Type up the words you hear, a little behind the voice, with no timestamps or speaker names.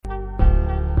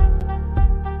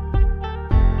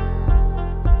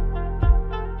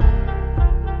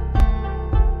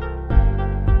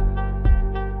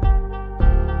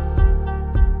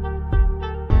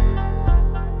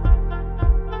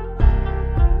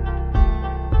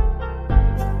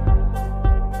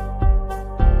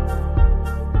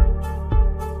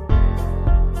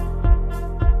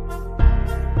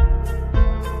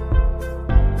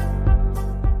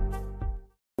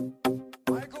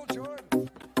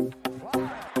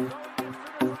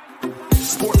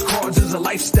is a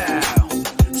lifestyle.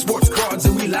 Sports cards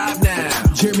and we live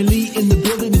now. Jeremy Lee in the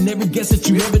building and every guest that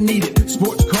you ever needed.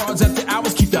 Sports cards after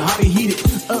hours keep the hobby heated.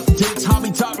 Updates,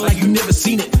 hobby talk like you never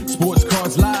seen it. Sports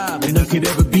cards live and none could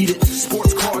ever beat it.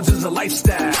 Sports cards is a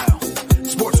lifestyle.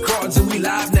 Sports cards and we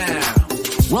live now.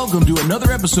 Welcome to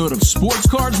another episode of Sports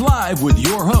Cards Live with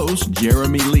your host,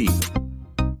 Jeremy Lee.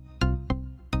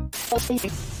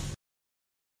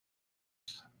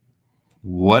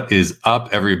 What is up,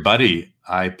 everybody?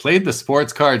 I played the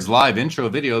Sports Cards Live intro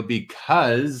video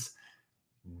because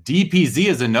DPZ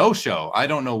is a no-show. I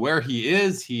don't know where he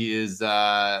is. He is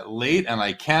late and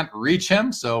I can't reach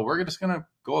him. So we're just going to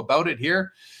go about it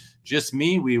here. Just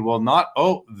me. We will not.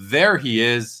 Oh, there he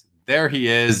is. There he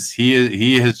is.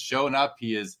 He has shown up.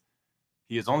 He is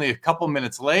only a couple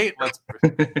minutes late.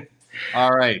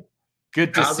 All right.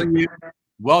 Good to see you.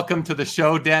 Welcome to the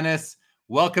show, Dennis.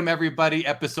 Welcome, everybody.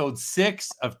 Episode 6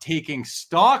 of Taking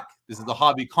Stock. This is the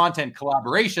hobby content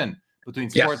collaboration between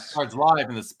Sports Cards Live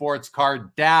and the Sports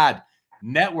Card Dad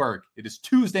Network. It is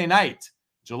Tuesday night,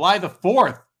 July the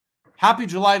 4th. Happy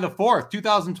July the 4th,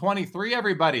 2023,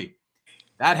 everybody.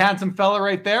 That handsome fella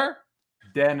right there,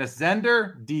 Dennis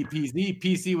Zender, DPZ,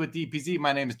 PC with DPZ.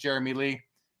 My name is Jeremy Lee.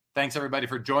 Thanks, everybody,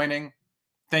 for joining.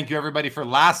 Thank you, everybody, for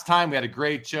last time. We had a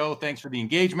great show. Thanks for the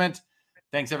engagement.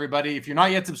 Thanks, everybody. If you're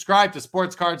not yet subscribed to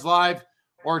Sports Cards Live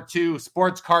or to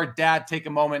Sports Card Dad, take a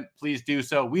moment. Please do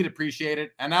so. We'd appreciate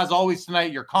it. And as always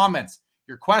tonight, your comments,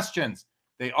 your questions,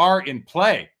 they are in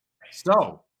play.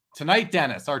 So tonight,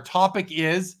 Dennis, our topic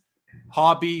is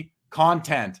hobby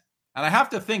content. And I have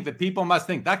to think that people must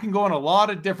think that can go in a lot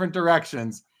of different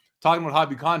directions talking about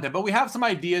hobby content. But we have some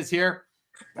ideas here.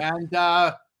 And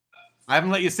I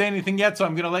haven't let you say anything yet, so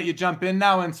I'm going to let you jump in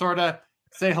now and sort of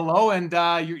say hello and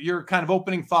your kind of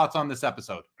opening thoughts on this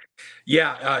episode.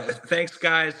 Yeah, thanks,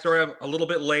 guys. Sorry I'm a little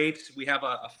bit late. We have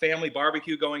a family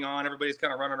barbecue going on. Everybody's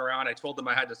kind of running around. I told them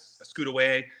I had to scoot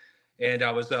away, and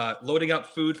I was loading up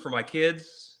food for my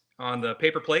kids on the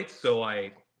paper plates, so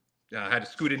I had to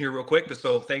scoot in here real quick.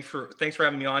 So thanks for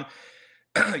having me on.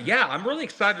 Yeah, I'm really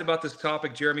excited about this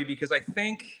topic, Jeremy, because I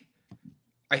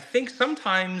think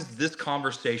sometimes this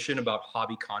conversation about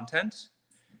hobby content,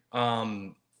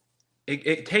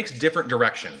 it takes different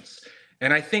directions.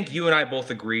 And I think you and I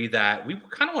both agree that we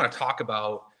kind of want to talk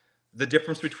about the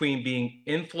difference between being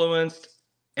influenced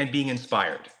and being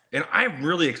inspired. And I'm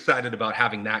really excited about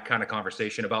having that kind of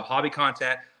conversation about hobby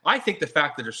content. I think the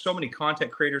fact that there's so many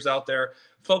content creators out there,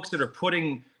 folks that are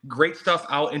putting great stuff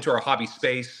out into our hobby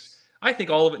space, I think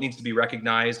all of it needs to be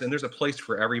recognized, and there's a place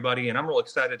for everybody. And I'm real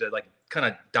excited to kind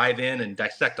of dive in and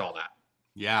dissect all that.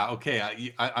 Yeah,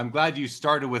 okay. I'm glad you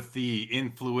started with the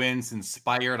influence,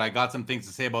 inspired. I got some things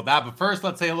to say about that. But first,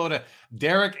 let's say hello to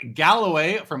Derek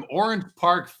Galloway from Orange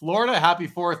Park, Florida. Happy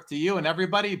 4th to you and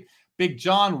everybody. Big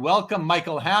John, welcome.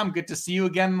 Michael Ham, good to see you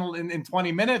again in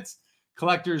 20 minutes.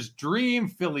 Collector's Dream,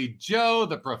 Philly Joe,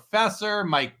 the Professor,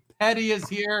 Mike Petty is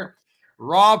here.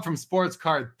 Rob from Sports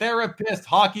Card Therapist,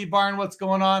 Hockey Barn, what's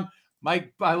going on?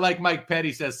 Mike, I like Mike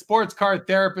Petty says, Sports Card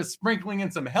Therapist, sprinkling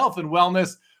in some health and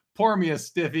wellness. Pour me a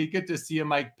stiffy. Good to see you,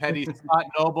 Mike Petty. Scott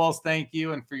Nobles, thank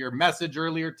you. And for your message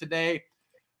earlier today.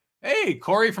 Hey,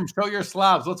 Corey from Show Your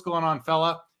Slabs. What's going on,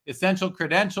 fella? Essential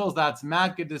Credentials. That's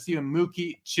Matt. Good to see you.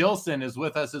 Mookie Chilson is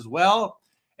with us as well.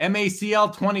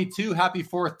 MACL 22. Happy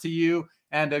 4th to you.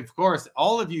 And of course,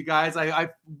 all of you guys,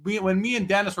 when me and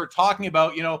Dennis were talking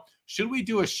about, should we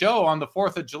do a show on the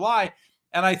 4th of July?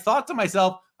 And I thought to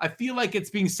myself, I feel like it's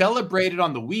being celebrated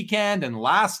on the weekend and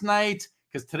last night,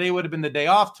 because today would have been the day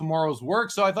off, tomorrow's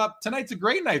work. So I thought tonight's a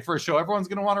great night for a show. Everyone's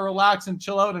going to want to relax and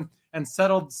chill out and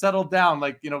settle down,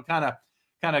 kind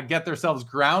of get themselves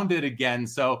grounded again.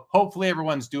 So hopefully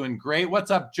everyone's doing great.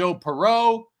 What's up, Joe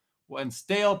Perot and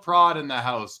Stale Prod in the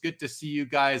house? Good to see you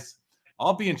guys.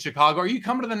 I'll be in Chicago. Are you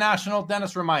coming to the National?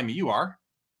 Dennis, remind me. You are.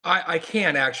 I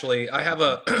can actually. I have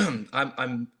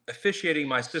I'm officiating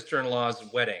my sister-in-law's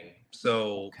wedding.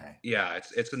 So okay. Yeah,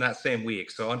 it's in that same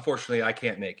week. So unfortunately, I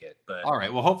can't make it. But all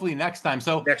right. Well, hopefully next time.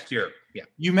 So next year. Yeah.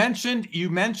 You mentioned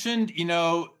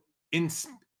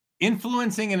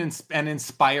influencing and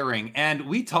inspiring, and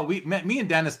me and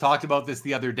Dennis talked about this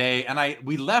the other day, and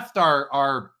we left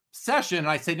our session, and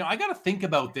I said, I got to think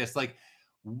about this. Like,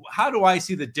 how do I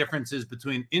see the differences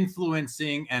between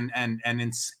influencing and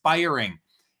inspiring?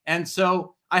 And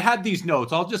so I had these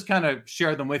notes. I'll just kind of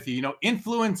share them with you.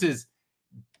 Influence is.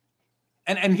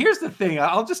 And here's the thing.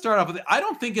 I'll just start off with it. I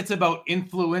don't think it's about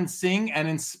influencing and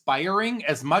inspiring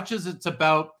as much as it's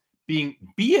about being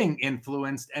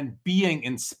influenced and being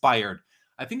inspired.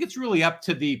 I think it's really up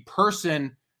to the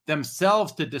person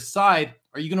themselves to decide,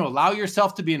 are you going to allow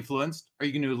yourself to be influenced? Are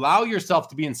you going to allow yourself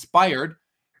to be inspired?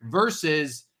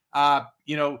 versus,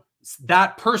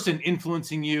 that person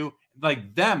influencing you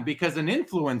like them, because an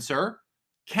influencer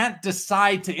can't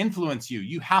decide to influence you.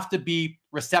 You have to be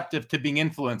receptive to being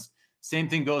influenced. Same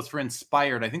thing goes for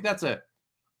inspired. I think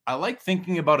I like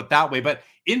thinking about it that way, but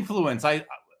influence,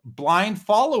 blind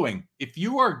following. If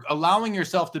you are allowing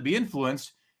yourself to be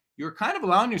influenced, you're kind of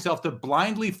allowing yourself to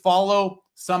blindly follow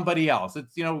somebody else.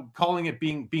 It's, calling it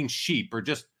being sheep or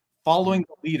just following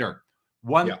the leader.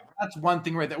 That's one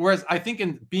thing right there. Whereas I think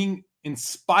in being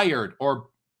inspired or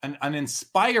an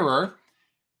inspirer,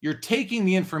 you're taking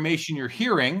the information you're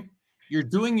hearing, you're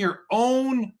doing your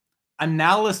own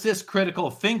analysis, critical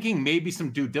thinking, maybe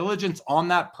some due diligence on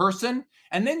that person,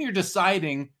 and then you're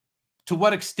deciding to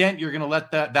what extent you're going to let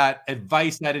that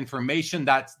advice, that information,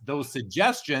 those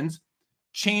suggestions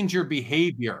change your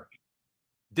behavior.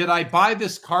 Did I buy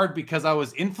this card because I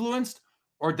was influenced,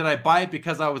 or did I buy it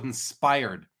because I was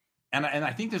inspired? And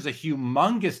I think there's a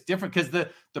humongous difference, because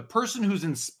the person who's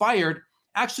inspired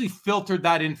actually filtered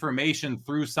that information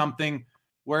through something,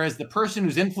 whereas the person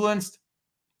who's influenced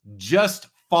just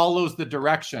follows the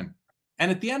direction.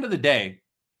 And at the end of the day,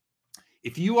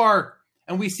 if you are,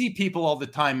 and we see people all the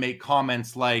time make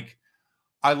comments like,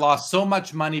 I lost so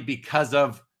much money because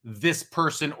of this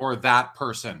person or that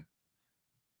person.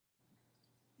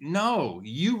 No,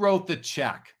 you wrote the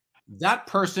check. That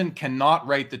person cannot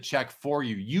write the check for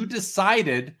you. You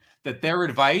decided that their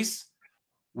advice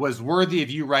was worthy of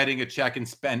you writing a check and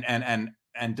spend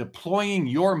and deploying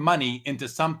your money into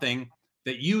something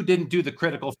that you didn't do the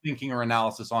critical thinking or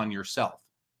analysis on yourself.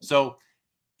 So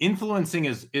influencing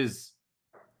is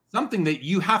something that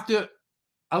you have to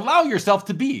allow yourself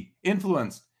to be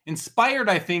influenced. Inspired,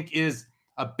 I think, is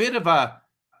a bit of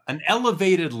an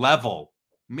elevated level,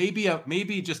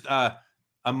 maybe just a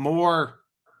more,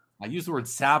 I use the word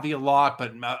savvy a lot,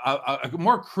 but a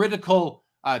more critical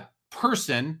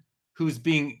person who's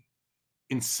being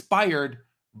inspired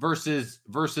versus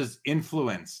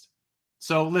influenced.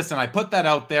 So listen, I put that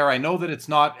out there. I know that it's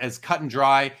not as cut and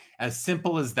dry, as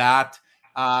simple as that.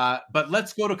 But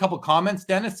let's go to a couple comments,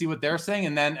 Dennis, see what they're saying,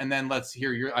 and then let's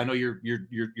hear I know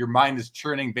your mind is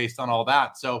churning based on all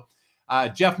that. So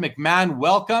Jeff McMahon,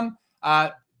 welcome.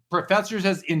 Professor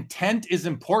says intent is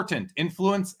important.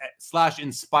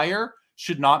 Influence/inspire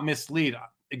should not mislead.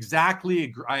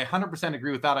 Exactly. I 100%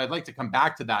 agree with that. I'd like to come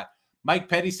back to that. Mike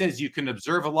Petty says you can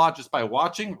observe a lot just by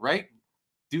watching, right?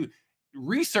 Do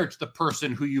research the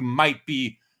person who you might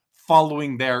be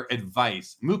following their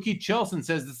advice. Mookie Chilson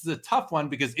says this is a tough one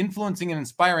because influencing and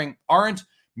inspiring aren't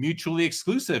mutually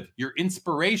exclusive. Your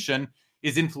inspiration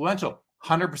is influential.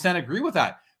 100% agree with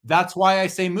that. That's why I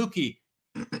say, Mookie,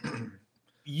 I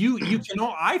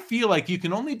feel like you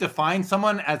can only define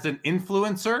someone as an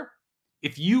influencer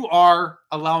if you are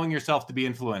allowing yourself to be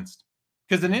influenced.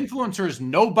 Because an influencer is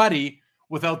nobody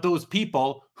without those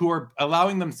people who are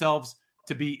allowing themselves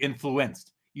to be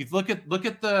influenced. You look at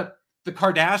the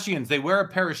Kardashians. They wear a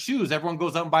pair of shoes. Everyone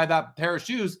goes out and buy that pair of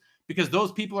shoes because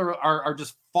those people are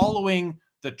just following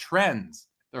the trends.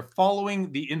 They're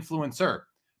following the influencer.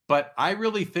 But I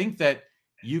really think that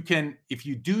you can, if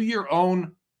you do your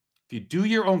own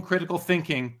critical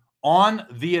thinking on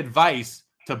the advice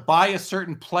to buy a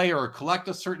certain player or collect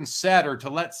a certain set or to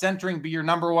let centering be your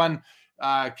number one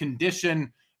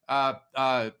condition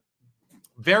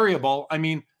variable, I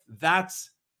mean,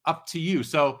 that's up to you.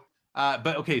 So,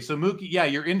 but okay, so Mookie, yeah,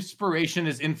 your inspiration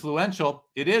is influential.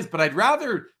 It is, but I'd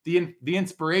rather the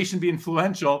inspiration be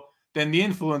influential than the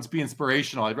influence be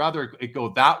inspirational. I'd rather it go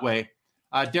that way.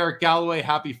 Derek Galloway,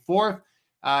 happy 4th.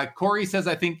 Corey says,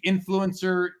 I think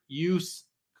influencer use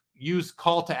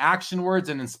call to action words,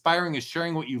 and inspiring is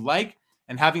sharing what you like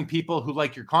and having people who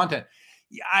like your content.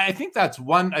 Yeah, I think that's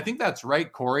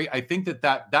right, Corey. I think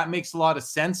that makes a lot of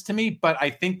sense to me, but I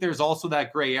think there's also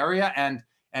that gray area. And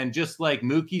just like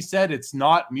Mookie said, it's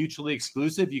not mutually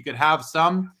exclusive. You can have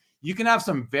some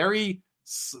very,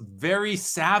 very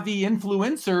savvy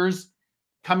influencers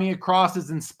coming across as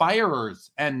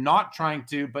inspirers and not trying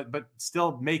to, but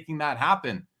still making that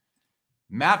happen.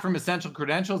 Matt from Essential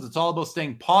Credentials, it's all about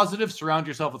staying positive. Surround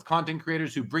yourself with content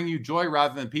creators who bring you joy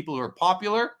rather than people who are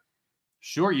popular.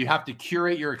 Sure, you have to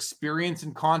curate your experience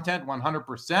and content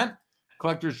 100%.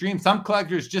 Collector's dream. Some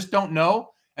collectors just don't know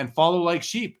and follow like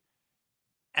sheep.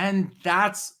 And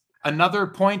that's another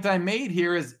point I made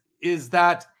here is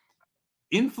that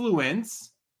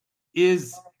influence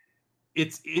it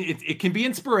can be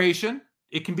inspiration,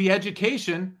 it can be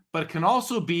education, but it can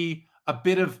also be a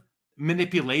bit of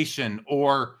manipulation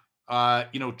or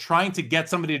trying to get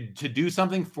somebody to do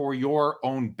something for your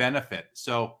own benefit.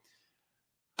 So,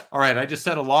 all right, I just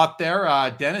said a lot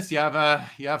there. Dennis, you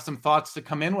have some thoughts to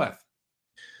come in with?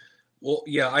 Well,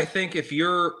 yeah, I think if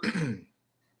you're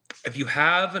if you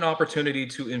have an opportunity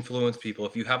to influence people,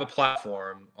 if you have a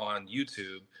platform on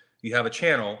YouTube, you have a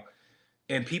channel,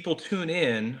 and people tune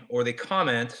in or they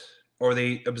comment or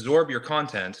they absorb your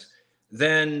content,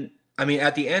 then I mean,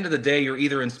 at the end of the day, you're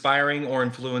either inspiring or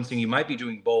influencing. You might be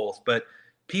doing both, but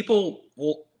people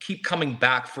will keep coming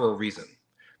back for a reason.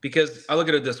 Because I look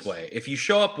at it this way: if you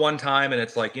show up one time and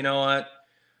it's like, you know what,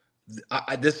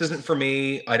 this isn't for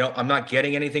me. I'm not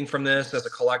getting anything from this as a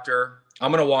collector.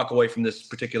 I'm going to walk away from this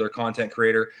particular content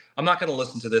creator. I'm not going to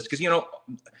listen to this because,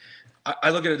 I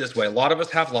look at it this way. A lot of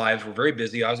us have lives. We're very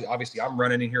busy. Obviously, I'm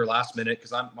running in here last minute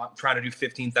because I'm trying to do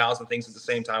 15,000 things at the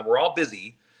same time. We're all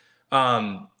busy.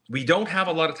 We don't have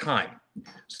a lot of time.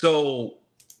 So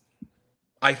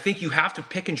I think you have to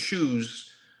pick and choose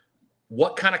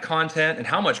what kind of content and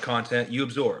how much content you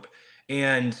absorb.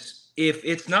 And if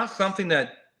it's not something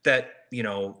that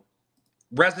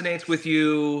resonates with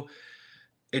you,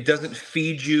 it doesn't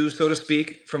feed you, so to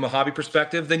speak, from a hobby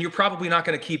perspective, then you're probably not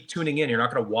going to keep tuning in. You're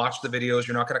not going to watch the videos.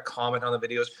 You're not going to comment on the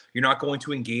videos. You're not going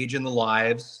to engage in the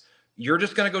lives. You're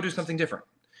just going to go do something different.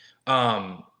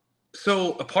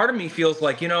 So a part of me feels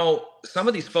like, some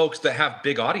of these folks that have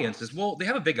big audiences, well, they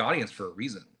have a big audience for a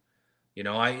reason.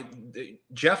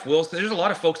 Jeff Wilson, there's a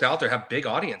lot of folks out there have big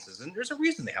audiences, and there's a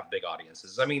reason they have big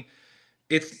audiences. I mean,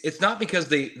 it's not because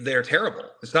they're terrible.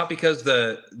 It's not because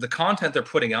the content they're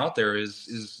putting out there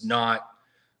is not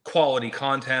quality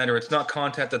content, or it's not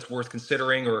content that's worth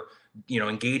considering or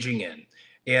engaging in.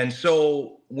 And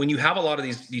so when you have a lot of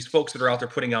these folks that are out there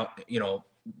putting out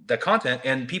that content,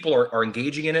 and people are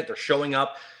engaging in it, they're showing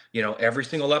up every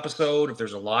single episode. If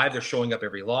there's a live, they're showing up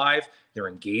every live. They're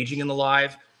engaging in the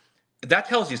live. That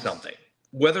tells you something.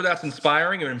 Whether that's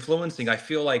inspiring or influencing, I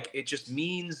feel like it just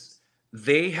means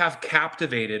they have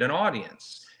captivated an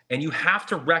audience, and you have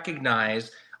to recognize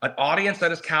an audience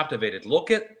that is captivated. Look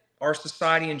at our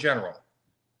society in general.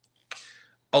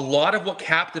 A lot of what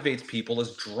captivates people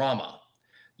is drama.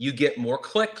 You get more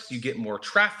clicks, you get more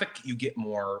traffic, you get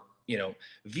more,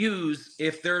 views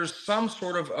if there's some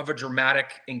sort of a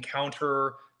dramatic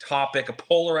encounter topic, a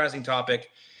polarizing topic.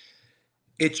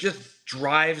 It just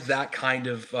drives that kind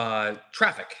of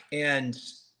traffic. And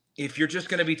if you're just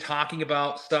going to be talking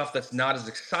about stuff that's not as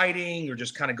exciting, you're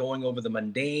just kind of going over the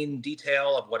mundane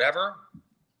detail of whatever,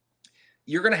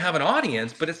 you're going to have an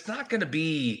audience, but it's not going to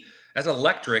be as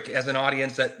electric as an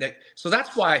audience so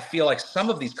that's why I feel like some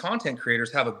of these content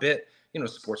creators have a bit,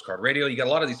 Sports Card Radio. You got a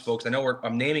lot of these folks. I know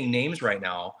I'm naming names right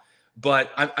now,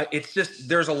 but it's just,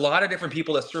 there's a lot of different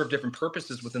people that serve different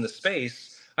purposes within the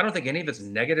space. I don't think any of it's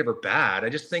negative or bad. I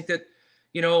just think that,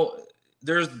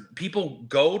 there's people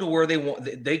go to where they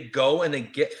want, they go and they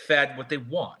get fed what they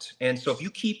want. And so if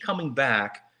you keep coming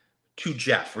back to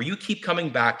Jeff, or you keep coming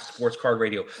back to Sports Card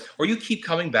Radio, or you keep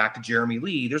coming back to Jeremy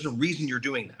Lee, there's a reason you're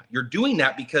doing that. You're doing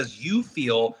that because you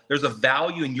feel there's a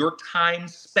value in your time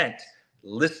spent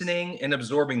listening and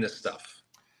absorbing this stuff.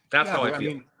 That's how I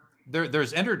feel.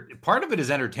 There's part of it is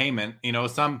entertainment.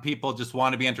 Some people just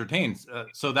want to be entertained.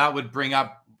 So that would bring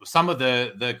up some of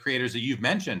the creators that you've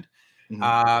mentioned.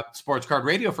 Sports Card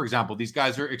Radio, for example, these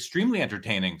guys are extremely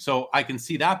entertaining. So I can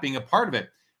see that being a part of it.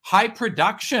 High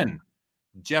production,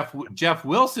 Jeff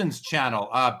Wilson's channel,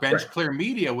 Bench Clear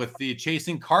Media with the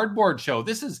Chasing Cardboard show.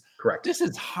 This is correct. This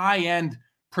is high-end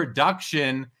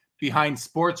production behind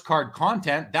sports card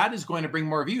content. That is going to bring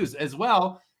more views as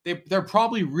well. They're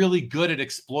probably really good at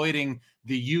exploiting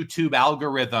the YouTube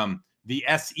algorithm, the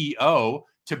SEO,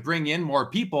 to bring in more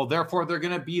people. Therefore, they're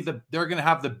going to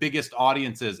have the biggest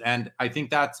audiences. And I think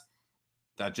that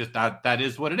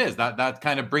is what it is. That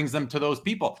kind of brings them to those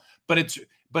people. But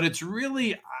it's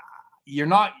really, you're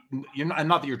not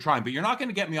that you're trying, but you're not going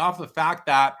to get me off the fact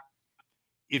that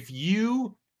if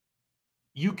you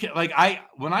can,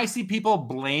 when I see people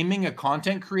blaming a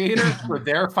content creator for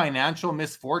their financial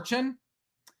misfortune,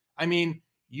 I mean,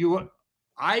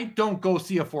 I don't go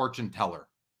see a fortune teller.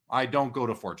 I don't go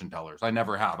to fortune tellers. I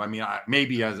never have. I mean,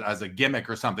 maybe as a gimmick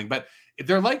or something, but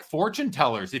they're like fortune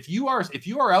tellers. If you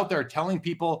are out there telling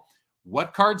people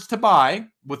what cards to buy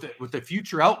with a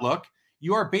future outlook,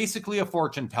 you are basically a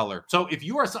fortune teller. So if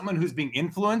you are someone who's being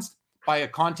influenced by a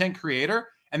content creator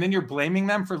and then you're blaming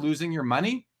them for losing your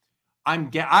money,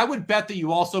 I would bet that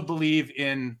you also believe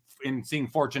in seeing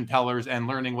fortune tellers and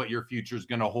learning what your future is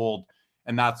going to hold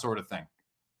and that sort of thing.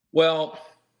 Well,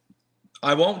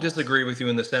 I won't disagree with you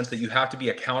in the sense that you have to be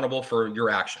accountable for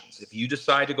your actions. If you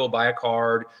decide to go buy a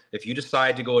card, if you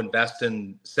decide to go invest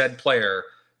in said player,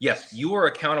 yes, you are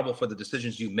accountable for the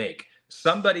decisions you make.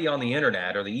 Somebody on the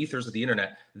internet or the ethers of the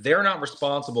internet, they're not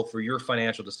responsible for your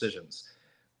financial decisions.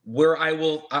 where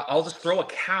I'll just throw a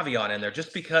caveat in there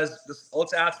just because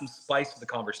let's add some spice to the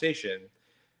conversation.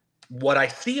 What I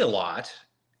see a lot,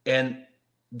 and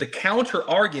the counter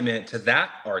argument to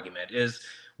that argument is,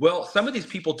 well, some of these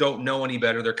people don't know any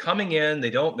better. They're coming in,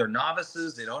 they're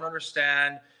novices, they don't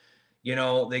understand,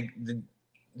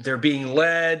 they're being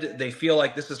led. They feel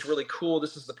like this is really cool.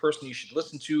 This is the person you should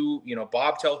listen to.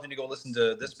 Bob tells me to go listen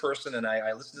to this person, and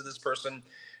I listen to this person.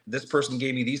 This person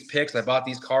gave me these picks. I bought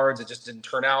these cards. It just didn't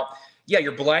turn out. Yeah,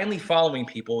 you're blindly following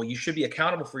people. You should be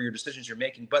accountable for your decisions you're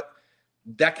making, but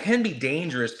that can be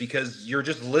dangerous because you're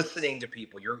just listening to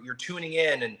people. You're tuning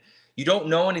in, and you don't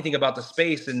know anything about the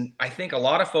space. And I think a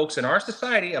lot of folks in our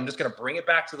society, I'm just going to bring it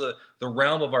back to the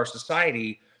realm of our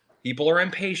society. People are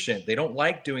impatient. They don't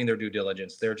like doing their due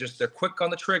diligence. They're quick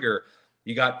on the trigger.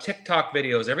 You got TikTok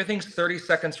videos. Everything's 30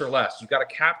 seconds or less. You got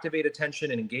to captivate attention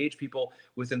and engage people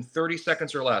within 30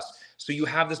 seconds or less. So you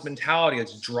have this mentality,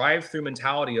 this drive-through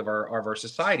mentality of our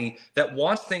society that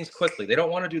wants things quickly. They don't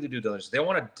want to do the due diligence. They don't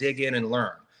want to dig in and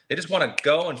learn. They just want to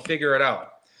go and figure it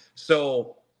out.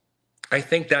 So I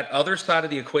think that other side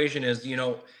of the equation is,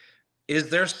 is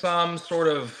there some sort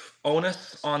of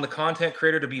onus on the content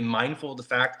creator to be mindful of the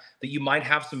fact that you might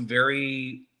have some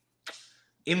very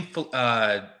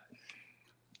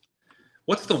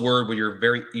what's the word where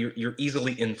you're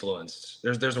easily influenced?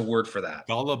 There's a word for that.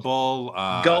 Gullible.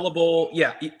 Gullible.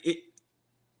 Yeah.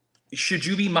 Should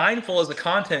you be mindful as a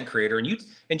content creator?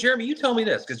 And Jeremy, you tell me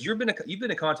this, because you've been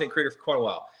a content creator for quite a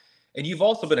while, and you've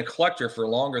also been a collector for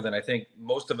longer than I think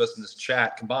most of us in this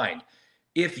chat combined.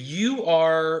 If you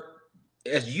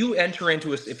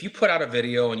put out a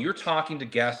video and you're talking to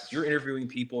guests, you're interviewing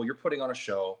people, you're putting on a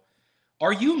show,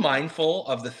 are you mindful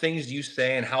of the things you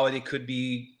say and how they could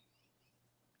be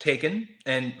taken?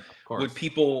 And would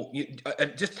people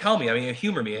just tell me,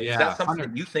 humor me. Yeah, is that something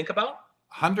that you think about?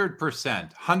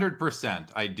 100%.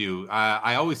 I do.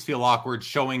 I always feel awkward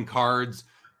showing cards,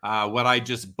 what I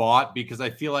just bought, because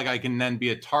I feel like I can then be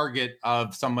a target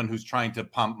of someone who's trying to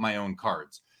pump my own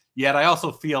cards. Yet I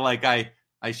also feel like I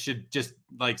should just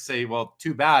say, well,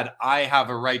 too bad. I have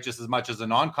a right just as much as a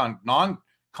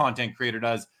non-content creator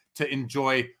does to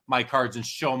enjoy my cards and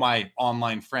show my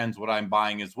online friends what I'm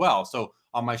buying as well. So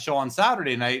on my show on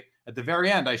Saturday night, at the very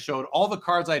end, I showed all the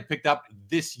cards I had picked up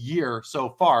this year so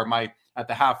far, at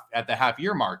the half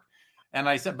year mark. And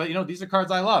I said, but these are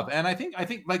cards I love. And I think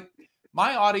like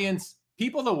my audience,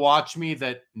 people that watch me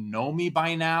that know me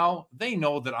by now, they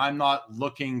know that I'm not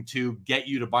looking to get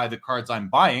you to buy the cards I'm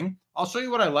buying. I'll show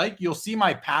you what I like. You'll see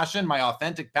my passion, my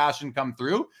authentic passion come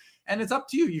through. And it's up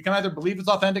to you. You can either believe it's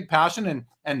authentic passion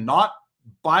and not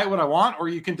buy what I want, or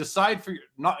you can decide for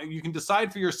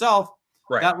yourself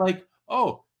that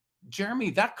oh,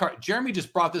 Jeremy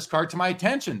just brought this card to my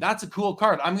attention. That's a cool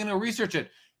card. I'm going to research it.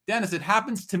 Dennis, it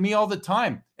happens to me all the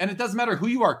time. And it doesn't matter who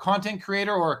you are, content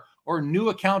creator or new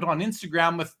account on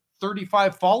Instagram with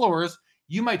 35 followers.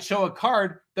 You might show a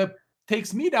card that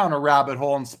takes me down a rabbit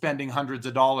hole and spending hundreds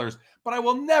of dollars, but I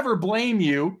will never blame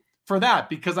you for that,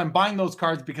 because I'm buying those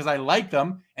cards because I like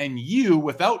them, and you,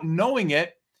 without knowing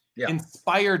it,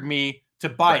 inspired me to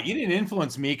buy it. You didn't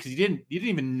influence me because you didn't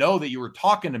even know that you were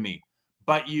talking to me,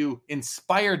 but you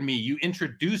inspired me. You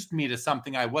introduced me to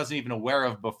something I wasn't even aware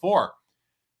of before.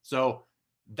 So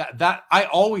that I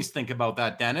always think about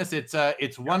that, Dennis.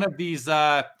 It's one of these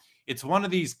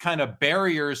kind of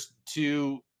barriers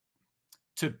to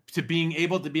being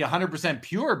able to be 100%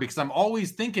 pure, because I'm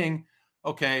always thinking,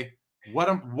 okay,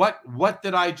 what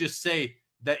did I just say?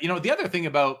 That, the other thing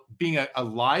about being a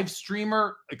live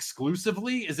streamer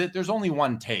exclusively is that there's only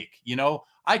one take.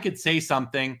 I could say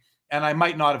something and I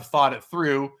might not have thought it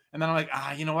through, and then I'm like,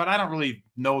 you know what? I don't really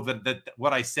know that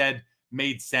what I said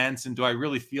made sense, and do I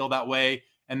really feel that way?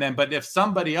 And then, but if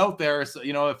somebody out there,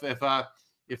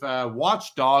 if a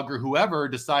watchdog or whoever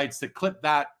decides to clip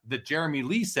that Jeremy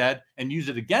Lee said and use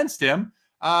it against him,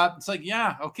 it's like,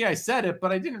 yeah, okay, I said it,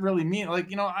 but I didn't really mean it.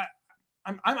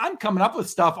 I'm coming up with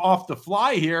stuff off the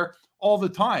fly here all the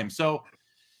time. So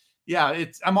yeah,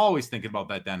 I'm always thinking about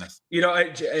that, Dennis.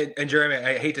 And Jeremy,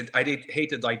 I hate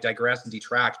to digress and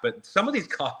detract, but some of these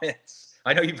comments,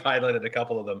 I know you've highlighted a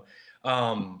couple of them.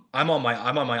 I'm on my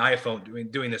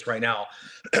iPhone doing this right now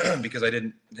because I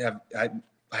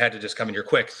had to just come in here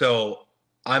quick. So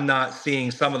I'm not seeing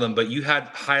some of them, but you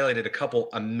had highlighted a couple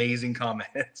amazing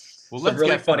comments. Well, some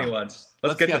really funny ones.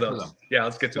 Let's get to those. Yeah,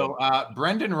 let's get to them.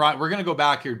 Brendan, we're going to go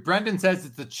back here. Brendan says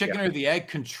it's the chicken or the egg.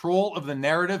 Control of the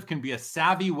narrative can be a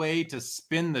savvy way to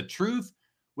spin the truth,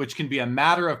 which can be a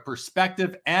matter of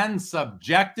perspective and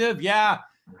subjective. Yeah.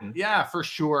 Mm-hmm. Yeah, for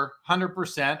sure.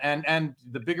 100%. And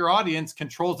the bigger audience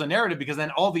controls the narrative, because then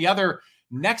all the other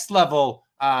next level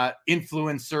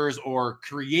influencers or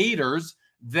creators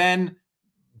then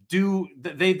they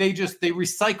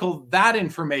recycle that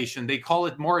information. They call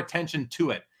it more attention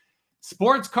to it.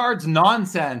 Sports cards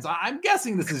nonsense. I'm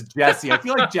guessing this is Jesse. I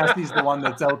feel like Jesse's the one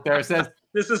that's out there says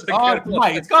this is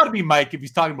Mike. It's got to be Mike if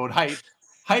he's talking about height.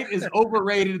 Height is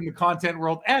overrated in the content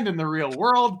world and in the real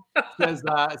world.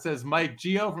 Says Mike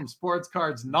Geo from Sports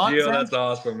Cards Nonsense. Geo, that's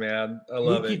awesome, man. I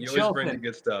love it. You always bring the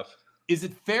good stuff. Is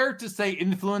it fair to say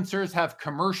influencers have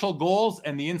commercial goals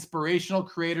and the inspirational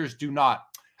creators do not?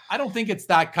 I don't think it's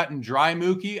that cut and dry,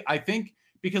 Mookie. I think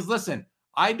because listen,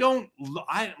 I don't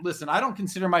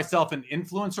consider myself an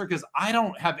influencer because I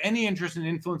don't have any interest in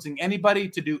influencing anybody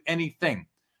to do anything.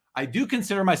 I do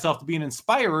consider myself to be an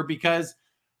inspirer because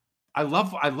I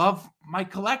love my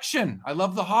collection. I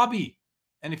love the hobby.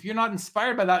 And if you're not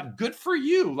inspired by that, good for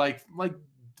you. Like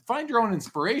find your own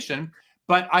inspiration.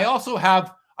 But I also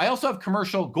have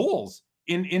commercial goals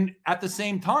in at the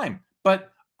same time. But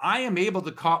I am able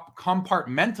to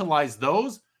compartmentalize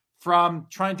those from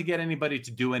trying to get anybody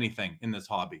to do anything in this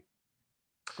hobby.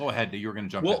 Go ahead. You were going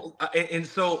to jump in. And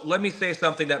so let me say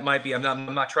something that might be, I'm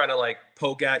not trying to like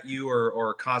poke at you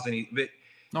or cause any, but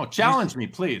no, challenge me,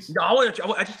 please. No,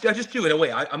 I just do it in a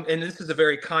way. And this is a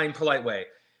very kind, polite way.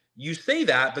 You say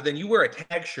that, but then you wear a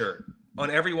tag shirt on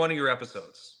every one of your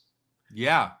episodes.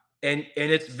 Yeah. And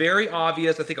it's very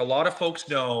obvious. I think a lot of folks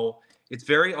know it's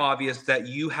very obvious that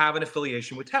you have an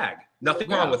affiliation with Tag. Nothing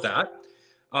wrong with that.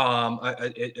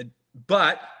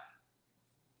 But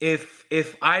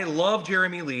if I love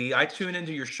Jeremy Lee, I tune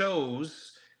into your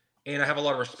shows and I have a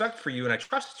lot of respect for you and I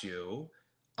trust you,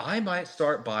 I might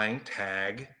start buying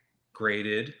Tag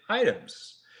graded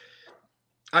items.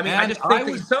 I mean, I just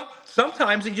think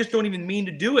sometimes you just don't even mean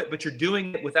to do it, but you're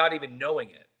doing it without even knowing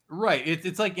it. Right.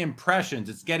 It's like impressions.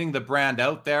 It's getting the brand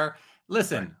out there.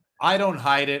 Listen, I don't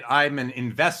hide it. I'm an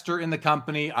investor in the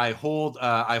company. I hold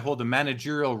a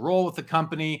managerial role with the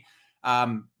company.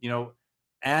 But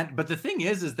the thing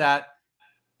is that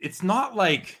it's not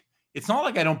like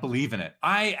I don't believe in it.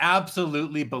 I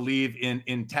absolutely believe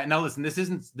in Tag. Now, listen, this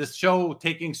isn't this show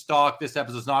taking stock. This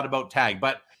episode is not about Tag,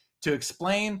 but to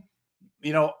explain,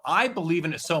 I believe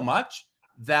in it so much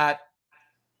that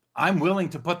I'm willing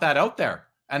to put that out there.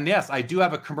 And yes, I do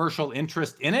have a commercial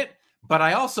interest in it, but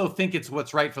I also think it's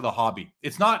what's right for the hobby.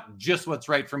 It's not just what's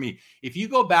right for me. If you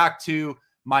go back to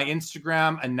my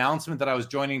Instagram announcement that I was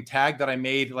joining Tag that I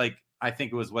made, I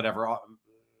think it was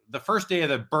the first day of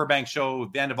the Burbank show,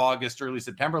 the end of August, early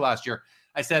September last year,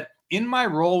 I said, in my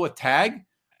role with Tag,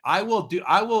 I will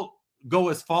go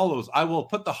as follows. I will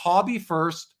put the hobby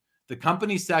first, the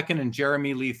company second, and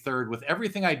Jeremy Lee third with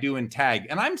everything I do in Tag.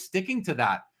 And I'm sticking to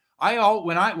that.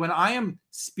 When I am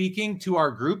speaking to our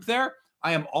group there,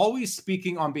 I am always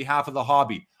speaking on behalf of the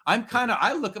hobby.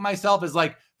 I look at myself as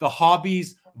like the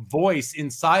hobby's voice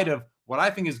inside of what I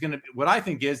think is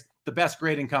the best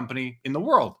grading company in the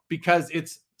world because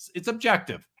it's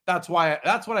objective. That's what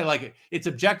I like it. It's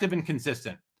objective and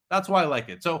consistent. That's why I like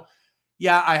it. So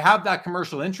yeah, I have that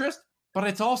commercial interest, but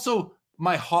it's also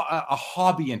a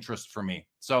hobby interest for me.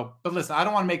 So, but listen, I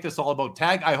don't want to make this all about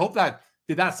Tag. I hope that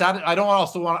did that satisfy. I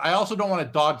also don't want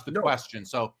to dodge the question.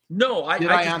 So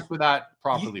I answer that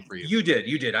properly for you? You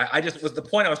did. I just was the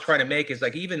point I was trying to make is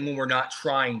like, even when we're not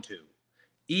trying to,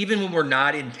 even when we're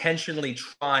not intentionally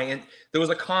trying, there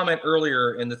was a comment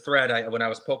earlier in the thread when I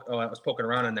was poking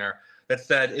around in there that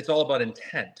said, it's all about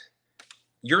intent.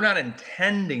 You're not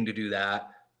intending to do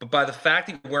that, but by the fact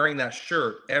that you're wearing that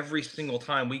shirt every single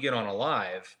time we get on a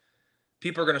live,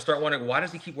 people are going to start wondering, why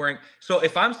does he keep wearing? So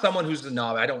if I'm someone who's a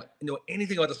knob, I don't know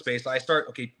anything about the space.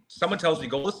 Someone tells me,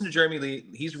 go listen to Jeremy Lee.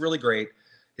 He's really great.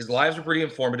 His lives are pretty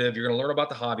informative. You're going to learn about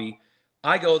the hobby.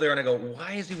 I go there and I go,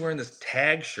 why is he wearing this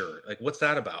Tag shirt? Like, what's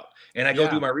that about? And I go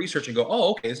do my research and go,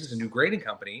 oh, okay, this is a new grading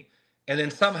company. And then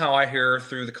somehow I hear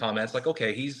through the comments, like,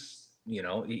 okay, he's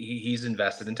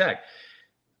invested in Tag.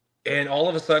 And all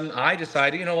of a sudden I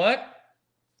decided, you know what?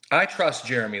 I trust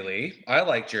Jeremy Lee. I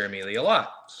like Jeremy Lee a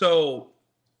lot. So,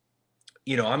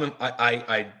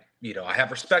 I have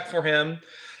respect for him.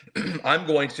 I'm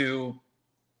going to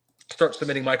start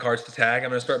submitting my cards to Tag. I'm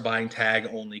going to start buying Tag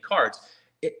only cards.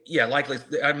 Likely.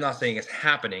 I'm not saying it's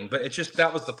happening, but it's just,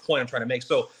 that was the point I'm trying to make.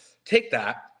 So take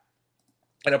that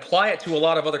and apply it to a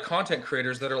lot of other content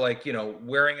creators that are like,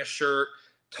 wearing a shirt,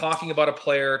 talking about a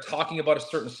player, talking about a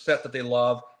certain set that they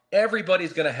love.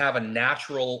 Everybody's going to have a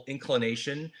natural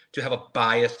inclination to have a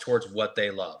bias towards what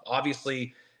they love.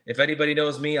 Obviously, if anybody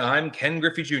knows me, I'm Ken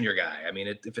Griffey Jr. guy. I mean,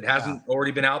 if it hasn't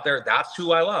already been out there, that's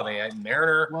who I love. I'm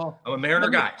a Mariner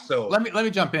guy. So let me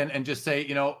jump in and just say,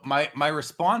 my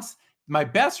response my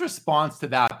best response to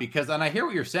that, because, and I hear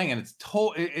what you're saying, and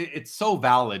it's so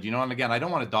valid, and again, I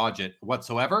don't want to dodge it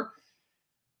whatsoever.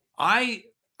 I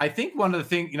think one of the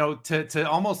things, to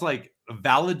almost like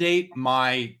validate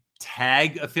my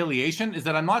tag affiliation is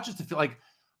that I'm not just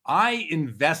I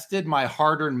invested my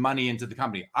hard-earned money into the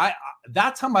company.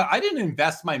 That's how I didn't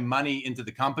invest my money into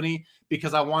the company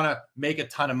because I want to make a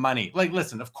ton of money. Like,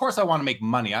 listen, of course I want to make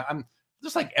money. I'm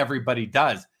just like everybody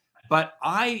does, but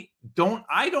I don't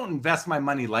invest my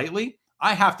money lightly.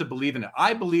 I have to believe in it.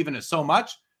 I believe in it so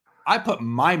much. I put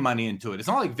my money into it. It's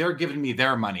not like they're giving me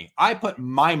their money. I put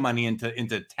my money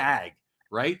into tag,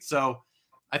 right? So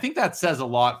I think that says a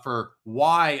lot for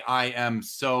why I am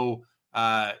so,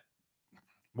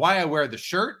 why I wear the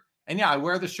shirt. And yeah, I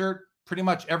wear the shirt pretty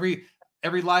much every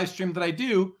live stream that I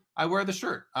do. I wear the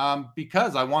shirt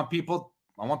because I want people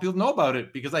to know about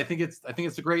it, because I think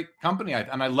it's a great company,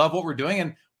 and I love what we're doing,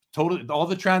 and totally all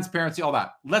the transparency, all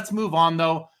that. Let's move on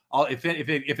though. If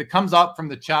it comes up from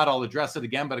the chat, I'll address it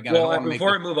again. But again,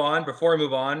 before we move on,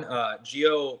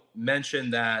 Gio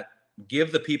mentioned that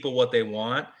give the people what they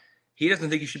want. He doesn't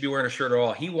think you should be wearing a shirt at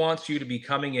all. He wants you to be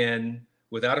coming in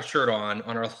without a shirt on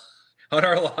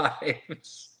our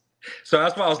lives. So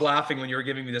that's why I was laughing when you were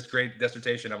giving me this great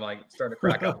dissertation. I'm like starting to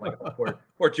crack up. Like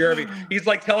poor Jeremy. He's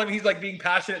like telling me, he's like being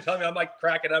passionate, telling me I'm like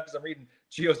cracking up because I'm reading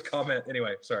Gio's comment.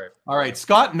 Anyway, sorry. All right.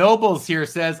 Scott Nobles here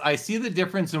says, I see the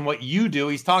difference in what you do.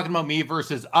 He's talking about me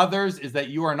versus others, is that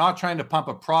you are not trying to pump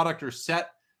a product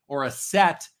or a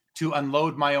set to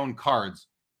unload my own cards.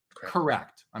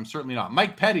 Correct. I'm certainly not.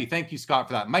 Mike Petty. Thank you, Scott,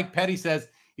 for that. Mike Petty says,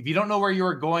 if you don't know where you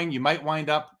are going, you might wind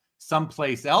up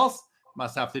someplace else.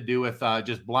 Must have to do with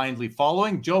just blindly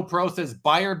following. Joe Pro says,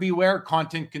 buyer beware,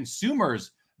 content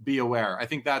consumers be aware. I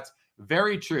think that's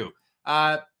very true.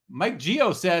 Mike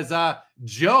Gio says,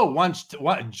 Joe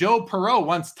Perot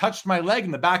once touched my leg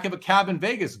in the back of a cab in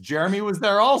Vegas. Jeremy was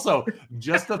there also.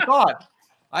 Just a thought.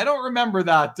 I don't remember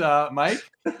that, Mike.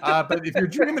 But if you're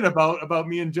dreaming about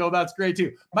me and Joe, that's great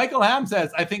too. Michael Ham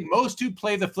says, I think most who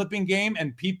play the flipping game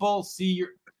and people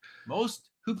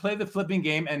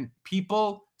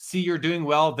see you're doing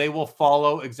well, they will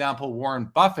follow. Example,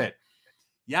 Warren Buffett.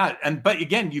 Yeah, but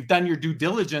again, you've done your due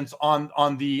diligence on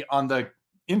the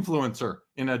influencer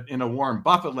in a Warren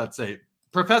Buffett, let's say.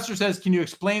 Professor says, can you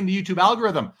explain the YouTube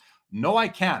algorithm? No, I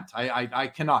can't. I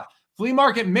cannot. Flea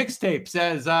Market Mixtape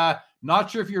says, not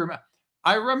sure if you're.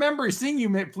 I remember seeing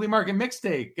you, Flea Market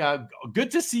Mixtape. Good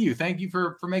to see you. Thank you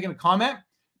for making a comment.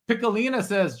 Piccolina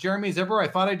says, Jeremy's everywhere. I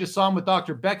thought I just saw him with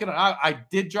Dr. Beckett. I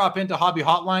did drop into Hobby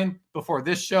Hotline before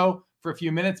this show for a few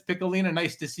minutes. Piccolina,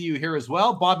 nice to see you here as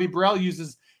well. Bobby Burrell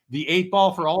uses the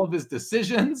 8-ball for all of his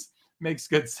decisions. Makes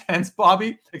good sense,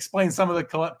 Bobby. Explain some of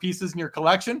the pieces in your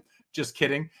collection. Just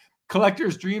kidding.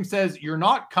 Collector's Dream says, you're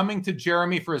not coming to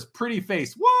Jeremy for his pretty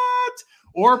face. What?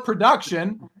 Or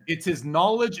production. It's his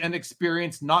knowledge and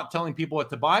experience not telling people what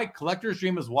to buy. Collector's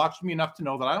Dream has watched me enough to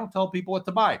know that I don't tell people what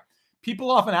to buy.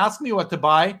 People often ask me what to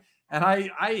buy, and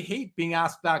I hate being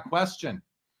asked that question.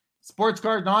 Sports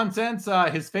Card Nonsense,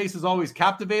 his face has always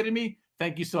captivated me.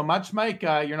 Thank you so much, Mike.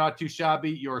 You're not too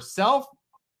shabby yourself.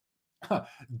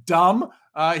 Dumb.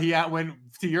 He went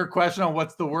to your question on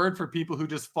what's the word for people who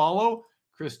just follow.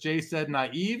 Chris J said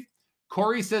naive.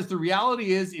 Corey says the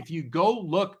reality is if you go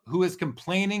look who is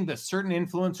complaining that certain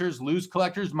influencers lose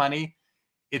collectors' money,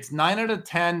 it's 9 out of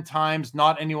 10 times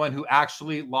not anyone who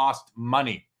actually lost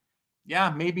money.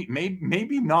 Yeah, maybe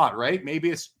not, right?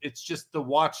 Maybe it's just the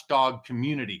watchdog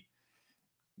community.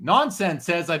 Nonsense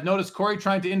says, I've noticed Corey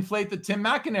trying to inflate the Tim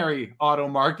McInerney auto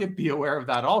market. Be aware of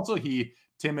that. Also,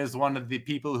 Tim is one of the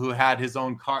people who had his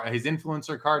own car, his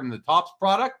influencer card in the Topps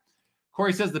product.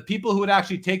 Corey says the people who would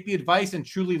actually take the advice and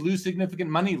truly lose significant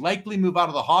money likely move out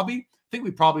of the hobby. I think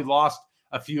we probably lost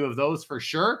a few of those for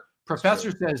sure.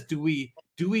 Professor says, do we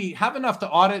have enough to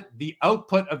audit the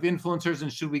output of influencers,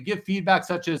 and should we give feedback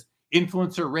such as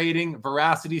influencer rating,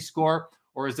 veracity score,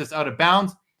 or is this out of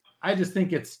bounds? I just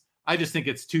think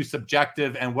it's too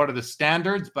subjective. And what are the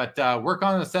standards? But work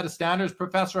on a set of standards,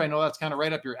 Professor. I know that's kind of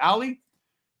right up your alley.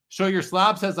 Show Your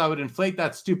Slab says, I would inflate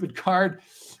that stupid card.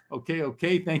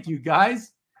 Okay. Thank you,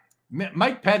 guys.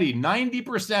 Mike Petty,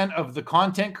 90% of the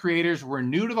content creators were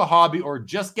new to the hobby or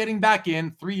just getting back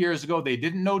in 3 years ago. They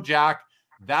didn't know jack.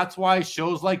 That's why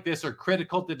shows like this are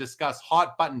critical to discuss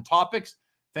hot button topics.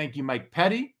 Thank you, Mike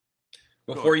Petty.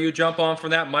 Before you jump on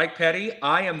from that, Mike Petty,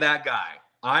 I am that guy.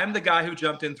 I'm the guy who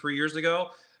jumped in 3 years ago.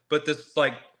 But this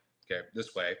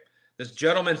way. This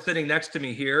gentleman sitting next to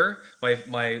me here,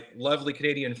 my lovely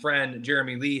Canadian friend,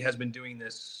 Jeremy Lee, has been doing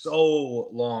this so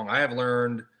long. I have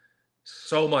learned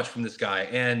so much from this guy.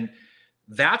 And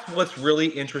that's what's really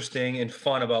interesting and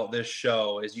fun about this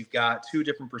show is you've got two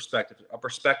different perspectives. A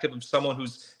perspective of someone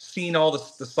who's seen all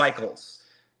the cycles,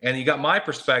 and you got my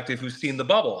perspective who's seen the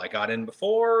bubble. I got in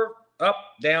before, up,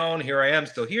 down, here I am,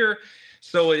 still here.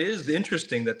 So it is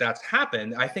interesting that that's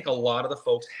happened. I think a lot of the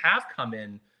folks have come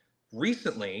in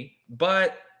recently,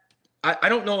 but I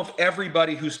don't know if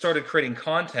everybody who started creating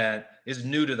content is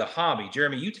new to the hobby.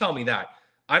 Jeremy, you tell me that.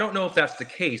 I don't know if that's the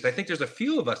case. I think there's a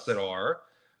few of us that are,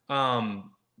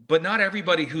 but not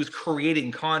everybody who's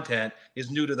creating content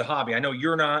is new to the hobby. I know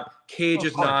you're not, Cage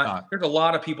is not. There's a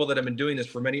lot of people that have been doing this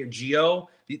for many years. Geo,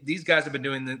 these guys have been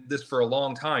doing this for a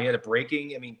long time. You had a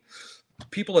breaking. I mean,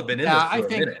 people have been in this for a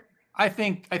minute. I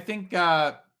think,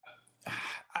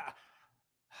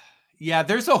 yeah,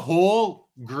 there's a whole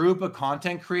group of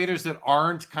content creators that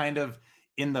aren't kind of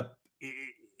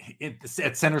at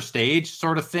center stage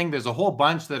sort of thing. There's a whole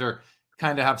bunch that are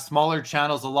kind of have smaller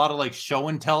channels, a lot of like show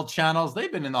and tell channels.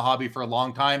 They've been in the hobby for a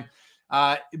long time.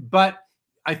 But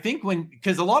I think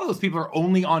because a lot of those people are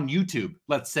only on YouTube,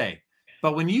 let's say,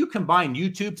 but when you combine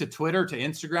YouTube to Twitter, to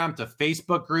Instagram, to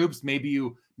Facebook groups, maybe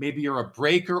you're a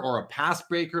breaker or a past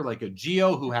breaker, like a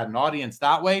Geo who had an audience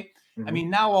that way. Mm-hmm. I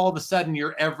mean, now all of a sudden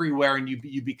you're everywhere and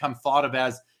you become thought of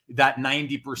as that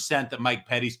 90% that Mike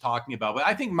Petty's talking about. But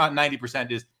I think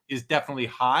 90% is definitely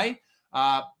high.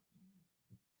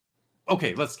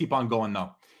 Okay, let's keep on going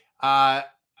though.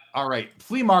 All right.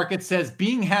 Flea Market says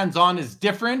being hands-on is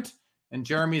different. And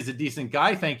Jeremy is a decent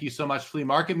guy. Thank you so much, Flea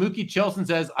Market. Mookie Chilson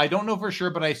says, I don't know for sure,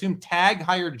 but I assume Tag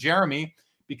hired Jeremy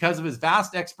because of his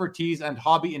vast expertise and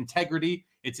hobby integrity.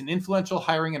 It's an influential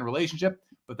hiring and relationship,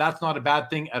 but that's not a bad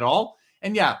thing at all.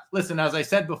 And yeah, listen, as I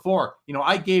said before,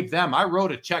 I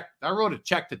wrote a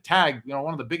check to Tag,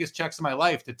 one of the biggest checks of my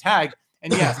life to Tag.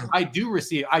 And yes, I do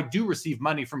receive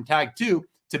money from Tag too,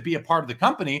 to be a part of the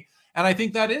company. And I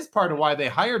think that is part of why they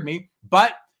hired me.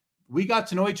 But we got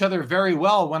to know each other very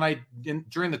well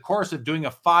during the course of doing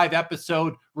a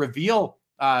 5-episode reveal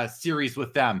series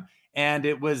with them. And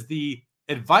it was the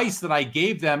advice that I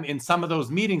gave them in some of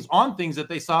those meetings on things that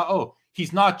they saw, oh,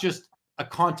 he's not just a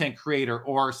content creator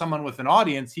or someone with an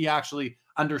audience. He actually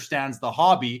understands the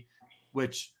hobby,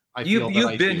 which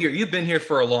you've been here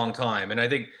for a long time. And I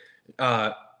think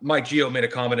Mike Geo made a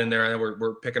comment in there, and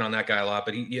we're picking on that guy a lot,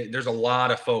 but there's a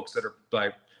lot of folks that are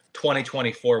by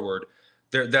 2020 forward.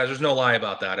 There's no lie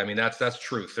about that. I mean, that's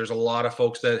truth. There's a lot of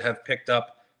folks that have picked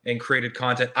up and created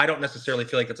content. I don't necessarily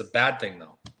feel like it's a bad thing,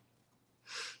 though.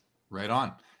 Right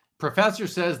on. Professor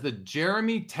says the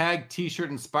Jeremy Tag t-shirt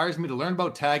inspires me to learn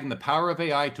about Tag and the power of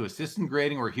AI to assist in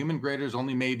grading, where human graders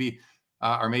only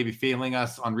are maybe failing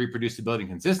us on reproducibility and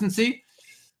consistency.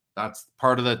 That's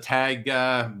part of the Tag,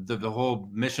 the whole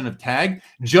mission of Tag.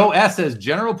 Joe S. says,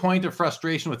 general point of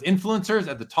frustration with influencers.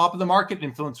 At the top of the market,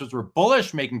 influencers were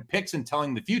bullish, making picks and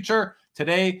telling the future.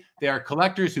 Today, they are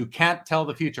collectors who can't tell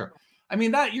the future. I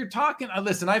mean, that you're talking,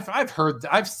 listen,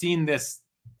 I've seen this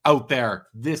out there,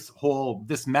 this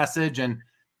message. And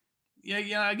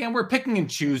yeah, again, we're picking and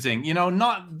choosing,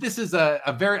 this is an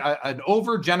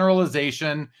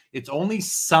overgeneralization. It's only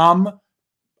some.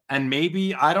 And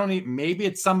maybe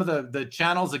it's some of the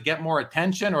channels that get more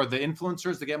attention, or the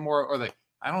influencers that get more,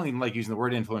 I don't even like using the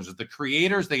word influencers, the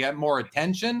creators, they get more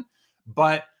attention.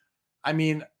 But I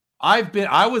mean,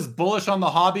 I was bullish on the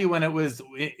hobby when it was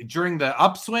during the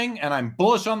upswing, and I'm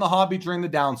bullish on the hobby during the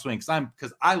downswing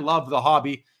because I love the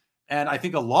hobby. And I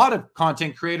think a lot of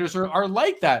content creators are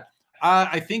like that.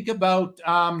 I think about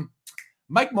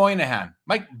Mike Moynihan,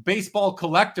 Mike Baseball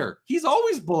Collector. He's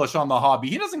always bullish on the hobby.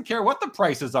 He doesn't care what the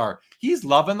prices are. He's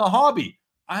loving the hobby.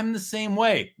 I'm the same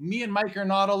way. Me and Mike are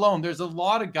not alone. There's a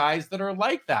lot of guys that are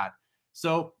like that.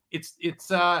 So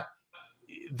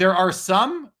there are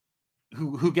some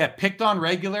who get picked on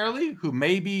regularly, who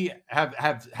maybe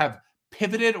have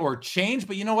pivoted or changed,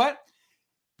 but you know what?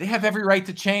 They have every right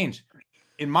to change.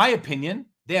 In my opinion,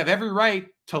 they have every right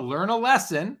to learn a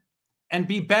lesson and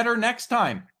be better next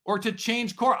time, or to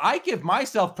change core. I give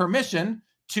myself permission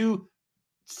to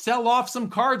sell off some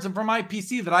cards from my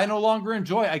PC that I no longer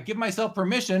enjoy. I give myself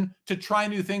permission to try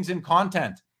new things in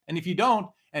content. And if you don't,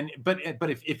 but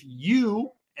if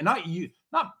you, and not you,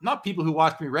 not people who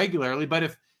watch me regularly, but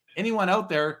if anyone out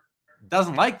there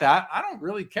doesn't like that, I don't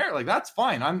really care. Like, that's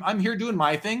fine. I'm here doing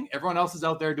my thing. Everyone else is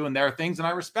out there doing their things, and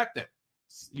I respect it.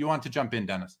 You want to jump in,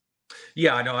 Dennis?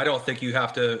 Yeah, I know. I don't think you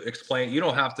have to explain. You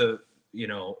don't have to,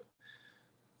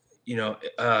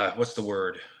 what's the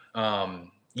word?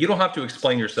 You don't have to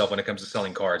explain yourself when it comes to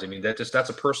selling cards. I mean, that's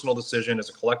a personal decision as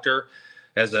a collector,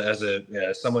 as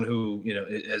someone who,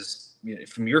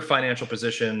 from your financial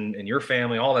position and your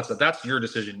family, all that stuff. That's your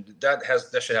decision. That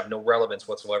should have no relevance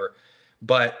whatsoever.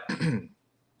 But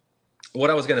what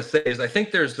I was going to say is I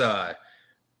think there's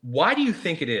why do you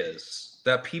think it is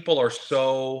that people are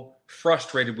so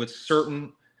frustrated with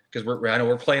certain, because I know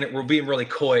we're playing it, we're being really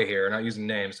coy here, not using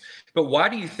names, but why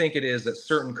do you think it is that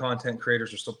certain content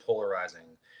creators are so polarizing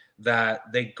that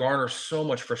they garner so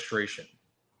much frustration?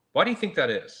 Why do you think that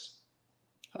is?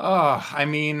 I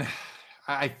mean,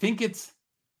 I think it's,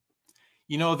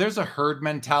 there's a herd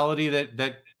mentality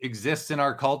that exists in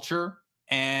our culture,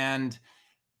 and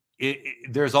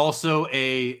there's also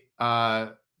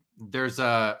there's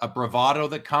a bravado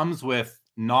that comes with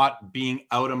not being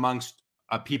out amongst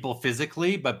people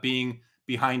physically, but being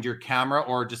behind your camera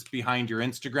or just behind your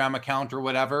Instagram account or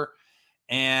whatever.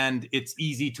 And it's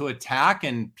easy to attack,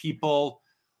 and people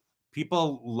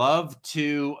love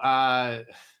to hate.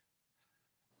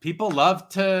 People love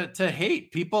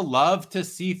to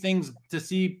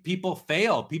see people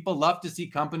fail. People love to see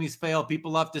companies fail.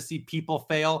 People love to see people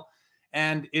fail.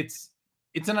 And it's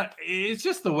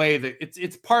just the way that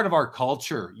it's part of our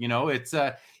culture. It's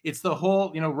the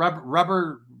whole,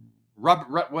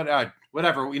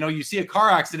 whatever, you see a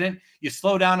car accident, you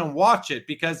slow down and watch it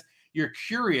because you're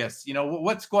curious,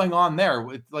 what's going on there,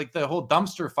 with like the whole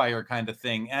dumpster fire kind of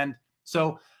thing. And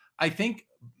so I think,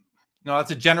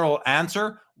 that's a general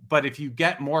answer, but if you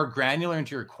get more granular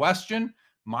into your question,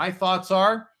 my thoughts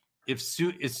are, as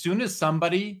soon as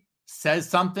somebody says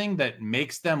something that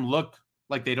makes them look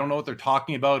like they don't know what they're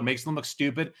talking about, makes them look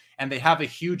stupid, and they have a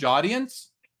huge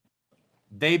audience,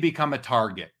 they become a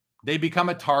target.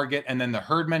 And then the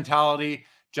herd mentality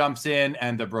jumps in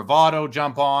and the bravado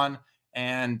jump on.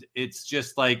 And it's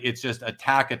just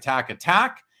attack.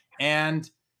 And,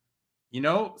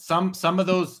 some of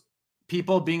those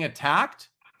people being attacked,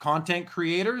 content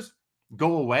creators,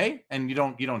 go away and you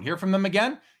don't hear from them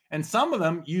again. And some of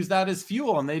them use that as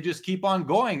fuel, and they just keep on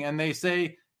going, and they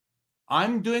say,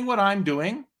 I'm doing what I'm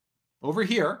doing over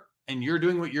here, and you're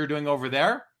doing what you're doing over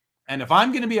there. And if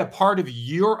I'm going to be a part of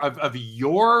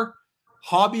your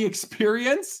hobby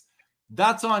experience,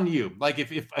 that's on you. Like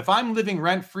if I'm living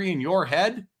rent free in your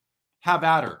head, have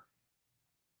at her.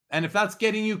 And if that's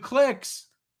getting you clicks,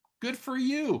 good for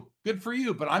you.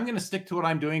 But I'm going to stick to what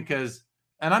I'm doing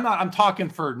I'm talking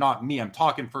for not me. I'm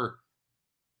talking for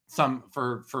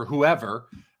whoever.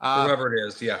 Whoever it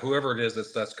is. Yeah. Whoever it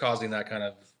is that's causing that kind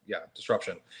of,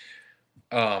 disruption.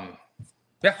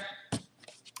 Yeah.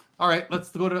 All right, let's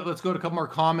go to a couple more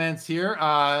comments here.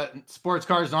 Sports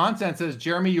Cars Nonsense says,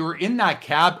 Jeremy, you were in that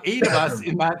cab, 8 of us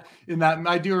in that.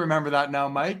 I do remember that now,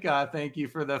 Mike. Thank you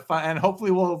for the fun, and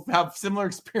hopefully we'll have similar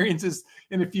experiences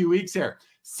in a few weeks here.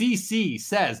 CC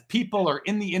says, people are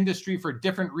in the industry for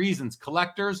different reasons: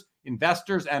 collectors,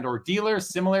 investors, and or dealers.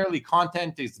 Similarly,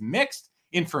 content is mixed,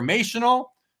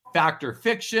 informational, fact or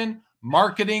fiction,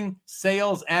 marketing,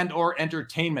 sales, and or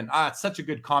entertainment. It's such a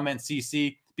good comment,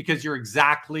 CC, because you're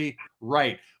exactly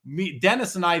right.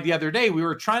 Dennis and I, the other day, we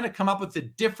were trying to come up with the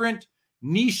different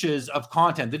niches of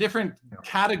content, the different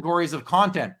categories of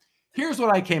content. Here's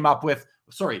what I came up with.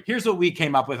 Here's what we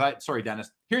came up with. Sorry,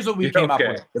 Dennis. Here's what we came up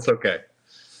with. It's okay.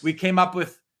 We came up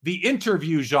with the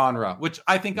interview genre, which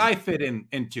I think I fit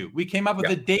into. We came up with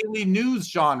the daily news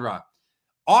genre,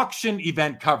 auction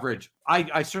event coverage.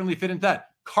 I certainly fit into that.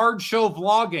 Card show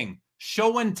vlogging,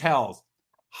 show and tells,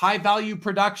 high value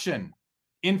production,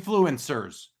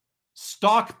 influencers,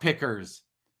 stock pickers,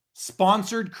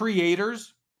 sponsored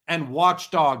creators, and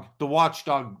the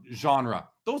watchdog genre.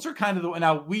 Those are kind of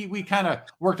now we kind of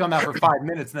worked on that for 5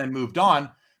 minutes and then moved on,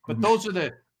 but those are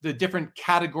the different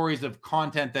categories of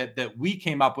content that we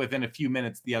came up with in a few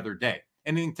minutes the other day.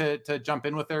 Anything to jump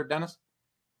in with there, Dennis?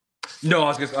 No,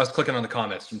 I was clicking on the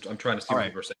comments. I'm trying to see what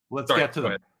you were saying. Let's get to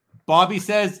them. Bobby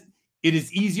says, it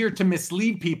is easier to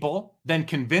mislead people than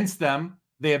convince them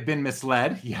they have been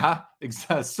misled. Yeah,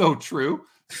 so true.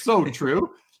 So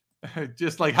true.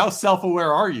 Just like, how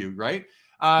self-aware are you, right?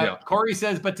 Corey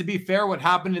says, but to be fair, what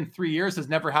happened in 3 years has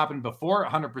never happened before.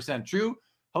 100% true.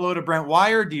 Hello to Brent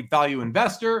Wire, deep value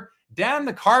investor. Dan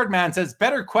the Card Man says,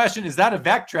 better question, is that a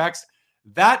Vectrex?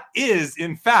 That is,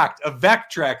 in fact, a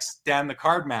Vectrex, Dan the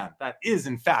Card Man. That is,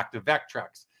 in fact, a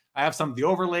Vectrex. I have some of the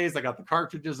overlays. I got the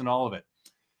cartridges and all of it.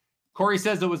 Corey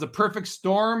says it was a perfect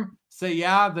storm. Say,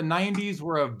 yeah, the 90s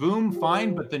were a boom,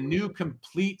 fine, but the new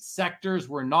complete sectors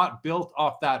were not built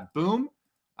off that boom.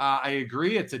 I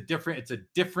agree. It's a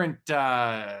different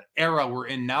era we're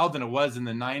in now than it was in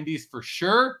the 90s for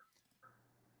sure.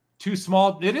 Too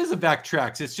small. It is a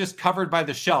Vectrex. It's just covered by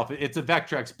the shelf. It's a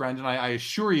Vectrex, Brendan. I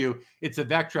assure you, it's a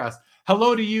Vectrex.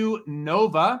 Hello to you,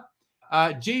 Nova.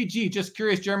 JG, just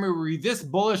curious, Jeremy, were you this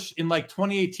bullish in like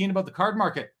 2018 about the card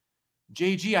market?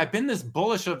 JG, I've been this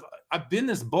bullish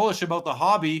about the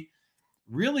hobby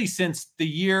really since the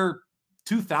year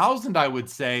 2000, I would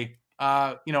say,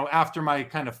 after my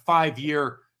kind of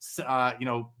 5-year,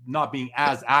 not being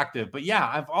as active. But yeah,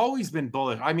 I've always been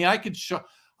bullish. I mean, I could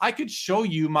show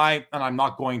you and I'm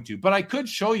not going to, but I could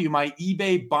show you my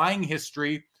eBay buying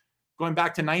history going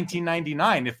back to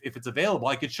 1999 if it's available.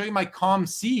 I could show you my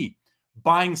COMC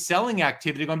buying, selling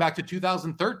activity going back to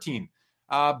 2013.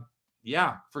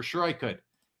 Yeah, for sure I could.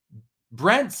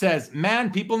 Brent says,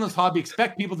 man, people in this hobby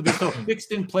expect people to be so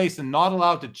fixed in place and not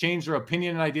allowed to change their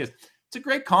opinion and ideas. It's a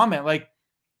great comment. Like,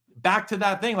 back to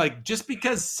that thing, like, just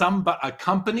because a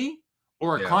company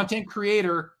or a content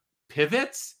creator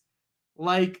pivots,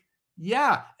 like,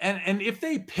 yeah. And if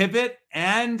they pivot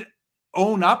and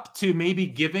own up to maybe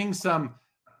giving some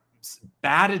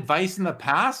bad advice in the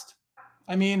past,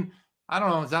 I mean, I don't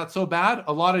know. Is that so bad?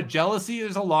 A lot of jealousy.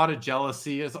 There's a lot of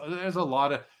jealousy. There's a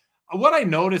lot of, what I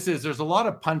notice is there's a lot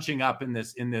of punching up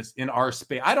in our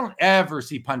space. I don't ever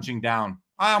see punching down.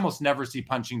 I almost never see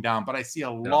punching down, but I see a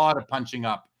lot of punching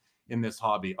up in this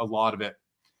hobby. A lot of it.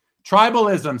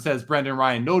 Tribalism, says Brendan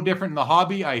Ryan. No different in the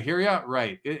hobby. I hear you.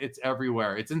 Right. It's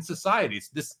everywhere. It's in society.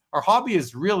 Our hobby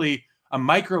is really a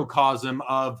microcosm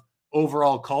of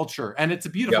overall culture. And it's a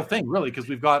beautiful thing, really, because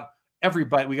we've got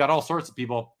everybody. We got all sorts of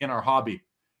people in our hobby.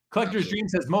 Collector's Dream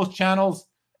says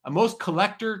most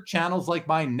collector channels like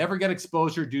mine never get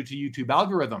exposure due to YouTube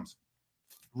algorithms.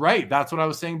 Right. That's what I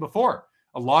was saying before.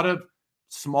 A lot of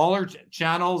smaller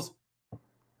channels,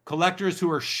 collectors who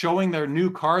are showing their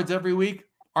new cards every week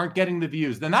aren't getting the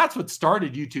views. Then that's what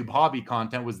started YouTube hobby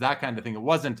content, was that kind of thing. It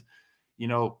wasn't,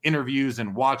 interviews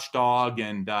and Watchdog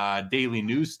and daily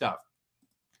news stuff.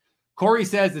 Corey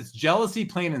says it's jealousy,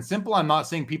 plain and simple. I'm not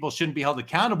saying people shouldn't be held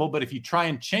accountable, but if you try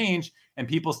and change and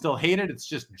people still hate it, it's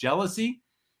just jealousy.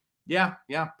 Yeah,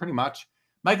 pretty much.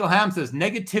 Michael Ham says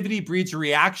negativity breeds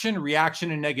reaction and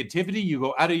negativity. You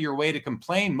go out of your way to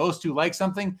complain. Most who like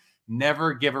something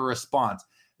never give a response.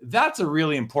 That's a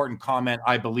really important comment,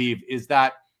 I believe, is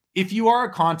that if you are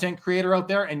a content creator out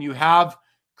there and you have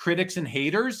critics and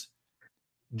haters,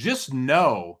 just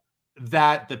know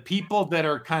that the people that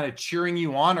are kind of cheering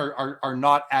you on are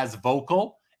not as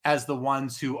vocal as the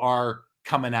ones who are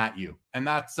coming at you. And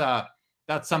that's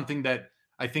something that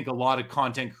I think a lot of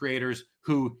content creators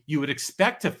who you would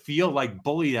expect to feel like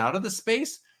bullied out of the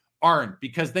space aren't,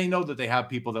 because they know that they have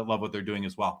people that love what they're doing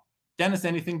as well. Dennis,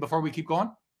 anything before we keep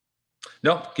going?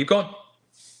 No, keep going.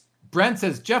 Brent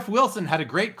says Jeff Wilson had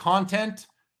great content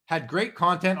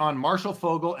on Marshall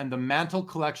Fogel and the Mantle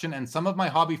collection, and some of my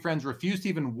hobby friends refused to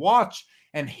even watch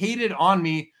and hated on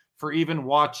me for even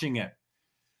watching it.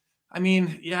 I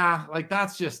mean, yeah, like,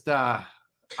 that's just I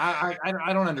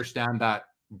don't understand that,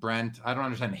 Brent. I don't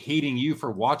understand hating you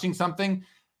for watching something.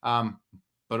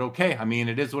 But okay, I mean,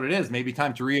 it is what it is. Maybe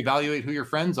time to reevaluate who your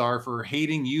friends are for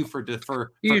hating you for.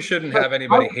 You shouldn't have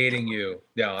anybody hating you.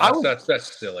 Yeah,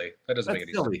 that's silly. That doesn't make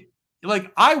any sense.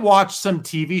 Like, I watch some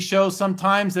TV shows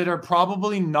sometimes that are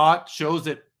probably not shows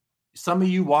that some of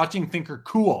you watching think are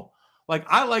cool. Like,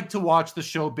 I like to watch the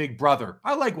show Big Brother.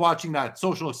 I like watching that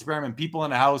social experiment, people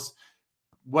in a house,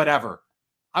 whatever.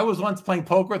 I was once playing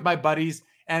poker with my buddies,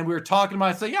 and we were talking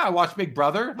about it. I said, yeah, I watch Big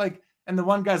Brother. Like, and the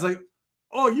one guy's like,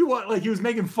 oh, you want, like, he was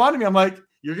making fun of me. I'm like,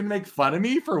 you're gonna make fun of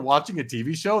me for watching a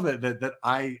TV show that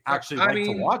I actually like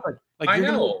to watch? Like you're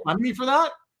gonna make fun of me for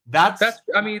that? That's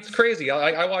I mean, it's crazy.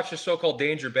 I watch a show called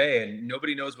Danger Bay, and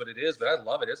nobody knows what it is, but I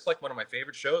love it. It's like one of my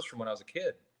favorite shows from when I was a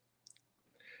kid.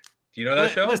 Do you know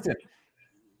that show? Listen,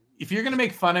 if you're gonna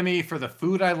make fun of me for the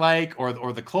food I like, or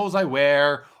the clothes I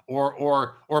wear,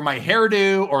 or my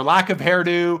hairdo or lack of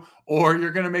hairdo, or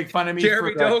you're gonna make fun of me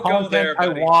for the content I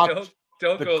watch,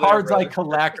 the cards I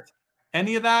collect,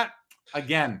 any of that,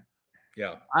 again,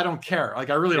 I don't care. Like,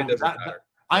 I really don't.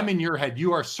 I'm in your head.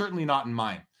 You are certainly not in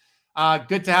mine.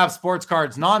 Good to have Sports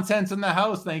Cards Nonsense in the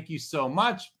house. Thank you so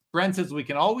much. Brent says we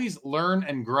can always learn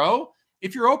and grow.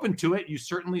 If you're open to it, you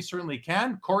certainly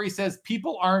can. Corey says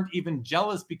people aren't even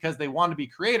jealous because they want to be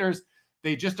creators.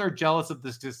 They just are jealous of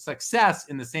the success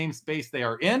in the same space they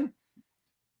are in.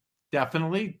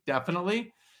 Definitely.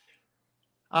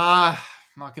 I'm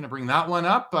not going to bring that one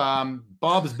up.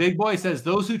 Bob's Big Boy says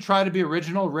those who try to be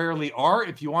original rarely are.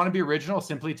 If you want to be original,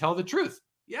 simply tell the truth.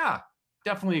 Yeah,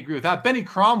 definitely agree with that. Benny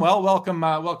Cromwell, welcome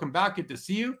back. Good to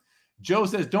see you. Joe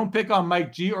says, don't pick on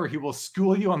Mike G or he will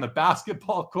school you on the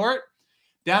basketball court.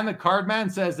 Dan the Cardman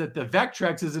says that the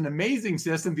Vectrex is an amazing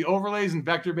system. The overlays and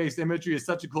vector-based imagery is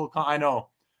such a cool I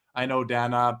know,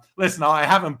 Dan. Listen, I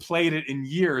haven't played it in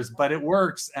years, but it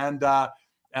works, and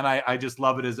I just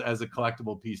love it as a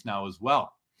collectible piece now as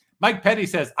well. Mike Petty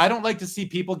says, I don't like to see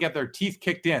people get their teeth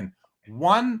kicked in.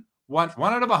 One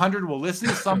out of 100 will listen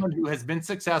to someone who has been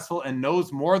successful and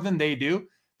knows more than they do.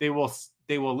 they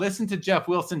will listen to Jeff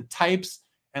Wilson types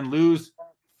and lose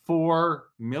 $4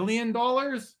 million.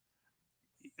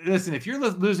 Listen, if you're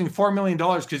losing $4 million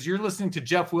because you're listening to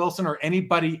Jeff Wilson or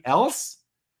anybody else,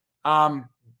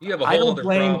 you have a whole other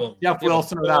problem. Jeff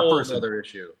Wilson or that person. Another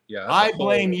issue. Yeah, I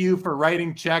blame you for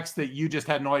writing checks that you just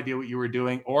had no idea what you were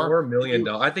doing. Or $1 million.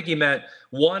 I think he meant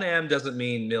 1M doesn't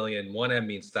mean million. 1M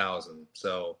means 1,000.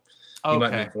 So he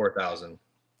might mean 4,000.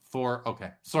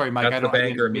 Okay. Sorry, Mike. That's the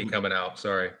banker and me coming out.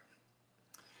 Sorry.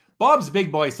 Bob's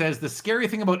Big Boy says the scary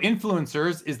thing about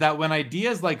influencers is that when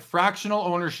ideas like fractional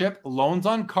ownership, loans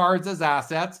on cards as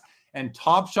assets, and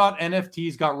Top Shot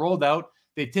NFTs got rolled out,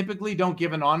 they typically don't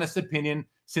give an honest opinion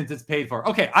since it's paid for.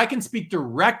 Okay, I can speak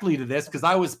directly to this because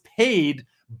I was paid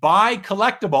by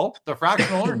Collectible, the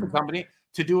fractional ownership company,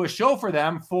 to do a show for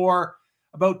them for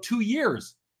about 2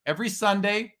 years. Every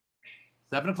Sunday,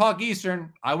 7 o'clock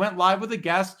Eastern, I went live with a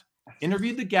guest,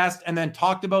 interviewed the guest, and then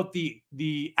talked about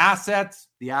the assets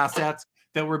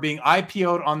that were being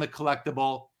IPO'd on the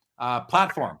Collectible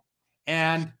platform.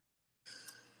 And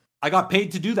I got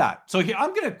paid to do that. So here,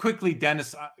 I'm going to quickly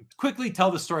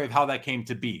tell the story of how that came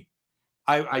to be.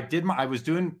 I was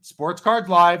doing Sports Cards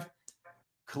Live.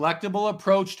 Collectible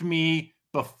approached me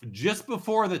just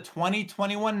before the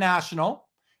 2021 National,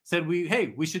 said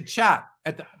we should chat.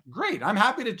 Great, I'm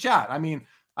happy to chat. I mean,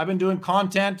 I've been doing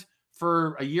content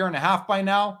for a year and a half by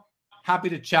now. Happy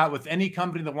to chat with any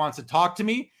company that wants to talk to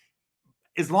me.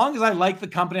 As long as I like the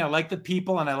company, I like the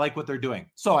people, and I like what they're doing.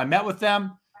 So I met with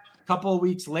them. A couple of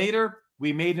weeks later,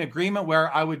 we made an agreement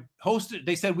where I would host it.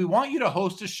 They said, we want you to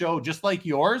host a show just like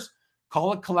yours.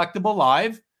 Call it Collectible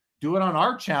Live, do it on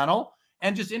our channel,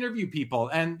 and just interview people.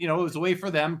 And, it was a way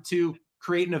for them to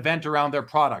create an event around their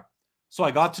product. So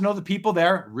I got to know the people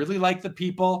there, really like the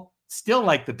people, still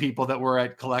like the people that were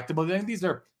at Collectible. I think these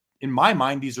are, in my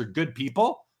mind, these are good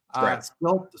people. Right.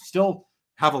 Still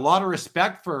have a lot of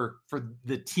respect for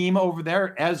the team over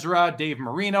there, Ezra, Dave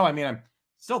Marino. I mean, I'm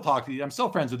still I'm still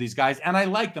friends with these guys, and I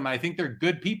like them. I think they're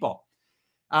good people.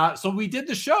 So we did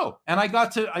the show, and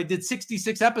I did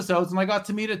 66 episodes, and I got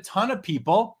to meet a ton of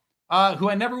people who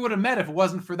I never would have met if it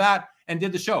wasn't for that, and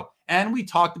did the show. And we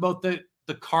talked about the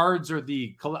cards or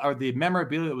the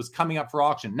memorabilia that was coming up for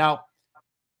auction. Now,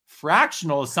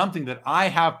 fractional is something that I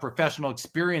have professional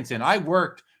experience in. I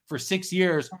worked for 6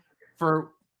 years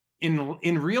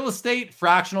in real estate.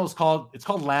 Fractional is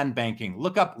called land banking.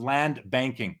 Look up land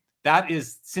banking. That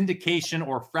is syndication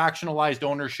or fractionalized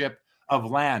ownership of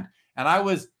land. And I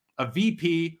was a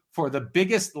VP for the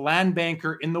biggest land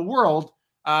banker in the world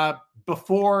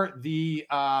before the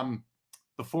subprime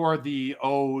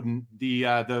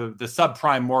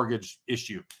mortgage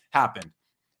issue happened.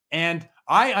 And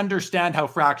I understand how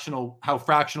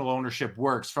fractional ownership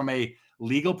works from a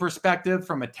legal perspective,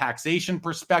 from a taxation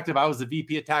perspective. I was the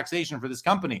VP of taxation for this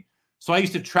company. So I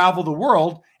used to travel the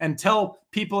world and tell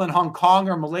people in Hong Kong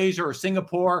or Malaysia or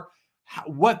Singapore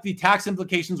what the tax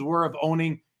implications were of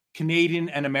owning Canadian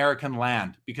and American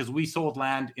land, because we sold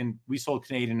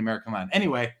Canadian and American land.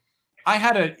 Anyway, I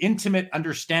had an intimate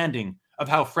understanding of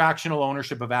how fractional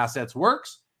ownership of assets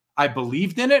works. I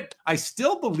believed in it. I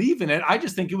still believe in it. I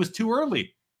just think it was too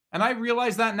early. And I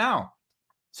realize that now.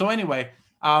 So anyway,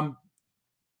 the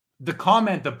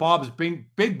comment that Bob's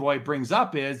Big Boy brings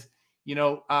up is,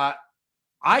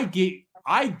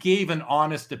 I gave an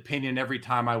honest opinion every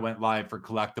time I went live for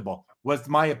Collectible. Was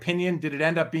my opinion, did it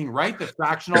end up being right that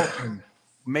fractional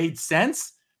made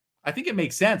sense? I think it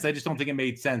makes sense. I just don't think it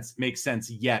makes sense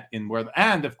yet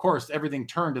and of course, everything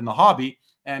turned in the hobby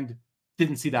and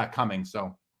didn't see that coming.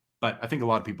 So, but I think a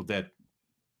lot of people did.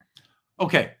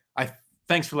 Okay.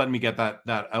 Thanks for letting me get that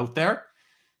out there.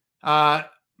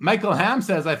 Michael Ham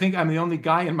says, I think I'm the only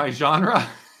guy in my genre.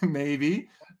 Maybe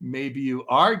you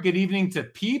are. Good evening to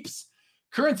Peeps.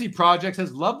 Currency Projects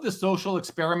has loved the social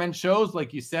experiment shows.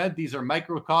 Like you said, these are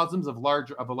microcosms of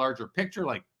a larger picture,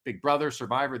 like Big Brother,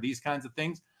 Survivor, these kinds of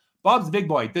things. Bob's Big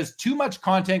Boy, does too much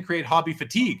content create hobby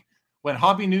fatigue? When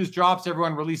hobby news drops,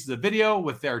 everyone releases a video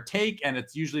with their take, and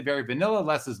it's usually very vanilla,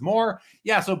 less is more.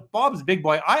 Yeah, so Bob's Big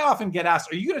Boy, I often get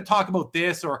asked, are you going to talk about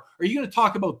this, or are you going to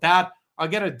talk about that? I'll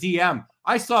get a DM.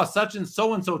 I saw such and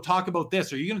so talk about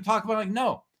this. Are you going to talk about it? Like,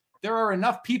 no. There are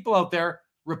enough people out there.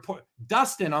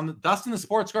 Dustin the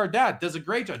Sports Card Dad does a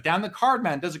great job. Dan the Card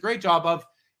Man does a great job of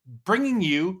bringing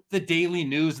you the daily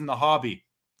news in the hobby.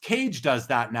 Cage does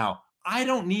that now. I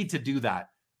don't need to do that.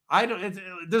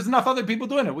 There's enough other people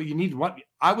doing it.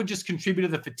 I would just contribute to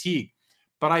the fatigue.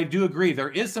 But I do agree there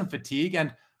is some fatigue,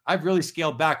 and I've really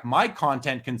scaled back my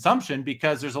content consumption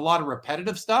because there's a lot of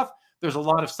repetitive stuff. There's a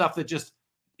lot of stuff that just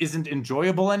isn't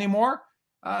enjoyable anymore.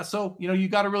 So, you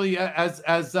got to really,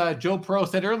 as Joe Pro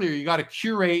said earlier, you got to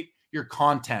curate your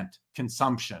content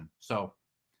consumption. So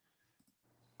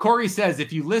Corey says,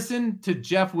 if you listen to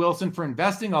Jeff Wilson for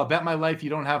investing, I'll bet my life you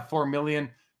don't have $4 million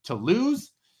to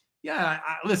lose. Yeah,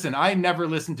 listen, I never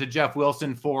listened to Jeff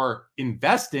Wilson for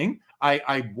investing.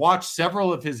 I watched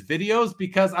several of his videos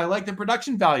because I like the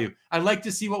production value. I like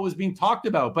to see what was being talked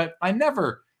about, but I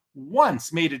never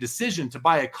once made a decision to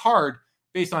buy a card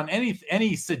based on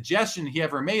any suggestion he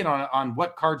ever made on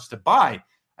what cards to buy.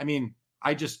 I mean,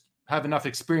 I just have enough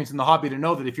experience in the hobby to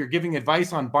know that if you're giving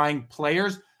advice on buying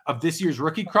players of this year's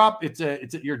rookie crop,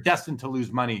 you're destined to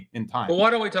lose money in time. Well, why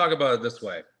don't we talk about it this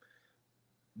way?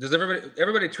 Does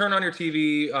everybody turn on your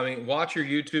TV? I mean, watch your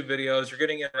YouTube videos. You're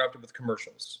getting interrupted with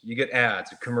commercials. You get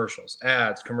ads, commercials.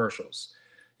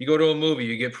 You go to a movie,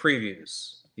 you get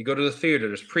previews. You go to the theater,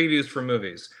 there's previews for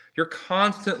movies. You're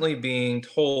constantly being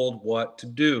told what to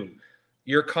do.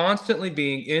 You're constantly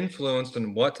being influenced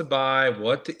on what to buy,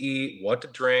 what to eat, what to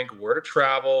drink, where to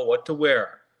travel, what to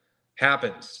wear.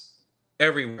 Happens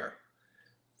everywhere.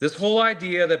 This whole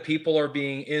idea that people are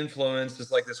being influenced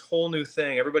is like this whole new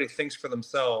thing. Everybody thinks for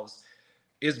themselves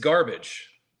is garbage.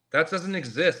 That doesn't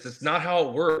exist. It's not how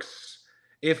it works.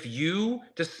 If you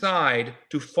decide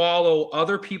to follow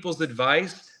other people's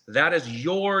advice, that is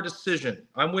your decision.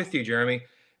 I'm with you, Jeremy.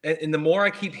 And the more I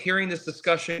keep hearing this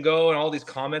discussion go and all these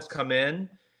comments come in,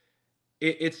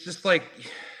 it's just like,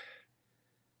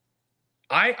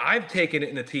 I've taken it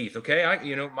in the teeth, okay?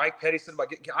 Mike Petty said,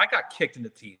 I got kicked in the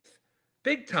teeth.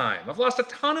 Big time. I've lost a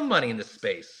ton of money in this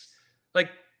space. Like,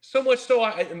 so much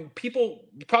so people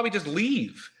probably just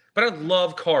leave. But I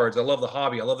love cards. I love the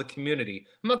hobby. I love the community.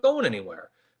 I'm not going anywhere.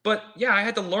 But yeah, I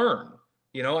had to learn.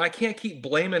 I can't keep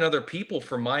blaming other people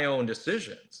for my own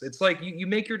decisions. It's like you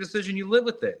make your decision, you live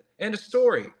with it. End of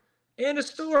story. End of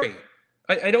story.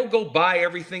 I don't go buy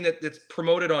everything that's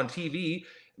promoted on TV.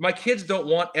 My kids don't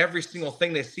want every single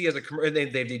thing they see as a commercial. They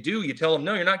do. You tell them,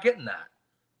 no, you're not getting that.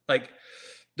 Like,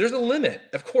 there's a limit.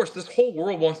 Of course, this whole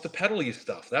world wants to peddle you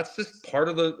stuff. That's just part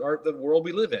of the world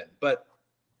we live in. But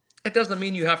it doesn't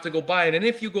mean you have to go buy it. And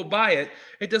if you go buy it,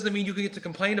 it doesn't mean you can get to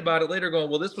complain about it later going,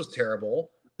 well, this was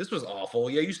terrible. This was awful.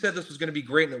 Yeah, you said this was going to be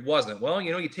great and it wasn't. Well,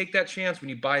 you take that chance when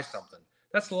you buy something.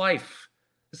 That's life.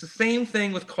 It's the same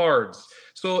thing with cards.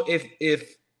 So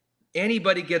if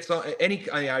anybody gets on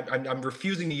I'm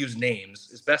refusing to use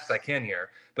names as best I can here,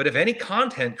 but if any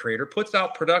content creator puts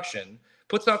out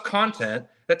content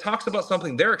that talks about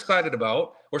something they're excited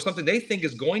about or something they think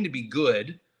is going to be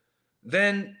good,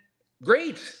 then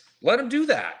great. Let them do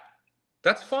that.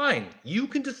 That's fine. You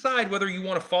can decide whether you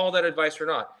want to follow that advice or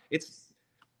not.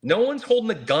 No one's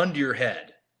holding a gun to your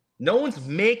head. No one's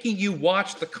making you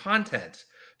watch the content.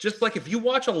 Just like if you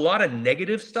watch a lot of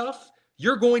negative stuff,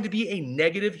 you're going to be a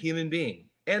negative human being.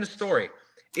 End of story.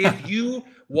 If you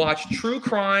watch true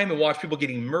crime and watch people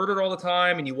getting murdered all the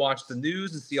time, and you watch the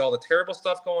news and see all the terrible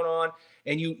stuff going on,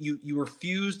 and you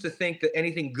refuse to think that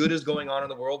anything good is going on in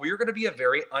the world, well, you're going to be a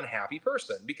very unhappy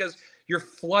person because you're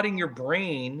flooding your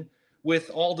brain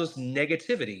with all this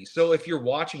negativity. So if you're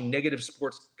watching negative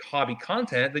sports hobby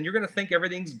content, then you're going to think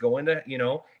everything's going to,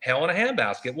 hell in a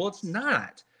handbasket. Well, it's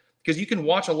not, because you can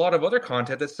watch a lot of other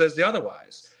content that says the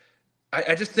otherwise.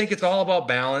 I just think it's all about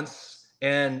balance,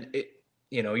 and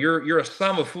you're a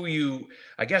sum of who you,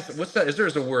 I guess, what's that?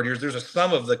 There's a word here. There's a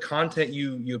sum of the content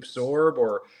you absorb,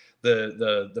 or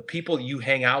the people you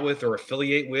hang out with or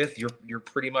affiliate with. You're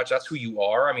pretty much, that's who you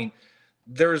are. I mean,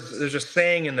 there's a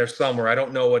saying in there somewhere. I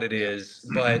don't know what it is,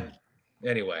 but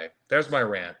anyway, there's my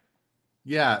rant.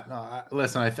 Yeah, no,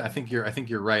 listen, I think you're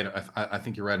right. I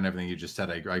think you're right in everything you just said.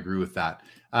 I agree with that.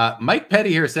 Mike Petty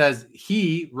here says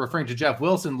he, referring to Jeff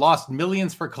Wilson, lost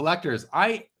millions for collectors.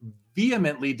 I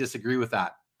vehemently disagree with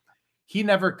that. He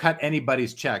never cut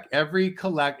anybody's check. Every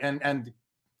and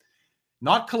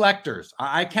not collectors.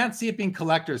 I can't see it being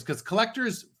collectors, because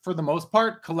collectors, for the most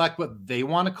part, collect what they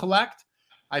want to collect.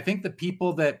 I think the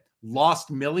people that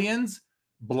lost millions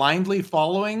blindly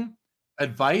following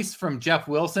advice from Jeff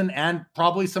Wilson and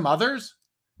probably some others,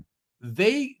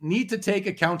 they need to take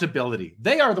accountability.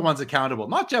 They are the ones accountable,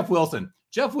 not Jeff Wilson.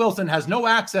 Jeff Wilson has no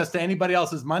access to anybody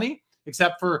else's money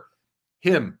except for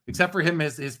him,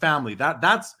 his family.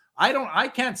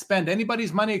 I can't spend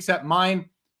anybody's money except mine.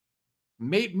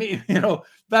 Maybe,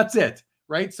 that's it.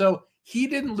 Right. So he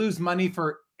didn't lose money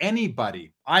for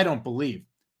anybody. I don't believe.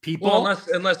 People, well,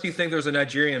 unless you think there's a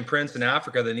Nigerian prince in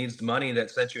Africa that needs the money, that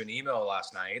sent you an email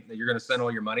last night that you're going to send all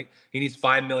your money. He needs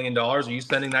 $5 million. Are you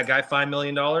sending that guy $5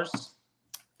 million?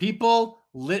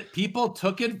 People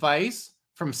took advice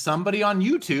from somebody on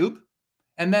YouTube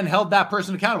and then held that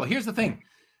person accountable. Here's the thing.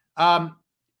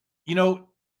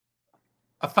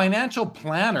 a financial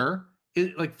planner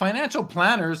is like, financial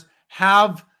planners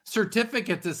have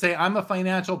certificates that say I'm a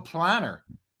financial planner.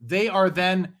 They are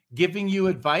then giving you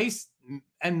advice,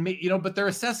 and but they're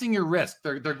assessing your risk.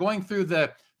 They're going through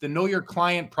the know your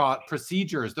client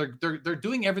procedures. They're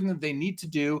doing everything that they need to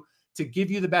do to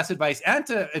give you the best advice and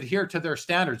to adhere to their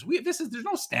standards. There's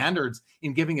no standards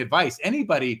in giving advice.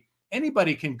 Anybody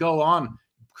can go on,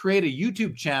 create a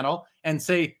YouTube channel and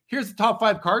say, here's the top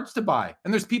 5 cards to buy.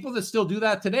 And there's people that still do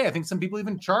that today. I think some people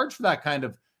even charge for that kind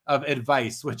of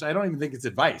advice, which I don't even think it's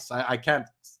advice. I can't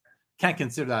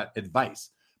consider that advice.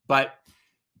 But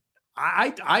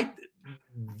I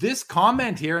this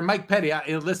comment here, and Mike Petty,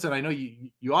 listen, I know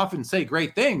you often say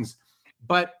great things,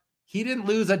 but he didn't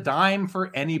lose a dime for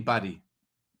anybody.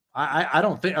 I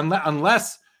don't think,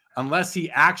 unless he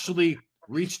actually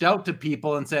reached out to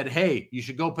people and said, hey, you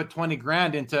should go put 20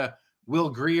 grand into Will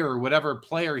Greer or whatever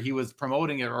player he was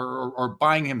promoting it or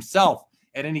buying himself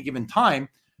at any given time.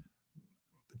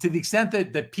 To the extent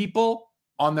that people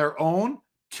on their own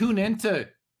tune into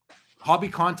hobby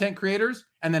content creators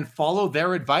and then follow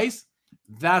their advice,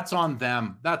 that's on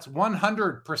them. That's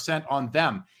 100% on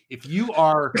them. If you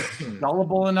are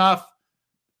gullible enough,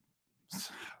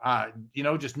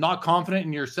 just not confident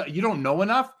in yourself, you don't know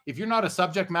enough. If you're not a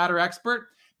subject matter expert,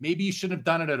 maybe you shouldn't have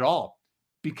done it at all,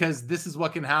 because this is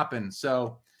what can happen.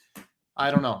 So I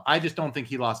don't know. I just don't think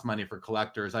he lost money for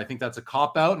collectors. I think that's a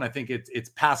cop-out, and I think it's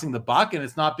passing the buck, and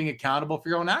it's not being accountable for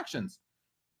your own actions.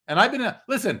 And I've been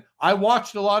listen, I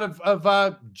watched a lot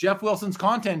of Jeff Wilson's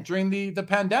content during the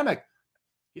pandemic.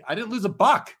 I didn't lose a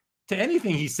buck to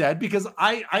anything he said, because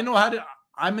I know how to.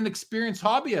 I'm an experienced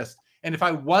hobbyist, and if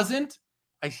I wasn't,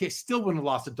 I still wouldn't have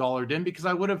lost $1, Din, because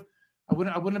I wouldn't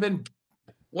have been.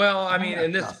 Well, I mean,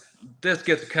 and this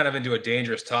gets kind of into a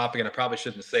dangerous topic, and I probably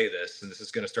shouldn't say this, and this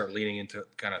is going to start leaning into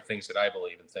kind of things that I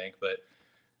believe and think. But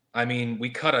I mean, we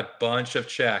cut a bunch of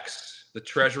checks.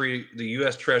 The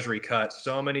U.S. Treasury cut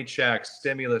so many checks,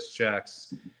 stimulus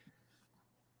checks.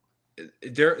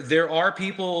 There are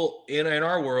people in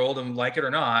our world, and like it or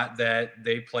not, that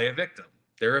they play a victim.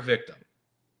 They're a victim.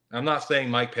 I'm not saying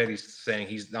Mike Petty's saying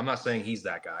I'm not saying he's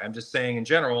that guy. I'm just saying in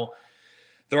general,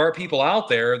 there are people out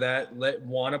there that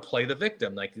want to play the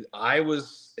victim. Like, I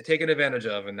was taken advantage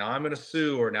of, and now I'm going to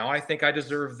sue, or now I think I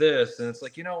deserve this. And it's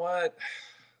like, you know what?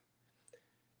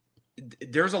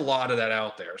 There's a lot of that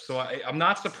out there. So I'm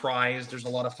not surprised. There's a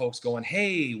lot of folks going,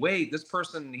 hey, wait, this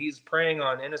person, he's preying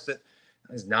on innocent.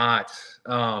 He's not.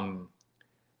 I'm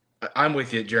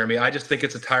with you, Jeremy. I just think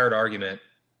it's a tired argument.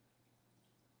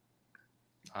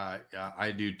 Yeah,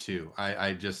 I do too.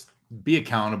 I just be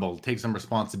accountable, take some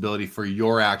responsibility for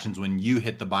your actions when you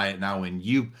hit the buy it now, when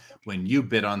you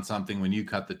bid on something, when you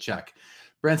cut the check.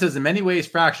 Brent says, in many ways,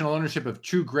 fractional ownership of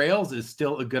true grails is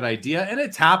still a good idea, and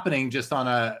it's happening just on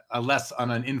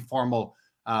an informal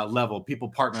level. People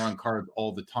partner on cards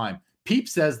all the time. Peep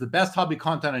says the best hobby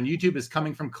content on YouTube is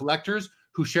coming from collectors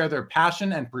who share their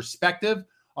passion and perspective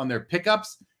on their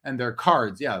pickups and their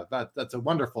cards. Yeah, that's a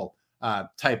wonderful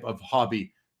type of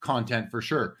hobby content for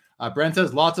sure. Brent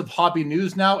says lots of hobby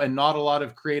news now and not a lot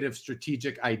of creative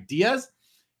strategic ideas.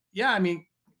 Yeah, I mean,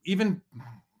 even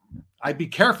I'd be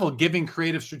careful giving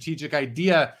creative strategic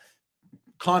idea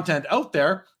content out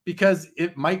there, because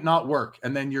it might not work,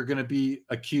 and then you're going to be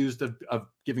accused of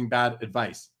giving bad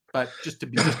advice. But just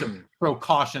to throw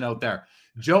caution out there.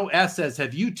 Joe S says,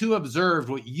 have you two observed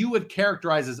what you would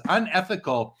characterize as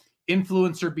unethical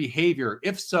influencer behavior?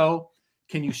 If so,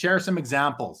 can you share some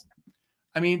examples?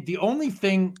 I mean, the only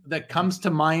thing that comes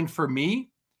to mind for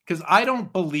me, because I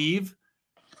don't believe,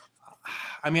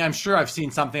 I mean, I'm sure I've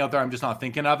seen something out there, I'm just not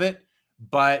thinking of it.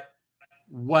 But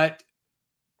what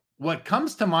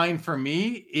comes to mind for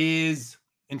me is,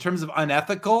 in terms of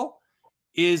unethical,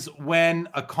 is when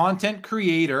a content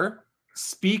creator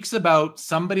speaks about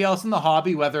somebody else in the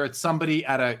hobby, whether it's somebody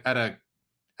at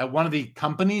one of the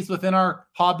companies within our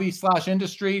hobby /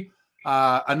 industry,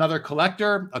 another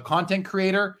collector, a content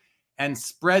creator, and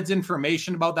spreads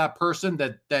information about that person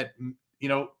that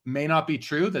may not be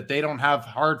true, that they don't have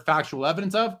hard factual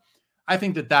evidence of. I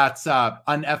think that's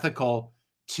unethical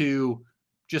to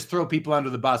just throw people under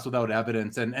the bus without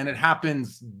evidence. And it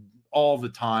happens all the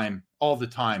time.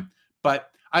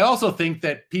 But I also think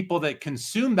that people that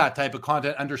consume that type of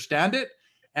content understand it.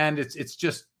 And it's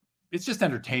just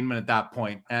entertainment at that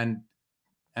point. And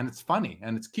it's funny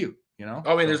and it's cute,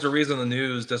 I mean, there's a reason the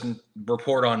news doesn't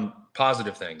report on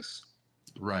positive things.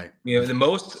 Right. The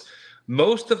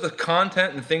most of the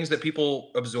content and things that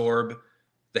people absorb,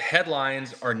 the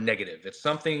headlines are negative. It's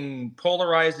something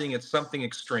polarizing. It's something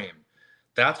extreme.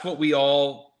 That's what we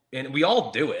all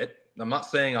do it. I'm not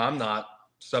saying I'm not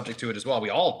subject to it as well. We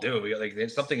all do. Like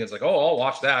something that's like, oh, I'll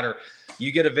watch that. Or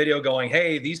you get a video going,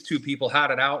 hey, these two people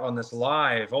had it out on this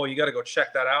live. Oh, you got to go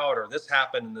check that out. Or this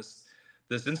happened in this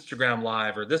Instagram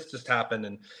live, or this just happened.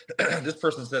 And this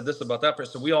person said this about that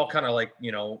person. So we all kind of like,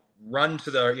 run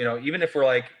to the, even if we're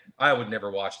like, I would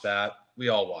never watch that. We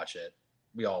all watch it.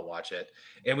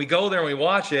 And we go there and we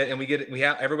watch it, and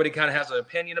everybody kind of has an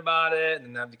opinion about it.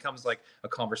 And that becomes like a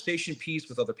conversation piece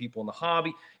with other people in the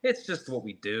hobby. It's just what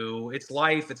we do. It's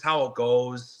life. It's how it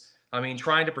goes. I mean,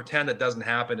 trying to pretend that doesn't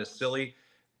happen is silly.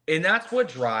 And that's what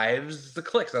drives the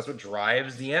clicks. That's what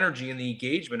drives the energy and the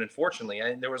engagement, unfortunately.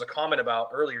 And there was a comment about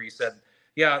earlier, you said,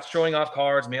 yeah, showing off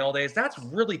cards, mail days. That's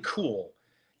really cool.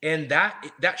 And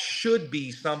that should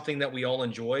be something that we all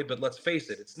enjoy. But let's face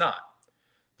it, it's not.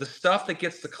 The stuff that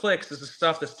gets the clicks is the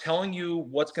stuff that's telling you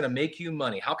what's going to make you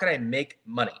money. How can I make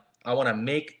money? I want to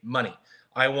make money.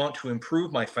 I want to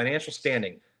improve my financial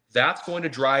standing. That's going to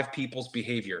drive people's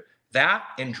behavior. That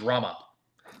and drama.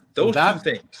 Those two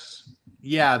things.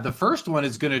 Yeah, the first one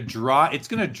is going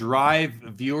to drive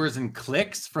viewers and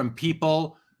clicks from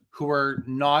people who are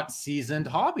not seasoned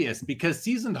hobbyists, because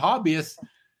seasoned hobbyists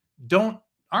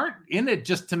aren't in it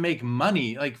just to make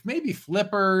money. Like maybe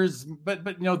flippers, but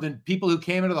the people who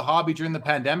came into the hobby during the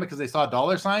pandemic because they saw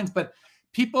dollar signs. But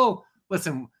people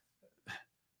who've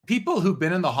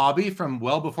been in the hobby from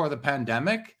well before the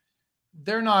pandemic,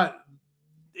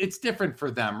 it's different for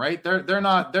them, right? They're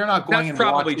not going. That's and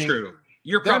probably watching. True.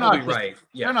 You're probably right.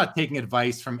 Yeah. They're not taking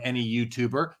advice from any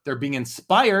YouTuber. They're being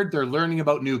inspired. They're learning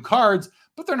about new cards,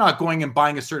 but they're not going and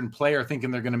buying a certain player thinking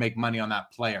they're going to make money on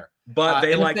that player. But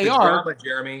they like the drama,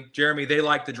 Jeremy. Jeremy, they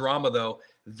like the drama, though.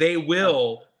 They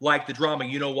will like the drama.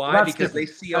 You know why? Because they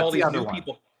see all these new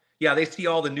people. Yeah, they see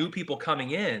all the new people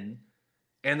coming in,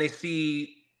 and they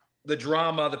see the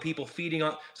drama, the people feeding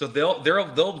on. So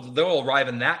they'll arrive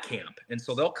in that camp, and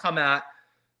so they'll come at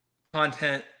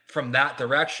content from that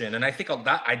direction. And I think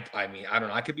that I mean, I don't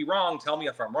know. I could be wrong. Tell me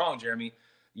if I'm wrong, Jeremy.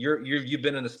 You've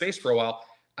been in the space for a while.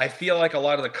 I feel like a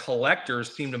lot of the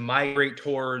collectors seem to migrate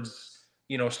towards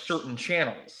certain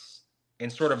channels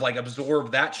and sort of like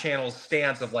absorb that channel's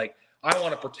stance of like, I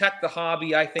want to protect the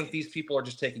hobby. I think these people are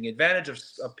just taking advantage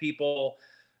of people,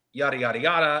 yada, yada,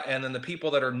 yada. And then the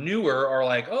people that are newer are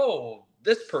like, oh,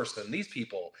 this person, these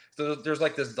people. So there's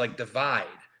like this like divide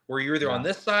where you're either on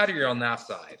this side or you're on that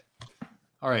side.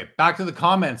 All right, back to the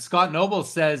comments. Scott Noble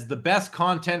says the best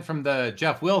content from the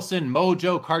Jeff Wilson,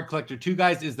 Mojo, Card Collector 2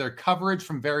 guys is their coverage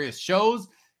from various shows.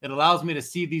 It allows me to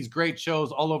see these great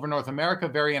shows all over North America.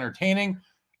 Very entertaining.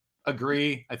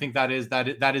 Agree. I think that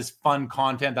is fun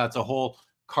content. That's a whole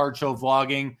card show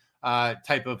vlogging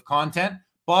type of content.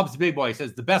 Bob's Big Boy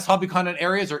says the best hobby content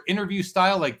areas are interview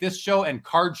style like this show and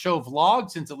card show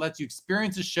vlog, since it lets you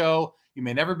experience a show you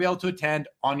may never be able to attend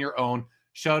on your own.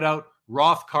 Shout out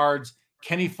Roth Cards,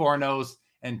 Kenny Fornos,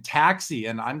 and Taxi.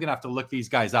 And I'm going to have to look these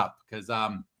guys up because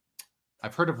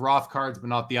I've heard of Roth Cards, but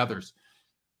not the others.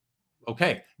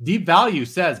 Okay. Deep Value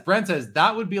says, Brent says,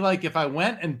 that would be like if I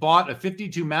went and bought a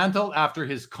 52 mantle after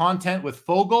his content with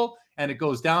Fogel and it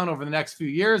goes down over the next few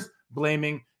years,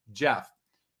 blaming Jeff.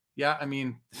 Yeah, I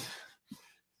mean,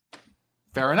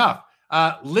 fair enough.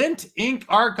 Lint Inc.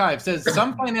 Archive says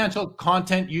some financial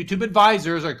content YouTube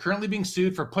advisors are currently being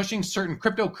sued for pushing certain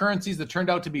cryptocurrencies that turned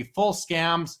out to be full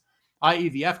scams, i.e.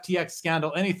 the FTX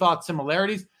scandal. Any thoughts,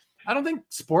 similarities? I don't think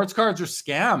sports cards are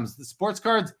scams. The sports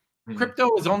cards,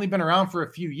 crypto has only been around for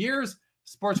a few years.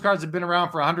 Sports cards have been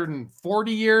around for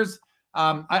 140 years.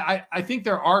 I think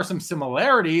there are some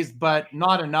similarities, but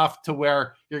not enough to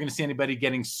where you're going to see anybody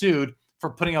getting sued for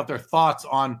putting out their thoughts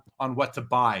on what to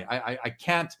buy.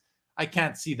 I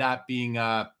can't see that being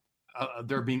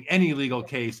there being any legal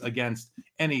case against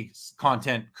any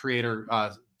content creator,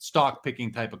 stock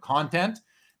picking type of content.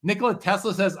 Nikola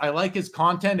Tesla says, I like his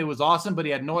content. It was awesome, but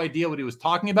he had no idea what he was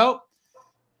talking about.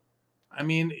 I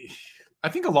mean, I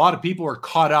think a lot of people were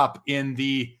caught up in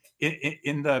the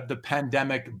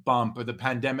pandemic bump or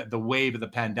the wave of the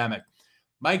pandemic.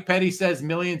 Mike Petty says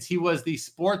millions. He was the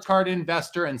sports card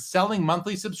investor and selling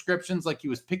monthly subscriptions like he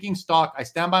was picking stock. I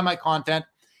stand by my content.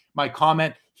 My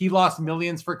comment, he lost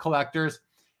millions for collectors.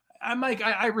 Mike,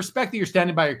 I respect that you're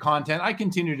standing by your content. I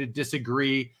continue to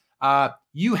disagree.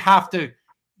 You have to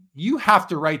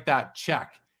write that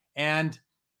check. And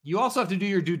you also have to do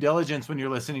your due diligence when you're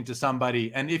listening to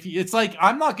somebody. And if it's like,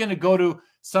 I'm not going to go to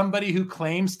somebody who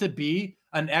claims to be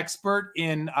an expert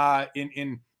in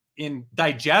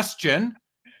digestion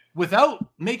without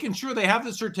making sure they have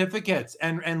the certificates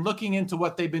and looking into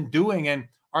what they've been doing. And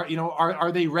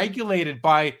are they regulated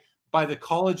by the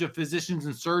College of Physicians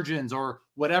and Surgeons or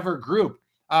whatever group?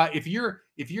 If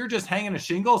you're just hanging a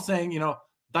shingle saying,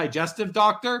 digestive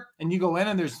doctor and you go in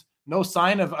and there's no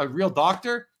sign of a real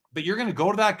doctor, but you're going to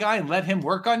go to that guy and let him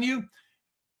work on you.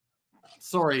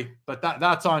 Sorry, but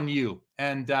that's on you.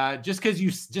 And just because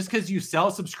you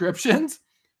sell subscriptions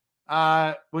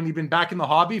when you've been back in the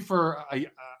hobby for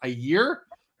a year,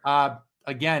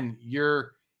 again,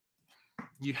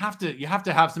 you have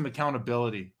to have some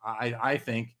accountability, I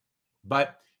think.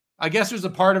 But I guess there's a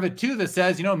part of it too that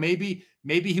says, maybe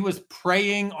he was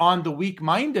preying on the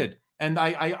weak-minded, and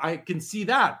I can see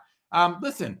that.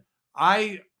 Listen,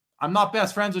 I'm not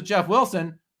best friends with Jeff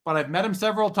Wilson, but I've met him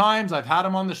several times. I've had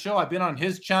him on the show. I've been on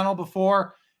his channel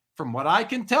before. From what I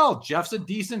can tell, Jeff's a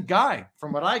decent guy.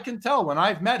 From what I can tell, when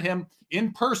I've met him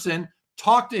in person,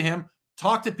 talked to him,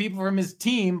 talked to people from his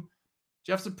team,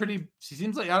 Jeff's he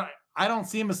seems like, I don't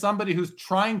see him as somebody who's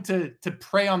trying to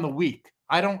prey on the weak.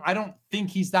 I don't think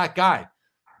he's that guy.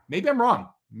 Maybe I'm wrong,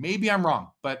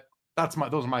 but those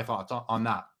are my thoughts on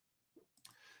that.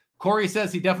 Corey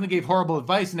says he definitely gave horrible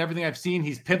advice, and everything I've seen,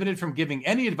 he's pivoted from giving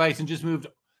any advice and just moved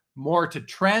more to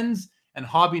trends and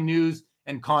hobby news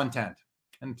and content.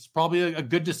 And it's probably a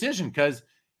good decision because,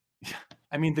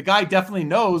 I mean, the guy definitely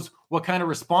knows what kind of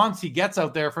response he gets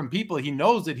out there from people. He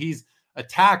knows that he's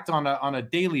attacked on a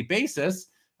daily basis.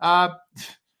 Who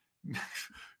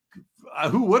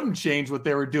wouldn't change what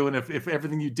they were doing if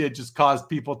everything you did just caused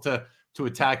people to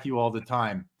attack you all the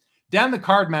time? Dan the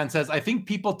Cardman says, I think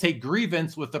people take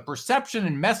grievance with the perception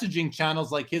and messaging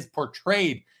channels like his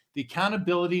portrayed. The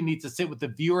accountability needs to sit with the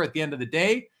viewer at the end of the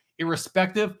day,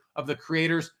 irrespective of the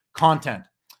creator's content.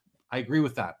 I agree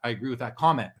with that. I agree with that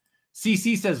comment.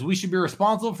 CC says we should be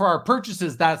responsible for our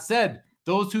purchases. That said,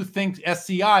 those who think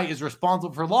SCI is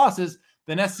responsible for losses,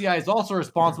 then SCI is also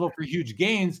responsible for huge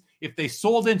gains. If they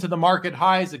sold into the market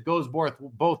highs, it goes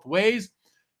both ways.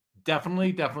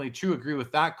 Definitely true. Agree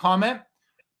with that comment.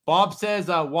 Bob says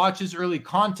watch his early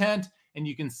content, and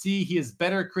you can see he is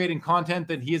better at creating content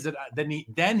than he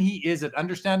is at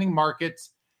understanding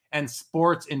markets and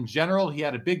sports in general. He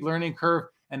had a big learning curve,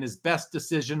 and his best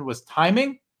decision was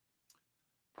timing.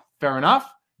 Fair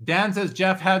enough. Dan says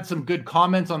Jeff had some good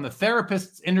comments on the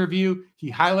therapist's interview.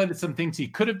 He highlighted some things he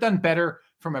could have done better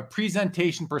from a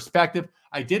presentation perspective.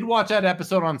 I did watch that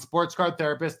episode on Sports Card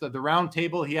Therapist, the round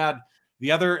table. He had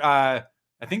the other, I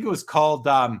think it was called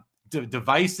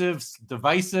divisive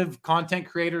content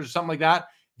creators or something like that.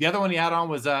 The other one he had on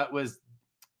was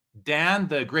Dan,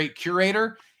 the great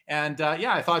curator. And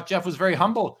I thought Jeff was very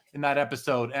humble in that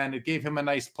episode, and it gave him a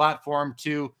nice platform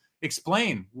to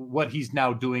explain what he's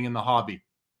now doing in the hobby.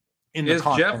 Is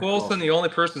Jeff Wilson the only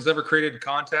person who's ever created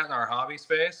content in our hobby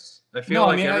space? I feel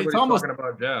everybody's talking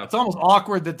about Jeff. It's almost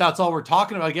awkward that that's all we're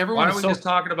talking about. Like everyone. Why are we just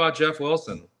talking about Jeff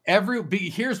Wilson?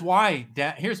 Here's why,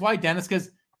 Dennis,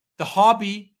 because the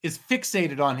hobby is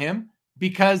fixated on him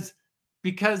because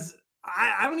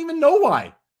I don't even know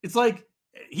why. It's like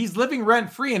he's living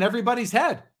rent free in everybody's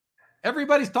head.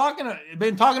 Everybody's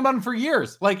been talking about him for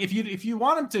years. Like if you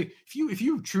want him to, if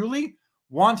you truly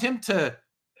want him to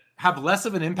have less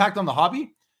of an impact on the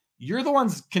hobby, you're the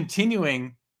ones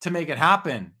continuing to make it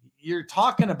happen. You're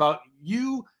talking about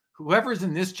whoever's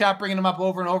in this chat, bringing him up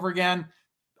over and over again,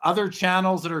 other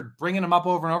channels that are bringing him up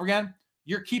over and over again.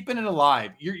 You're keeping it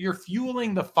alive. You're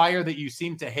fueling the fire that you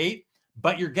seem to hate,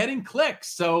 but you're getting clicks.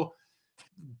 So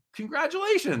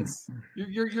congratulations.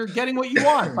 You're getting what you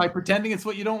want by pretending it's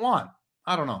what you don't want.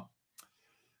 I don't know.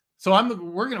 So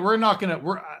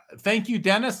thank you,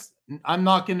 Dennis. I'm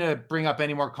not going to bring up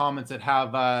any more comments that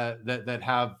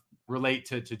have relate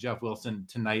to Jeff Wilson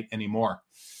tonight anymore.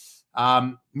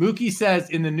 Mookie says,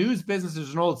 in the news business,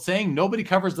 there's an old saying, nobody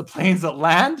covers the planes that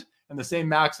land. And the same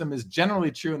maxim is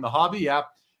generally true in the hobby. Yeah,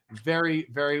 very,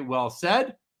 very well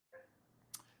said.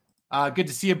 Good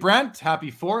to see you, Brent. Happy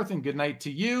 4th and good night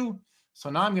to you. So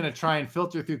now I'm going to try and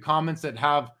filter through comments that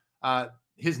have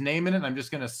his name in it. I'm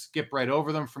just going to skip right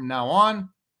over them from now on.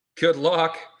 Good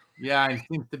luck. Yeah, it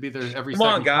seems to be there's every. Come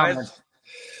on, guys. Comment.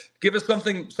 Give us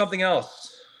something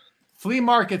else. Flea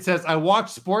Market says, I watch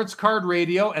Sports Card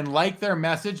Radio and like their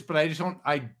message, but I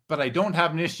don't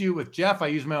have an issue with Jeff. I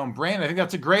use my own brain. I think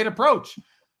that's a great approach.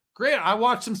 Great. I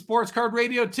watch some Sports Card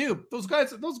Radio too. Those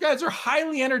guys are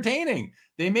highly entertaining.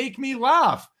 They make me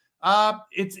laugh.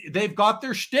 They've got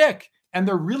their shtick and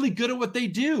they're really good at what they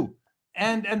do.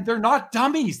 And they're not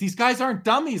dummies. These guys aren't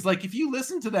dummies. Like if you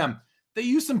listen to them, they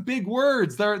use some big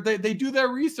words. They do their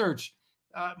research.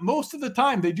 Most of the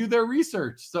time they do their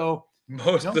research. So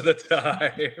most of the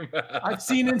time. I've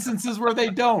seen instances where they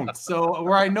don't. So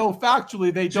where I know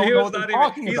factually they don't know what they're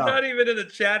talking about. He's not even in the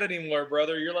chat anymore,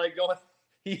 brother. You're like going,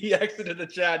 he exited the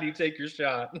chat and you take your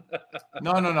shot.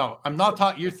 No. I'm not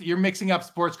talking. You're mixing up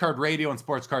Sports Card Radio and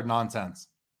Sports Card Nonsense.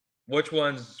 Which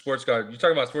one's Sports Card? You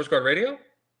talking about Sports Card Radio?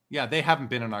 Yeah, they haven't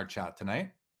been in our chat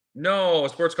tonight. No,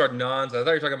 Sports Card Nons. I thought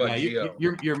you were talking about Geo.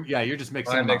 You're just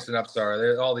mixing I'm them mixing up.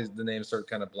 Sorry, all the names start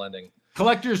kind of blending.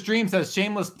 Collector's Dream says,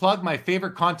 shameless plug, my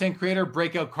favorite content creator,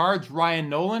 Breakout Cards, Ryan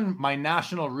Nolan, my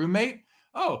national roommate.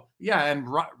 Oh, yeah. And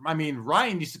I mean,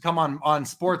 Ryan used to come on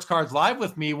Sports Cards Live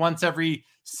with me once every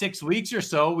 6 weeks or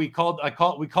so. We called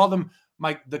him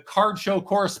the card show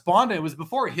correspondent. It was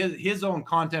before his own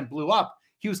content blew up.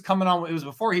 He was coming on. It was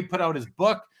before he put out his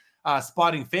book,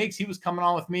 Spotting Fakes. He was coming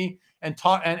on with me and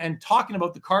talking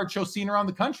about the card show scene around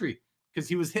the country, because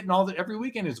he was hitting every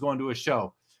weekend. He was going to a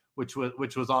show, which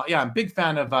was all. Yeah, I'm a big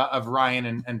fan of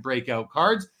Ryan and Breakout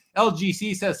Cards.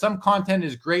 LGC says some content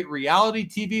is great reality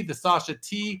TV. The Sasha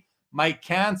T, Mike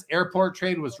Kantz airport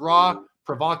trade was raw,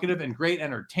 provocative, and great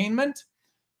entertainment.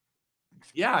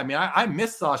 Yeah, I mean, I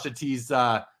miss Sasha T's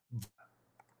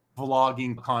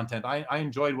vlogging content. I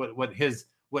enjoyed what his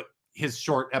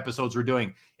short episodes were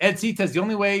doing. Ed C says the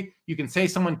only way you can say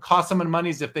someone cost someone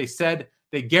money is if they said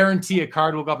they guarantee a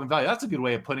card will go up in value. That's a good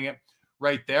way of putting it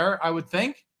right there, I would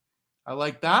think. I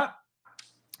like that.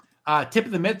 Tip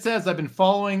of the Mitt says, I've been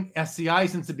following SCI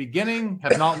since the beginning,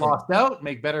 have not lost out,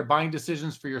 make better buying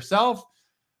decisions for yourself.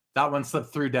 That one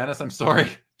slipped through, Dennis. I'm sorry.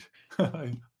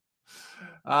 The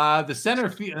center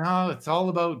field. No, it's all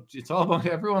about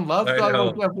everyone loves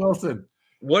Jeff Wilson.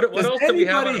 What else do we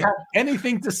have? Have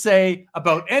anything to say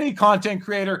about any content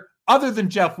creator other than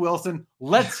Jeff Wilson?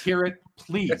 Let's hear it,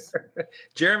 please.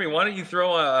 Jeremy, why don't you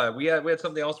throw we had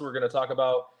something else we were going to talk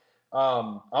about.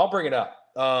 I'll bring it up.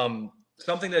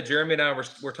 Something that Jeremy and I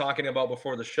were talking about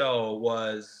before the show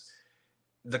was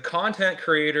the content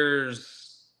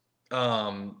creators,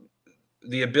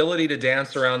 the ability to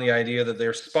dance around the idea that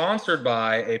they're sponsored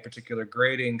by a particular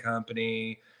grading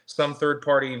company, some third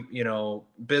party,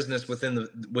 business within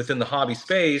the hobby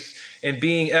space, and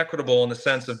being equitable in the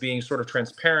sense of being sort of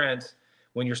transparent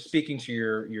when you're speaking to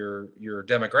your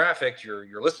demographic,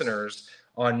 your listeners,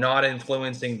 on not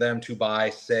influencing them to buy,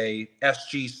 say,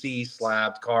 SGC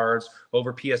slabbed cards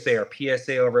over PSA, or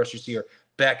PSA over SGC, or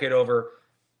Beckett over.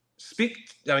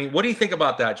 What do you think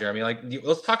about that, Jeremy?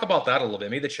 Let's talk about that a little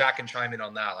bit. Maybe the chat can chime in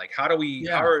on that. How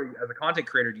as a content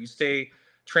creator, do you stay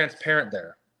transparent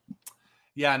there?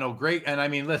 Yeah, no, great. And I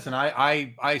mean, listen,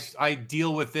 I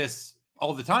deal with this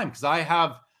all the time, because I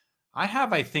have,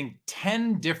 I think,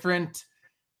 10 different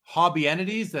hobby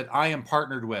entities that I am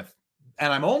partnered with.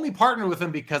 And I'm only partnered with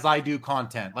them because I do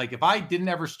content. If I didn't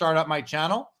ever start up my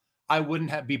channel, I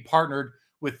wouldn't be partnered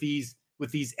with these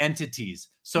entities.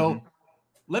 So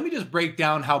let me just break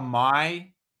down how my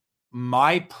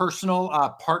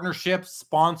personal partnerships,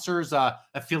 sponsors,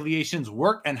 affiliations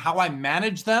work, and how I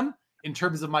manage them in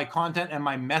terms of my content and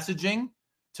my messaging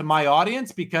to my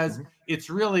audience, because it's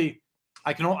really,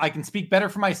 I can speak better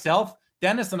for myself,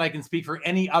 Dennis, than I can speak for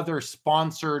any other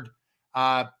sponsored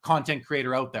content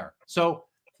creator out there. So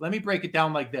let me break it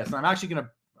down like this. And I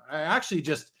actually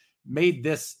just made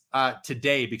this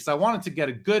today because I wanted to get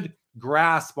a good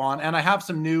grasp on, and I have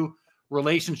some new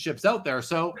relationships out there.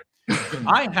 So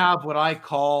I have what I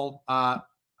call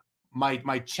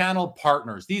my channel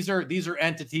partners. These are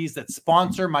entities that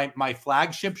sponsor my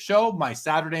flagship show, my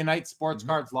Saturday night Sports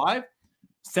Cards Live,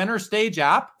 Center Stage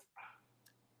app,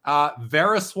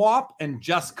 Veriswap, and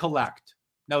Just Collect.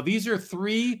 Now, these are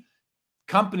 3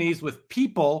 companies with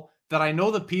people that I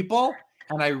know the people,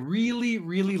 and I really,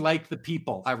 really like the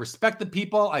people. I respect the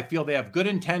people. I feel they have good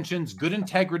intentions, good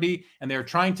integrity, and they're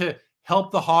trying to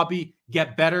help the hobby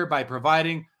get better by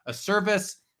providing a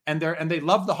service. And they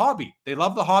love the hobby. They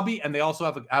love the hobby, and they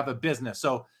also have a business.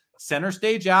 So Center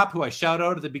Stage app, who I shout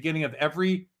out at the beginning of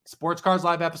every Sports Cards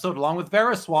Live episode, along with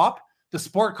Veriswap, the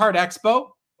Sport Card Expo.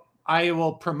 I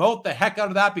will promote the heck out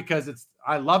of that because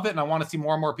I love it, and I want to see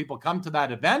more and more people come to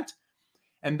that event.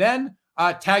 And then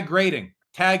Tag Grading.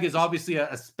 Tag is obviously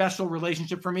a special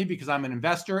relationship for me because I'm an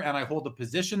investor and I hold a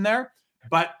position there.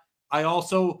 But I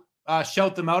also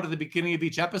shout them out at the beginning of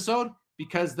each episode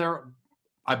because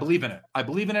I believe in it. I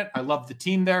believe in it. I love the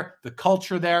team there, the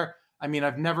culture there. I mean,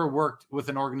 I've never worked with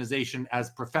an organization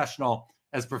as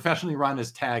professionally run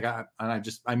as Tag,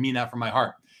 and I mean that from my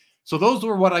heart. So those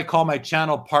were what I call my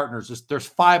channel partners. There's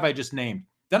 5 I just named.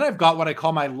 Then I've got what I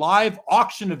call my live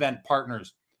auction event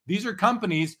partners. These are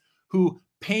companies who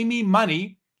pay me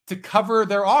money to cover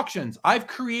their auctions. I've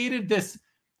created this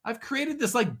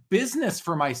business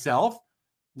for myself,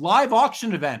 live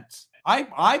auction events.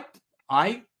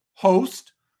 I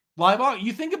host live.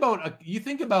 You think about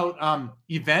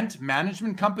event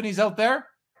management companies out there.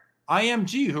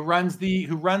 IMG, who runs the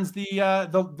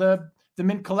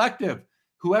Mint Collective,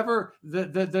 whoever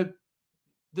the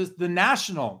the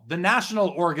national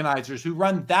organizers who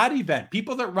run that event,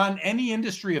 people that run any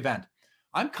industry event.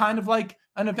 I'm kind of like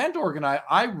an event organizer.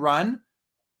 I run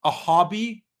a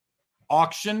hobby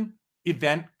auction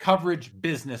event coverage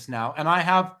business now, and I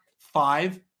have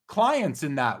 5 clients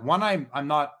in that. One I'm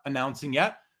not announcing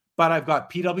yet, but I've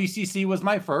got PWCC was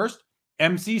my first,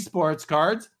 MC Sports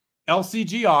Cards,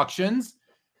 LCG Auctions.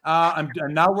 I'm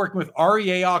now working with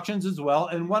REA Auctions as well,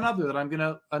 and one other that I'm going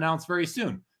to announce very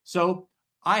soon. So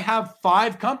I have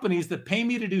 5 companies that pay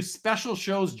me to do special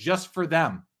shows just for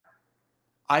them.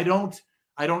 I don't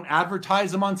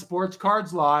advertise them on Sports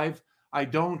Cards Live. I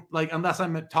don't, like, unless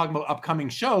I'm talking about upcoming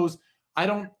shows, I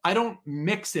don't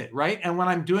mix it, right? And when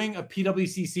I'm doing a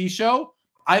PWCC show,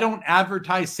 I don't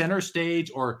advertise Center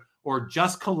Stage or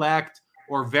Just Collect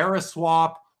or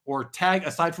VeriSwap or Tag,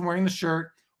 aside from wearing the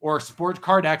shirt, or Sports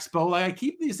Card Expo. Like, I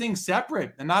keep these things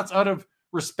separate, and that's out of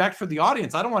respect for the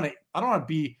audience. I don't want to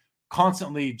be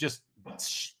constantly just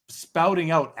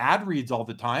spouting out ad reads all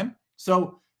the time.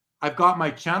 So I've got my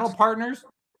channel partners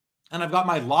and I've got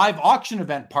my live auction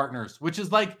event partners, which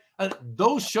is like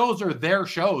those shows are their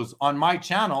shows on my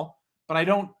channel, but I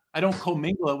don't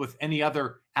commingle it with any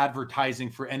other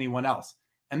advertising for anyone else.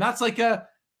 And that's like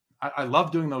I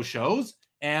love doing those shows,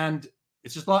 and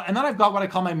it's just a lot. And then I've got what I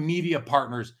call my media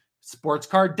partners, Sports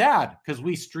Card Dad, because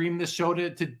we stream this show to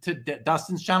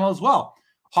Dustin's channel as well.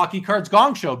 Hockey Cards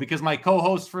Gong Show, because my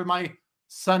co-host for my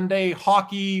Sunday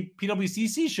hockey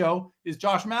PWCC show is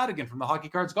Josh Madigan from the Hockey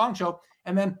Cards Gong Show.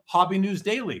 And then Hobby News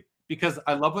Daily, because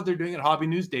I love what they're doing at Hobby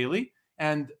News Daily.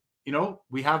 And, you know,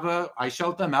 I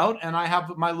shout them out, and I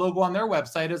have my logo on their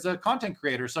website as a content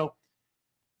creator. So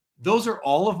those are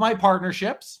all of my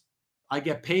partnerships. I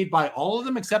get paid by all of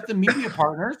them except the media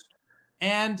partners.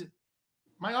 And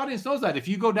my audience knows that. If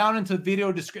you go down into the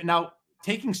video description, now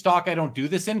taking stock, I don't do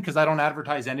this in because I don't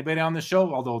advertise anybody on the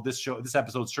show, although this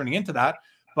episode's turning into that.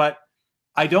 But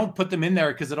I don't put them in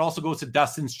there because it also goes to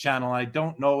Dustin's channel. I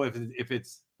don't know if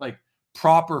it's like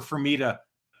proper for me to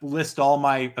list all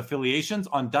my affiliations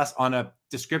on a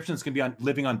description. It's going to be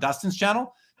living on Dustin's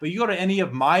channel. But you go to any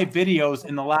of my videos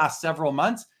in the last several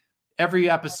months, every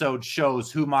episode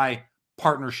shows who my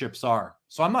partnerships are.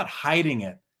 So I'm not hiding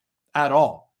it at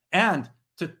all. And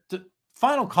to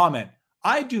final comment,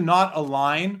 I do not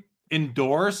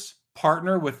endorse,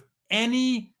 partner with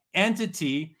any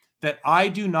entity that I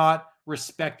do not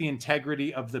respect the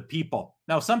integrity of the people.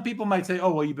 Now, some people might say,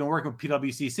 oh, well, you've been working with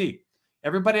PWCC.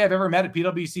 Everybody I've ever met at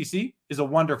PWCC is a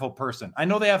wonderful person. I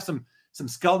know they have some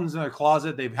skeletons in their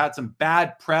closet. They've had some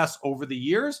bad press over the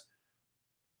years.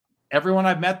 Everyone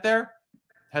I've met there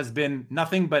has been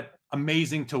nothing but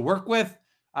amazing to work with,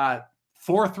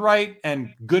 forthright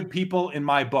and good people in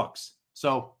my books.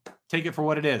 So take it for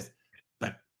what it is.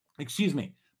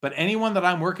 But anyone that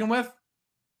I'm working with,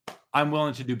 I'm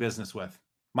willing to do business with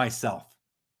myself.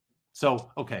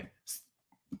 So, okay.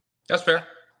 That's fair.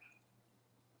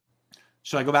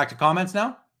 Should I go back to comments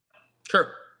now?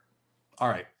 Sure. All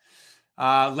right.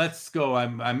 Let's go.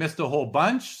 I missed a whole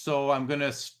bunch, so I'm going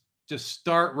to just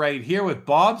start right here with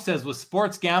Bob. Says, with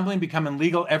sports gambling becoming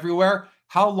legal everywhere,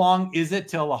 how long is it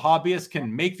till a hobbyist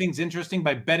can make things interesting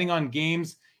by betting on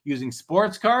games using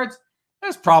sports cards?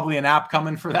 There's probably an app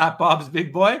coming for that, Bob's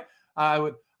big boy. I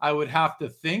would have to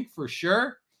think for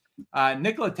sure.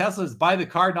 Nikola Tesla's buy the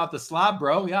card, not the slab,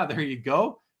 bro. Yeah, there you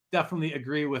go. Definitely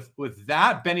agree with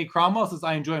that. Benny Cromwell says,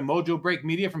 I enjoy Mojo Break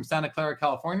Media from Santa Clara,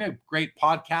 California. Great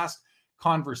podcast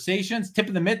conversations. Tip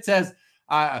of the Mitt says,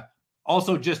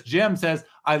 also just Jim says,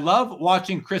 I love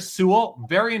watching Chris Sewell.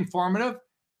 Very informative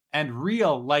and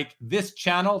real, like this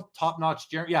channel. Top-notch.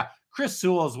 Yeah, Chris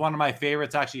Sewell is one of my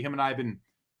favorites. Actually, him and I have been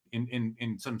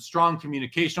in some strong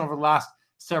communication over the last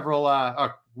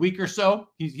several week or so.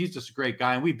 He's just a great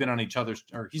guy, and we've been on each other's,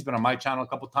 or he's been on my channel a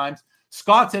couple of times.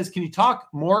 Scott says, can you talk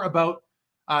more about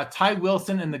Ty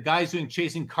Wilson and the guys doing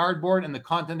Chasing Cardboard and the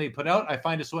content they put out? I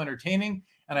find it so entertaining,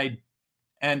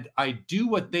 and I do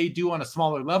what they do on a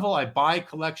smaller level. I buy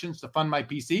collections to fund my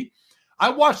PC. I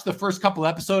watched the first couple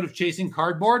episodes of Chasing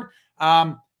Cardboard,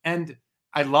 and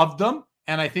I loved them.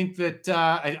 And I think that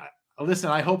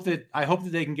I hope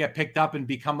that they can get picked up and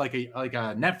become like a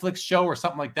Netflix show or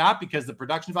something like that, because the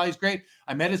production value is great.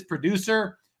 I met his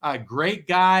producer, great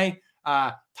guy.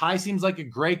 Ty seems like a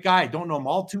great guy. I don't know him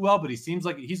all too well, but he seems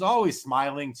like he's always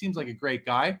smiling. Seems like a great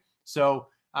guy. So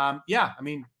yeah, I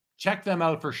mean, check them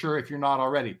out for sure if you're not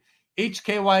already.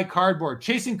 HKY Cardboard.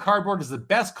 Chasing Cardboard is the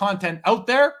best content out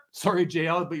there. Sorry,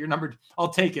 JL, but your number, I'll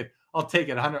take it.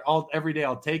 100 every day.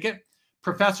 I'll take it.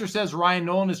 Professor says Ryan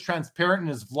Nolan is transparent in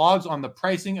his vlogs on the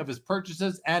pricing of his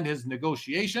purchases and his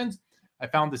negotiations. I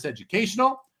found this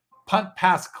educational. Punt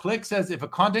Pass Click says, if a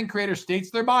content creator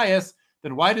states their bias,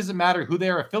 then why does it matter who they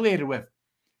are affiliated with?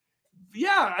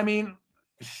 Yeah, I mean,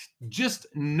 just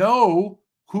know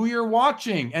who you're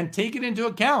watching and take it into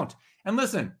account. And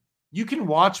listen, you can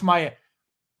watch my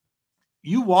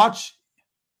episodes,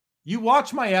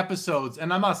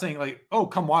 and I'm not saying like, oh,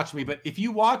 come watch me, but if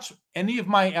you watch any of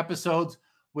my episodes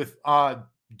with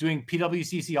doing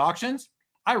PWCC auctions,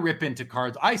 I rip into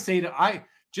cards. I say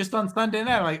just on Sunday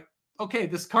night, I'm like, okay,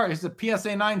 this card is a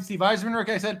PSA 9 Steve Yzerman. Like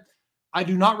I said, I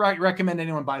do not recommend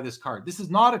anyone buy this card. This is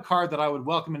not a card that I would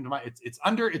welcome into my. It's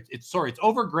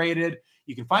overgraded.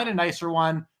 You can find a nicer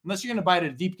one unless you're going to buy it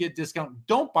at a deep get discount.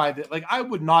 Don't buy that. Like, I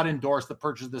would not endorse the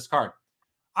purchase of this card.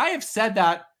 I have said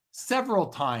that several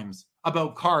times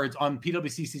about cards on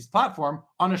PWCC's platform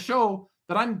on a show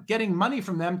that I'm getting money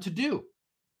from them to do.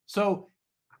 So,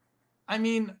 I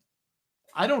mean,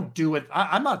 I don't do it.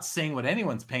 I'm not saying what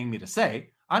anyone's paying me to say.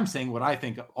 I'm saying what I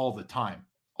think all the time.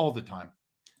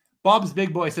 Bob's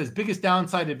Big Boy says, biggest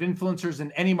downside of influencers in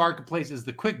any marketplace is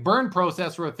the quick burn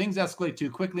process where things escalate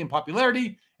too quickly in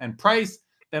popularity and price.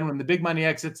 Then when the big money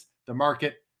exits, the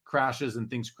market crashes and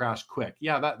things crash quick.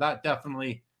 Yeah, that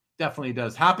definitely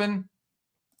does happen.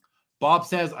 Bob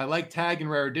says, I like Tag and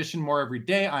Rare Edition more every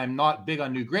day. I am not big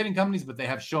on new grading companies, but they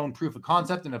have shown proof of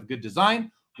concept and have good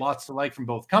design. Lots to like from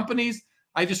both companies.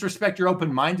 I just respect your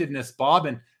open-mindedness, Bob,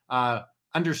 and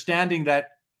understanding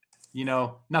that,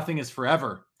 nothing is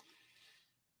forever.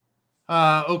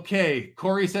 Okay.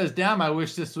 Corey says, damn, I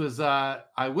wish this was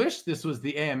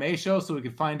the AMA show so we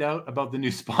could find out about the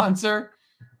new sponsor.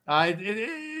 Yeah,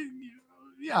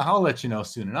 I'll let you know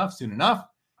soon enough.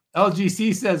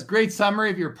 LGC says, great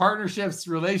summary of your partnerships,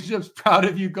 relationships. Proud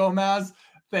of you, Gomez.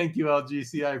 Thank you,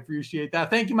 LGC. I appreciate that.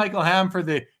 Thank you, Michael Ham, for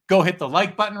the go hit the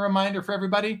like button reminder for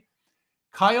everybody.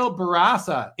 Kyle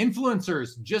Barassa,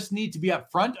 influencers just need to be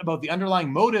upfront about the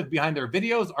underlying motive behind their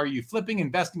videos. Are you flipping,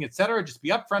 investing, etc.? Just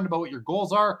be upfront about what your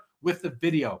goals are with the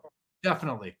video.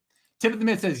 Definitely. Tip of the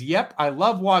Mid says, yep, I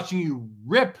love watching you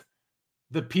rip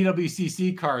the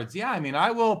PWCC cards. Yeah, I mean,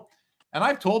 I will. And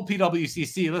I've told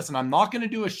PWCC, listen, I'm not going to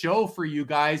do a show for you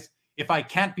guys if I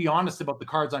can't be honest about the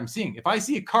cards I'm seeing. If I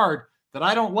see a card that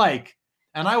I don't like,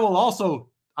 and I will also,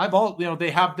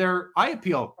 they have their eye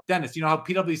appeal. Dennis, you know how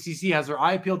PWCC has their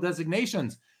eye appeal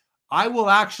designations. I will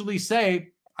actually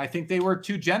say, I think they were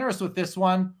too generous with this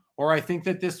one, or I think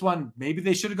that this one, maybe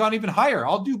they should have gone even higher.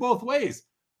 I'll do both ways.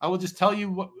 I will just tell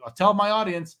you, I'll tell my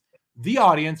audience,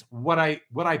 what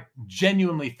I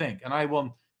genuinely think. And I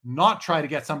will not try to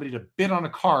get somebody to bid on a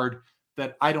card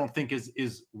that I don't think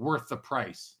is worth the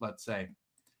price, let's say.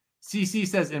 CC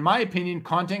says, in my opinion,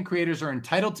 content creators are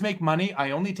entitled to make money.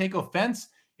 I only take offense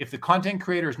if the content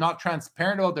creator is not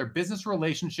transparent about their business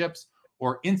relationships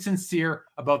or insincere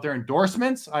about their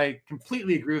endorsements. I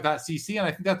completely agree with that, CC. And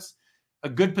I think that's a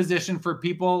good position for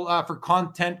people, for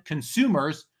content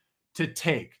consumers to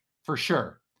take, for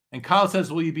sure. And Kyle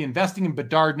says, will you be investing in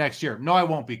Bedard next year? No, I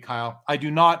won't be, Kyle. I do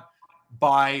not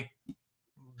buy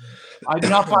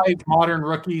modern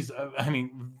rookies. I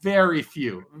mean, very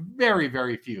few, very,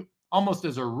 very few, almost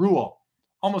as a rule.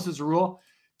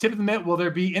 Tip of the Mitt, will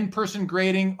there be in-person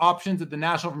grading options at the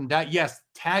National from that? Yes,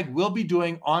 Tag will be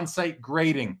doing on-site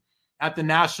grading at the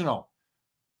National.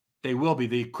 They will be.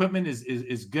 The equipment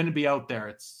is going to be out there.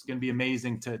 It's going to be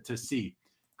amazing to see.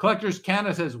 Collectors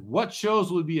Canada says, what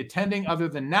shows will we be attending other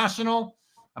than National?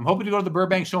 I'm hoping to go to the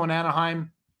Burbank show in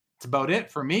Anaheim. That's about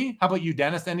it for me. How about you,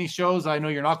 Dennis? Any shows? I know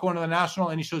you're not going to the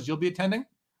National. Any shows you'll be attending?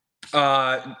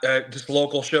 Just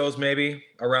local shows, maybe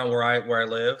around where I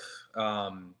live.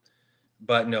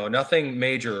 But no, nothing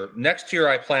major. Next year,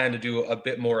 I plan to do a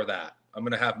bit more of that. I'm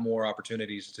going to have more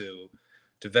opportunities to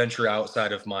venture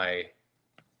outside of my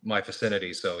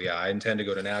vicinity. So yeah, I intend to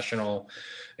go to National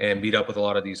and meet up with a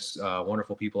lot of these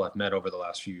wonderful people I've met over the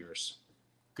last few years.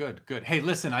 Good. Hey,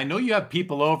 listen, I know you have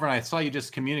people over, and I saw you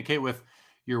just communicate with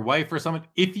your wife or someone.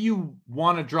 If you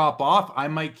want to drop off, I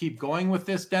might keep going with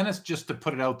this, Dennis, just to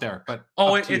put it out there. But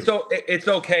it's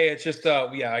okay. It's just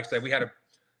like I said, it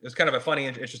was kind of a funny,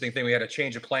 interesting thing. We had a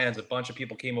change of plans. A bunch of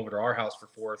people came over to our house for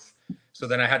 4th. So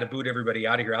then I had to boot everybody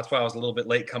out of here. That's why I was a little bit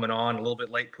late coming on, a little bit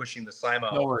late pushing the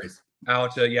Simo. No worries.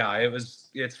 Out.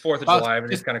 It's 4th of July,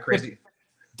 but it's kind of crazy.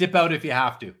 Dip out if you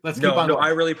have to. Let's keep on. No, I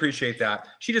really appreciate that.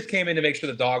 She just came in to make sure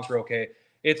the dogs were okay.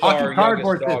 It's Hockey our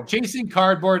Cardboard, dog. Chasing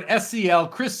Cardboard, SCL,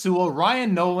 Chris Sewell,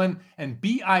 Ryan Nolan, and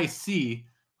BIC,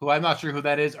 who I'm not sure who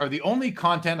that is, are the only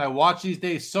content I watch these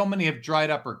days. So many have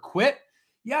dried up or quit.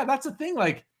 Yeah, that's the thing.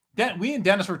 Like, we and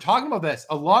Dennis were talking about this.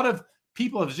 A lot of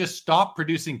people have just stopped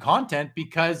producing content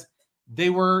because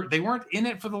they weren't in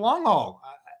it for the long haul.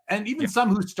 And even some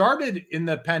who started in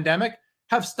the pandemic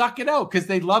have stuck it out because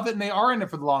they love it and they are in it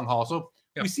for the long haul. So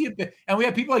we see it. And we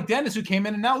have people like Dennis who came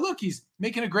in and now look, he's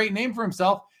making a great name for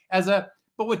himself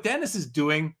but what Dennis is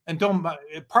doing, and don't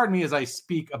pardon me as I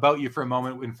speak about you for a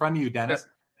moment in front of you, Dennis.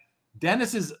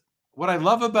 Dennis is, what I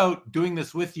love about doing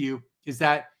this with you is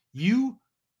that you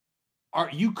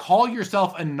call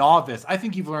yourself a novice. I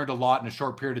think you've learned a lot in a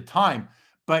short period of time,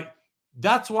 but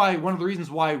that's why one of the reasons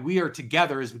why we are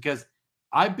together is because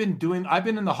I've been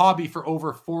in the hobby for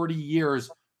over 40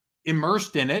 years,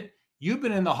 immersed in it. You've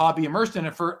been in the hobby, immersed in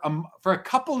it for a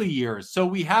couple of years. So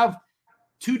we have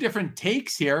two different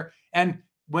takes here. And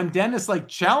when Dennis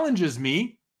challenges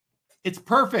me, it's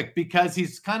perfect because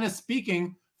he's kind of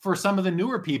speaking for some of the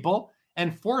newer people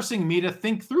and forcing me to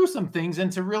think through some things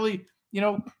and to really,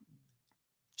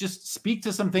 just speak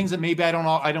to some things that maybe I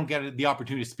don't get the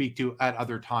opportunity to speak to at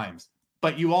other times.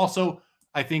 But you also,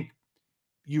 I think,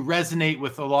 you resonate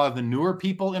with a lot of the newer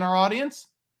people in our audience,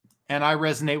 and I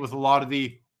resonate with a lot of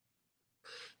the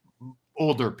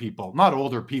older people, not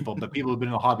older people, but people who've been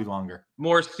in the hobby longer.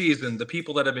 More seasoned, the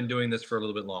people that have been doing this for a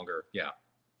little bit longer. Yeah.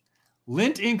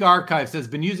 Lint Inc. Archive says,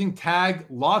 been using Tag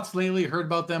lots lately, heard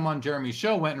about them on Jeremy's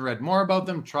show, went and read more about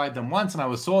them, tried them once, and I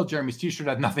was sold. Jeremy's t-shirt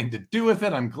had nothing to do with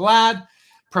it. I'm glad.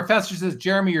 Professor says,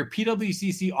 Jeremy, your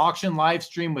PWCC auction live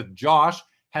stream with Josh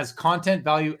has content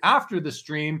value after the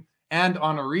stream and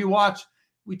on a rewatch.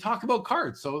 We talk about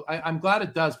cards, so I'm glad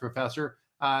it does, Professor.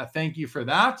 Thank you for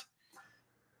that.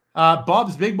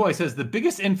 Bob's Big Boy says, the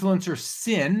biggest influencer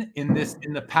sin in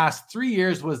the past 3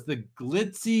 years was the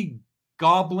glitzy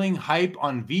gobbling hype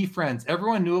on VeeFriends.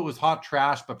 Everyone knew it was hot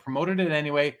trash, but promoted it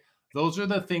anyway. Those are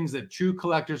the things that true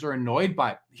collectors are annoyed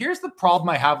by. Here's the problem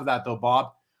I have with that, though,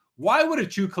 Bob. Why would a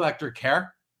true collector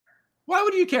care? Why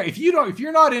would you care if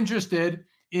you're not interested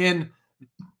in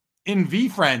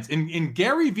VeeFriends, in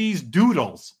Gary V's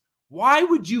doodles? Why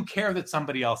would you care that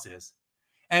somebody else is?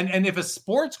 And if a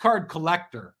sports card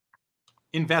collector,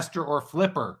 investor, or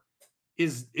flipper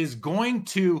is going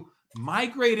to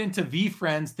migrate into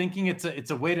VeeFriends thinking it's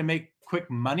a way to make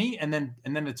quick money, and then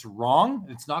it's wrong,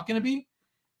 it's not going to be.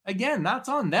 Again, that's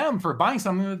on them for buying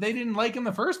something that they didn't like in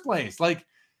the first place. Like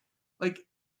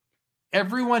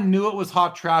everyone knew it was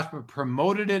hot trash, but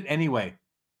promoted it anyway.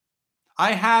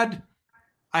 I had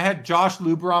Josh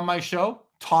Luber on my show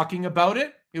talking about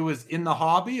it. It was in the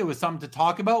hobby. It was something to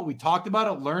talk about. We talked about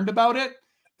it, learned about it.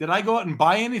 Did I go out and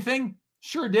buy anything?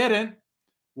 Sure didn't.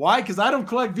 Why? Because I don't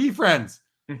collect VeeFriends.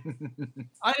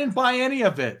 I didn't buy any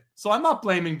of it. So I'm not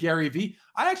blaming Gary V.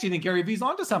 I actually think Gary V's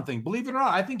onto something. Believe it or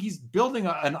not, I think he's building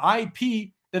an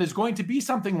IP that is going to be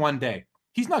something one day.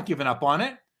 He's not giving up on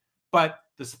it, but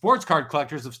the sports card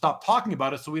collectors have stopped talking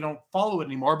about it, so we don't follow it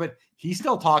anymore, but he's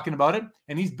still talking about it,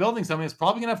 and he's building something that's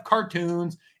probably going to have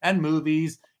cartoons and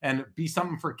movies and be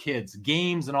something for kids,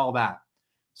 games and all that.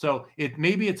 So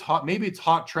maybe it's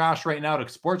hot trash right now to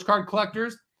sports card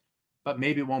collectors, but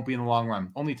maybe it won't be in the long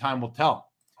run. Only time will tell.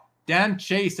 Dan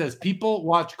Chase says, people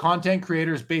watch content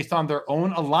creators based on their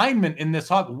own alignment in this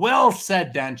hobby. Well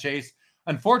said, Dan Chase.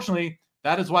 Unfortunately,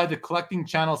 that is why the collecting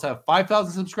channels have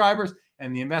 5,000 subscribers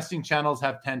and the investing channels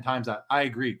have 10 times that. I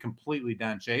agree completely,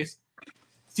 Dan Chase.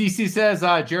 CC says,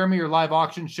 Jeremy, your live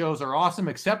auction shows are awesome,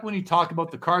 except when you talk about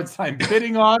the cards I'm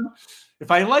bidding on. If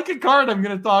I like a card, I'm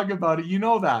going to talk about it. You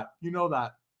know that.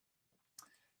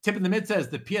 Tip in the Mid says,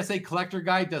 the PSA collector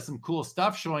guy does some cool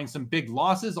stuff, showing some big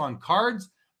losses on cards.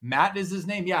 Matt is his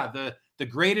name. Yeah, the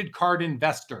graded card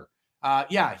investor.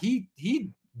 He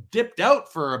dipped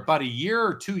out for about a year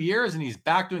or 2 years, and he's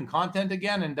back doing content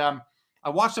again. And I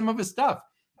watched some of his stuff.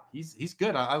 He's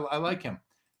good. I like him.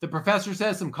 The Professor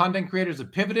says some content creators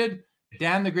have pivoted.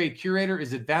 Dan, the Great Curator,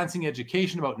 is advancing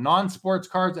education about non-sports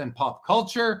cards and pop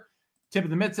culture. Tip of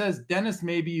the Mid says, Dennis,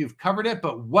 maybe you've covered it,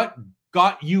 but what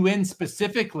got you in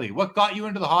specifically? What got you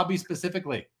into the hobby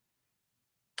specifically?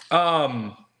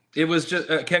 It was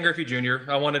just Ken Griffey Jr.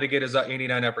 I wanted to get his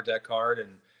 89 Upper Deck card,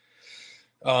 and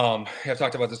I've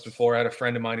talked about this before. I had a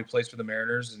friend of mine who plays for the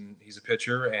Mariners, and he's a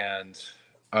pitcher, and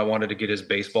I wanted to get his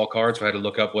baseball card, so I had to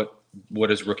look up what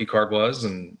his rookie card was,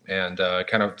 and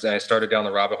I started down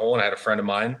the rabbit hole. And I had a friend of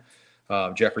mine,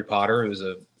 Jeffrey Potter,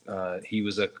 he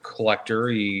was a collector.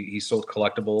 He sold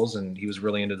collectibles, and he was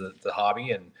really into the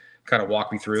hobby, and kind of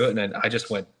walked me through it. And then I just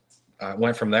went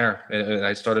from there, and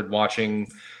I started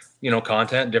watching,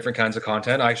 content, different kinds of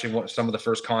content. I actually, some of the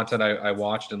first content I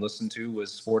watched and listened to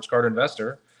was Sports Card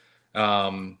Investor.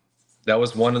 That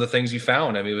was one of the things you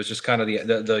found. I mean, it was just kind of the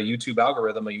YouTube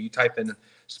algorithm. You type in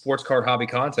sports card hobby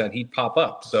content, he'd pop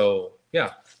up. So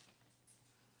yeah.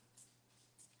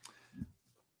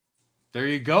 There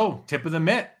you go. Tip of the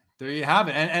mitt. There you have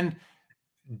it. And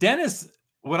Dennis,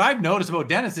 what I've noticed about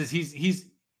Dennis is he's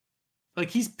like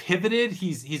he's pivoted,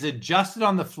 he's adjusted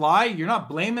on the fly. You're not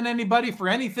blaming anybody for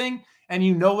anything, and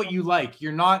you know what you like.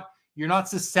 You're not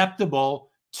susceptible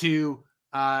to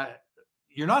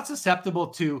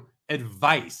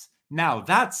advice. Now,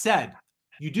 that said,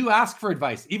 you do ask for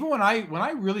advice. Even when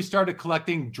I really started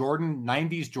collecting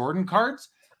 90s Jordan cards,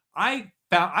 I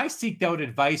seeked out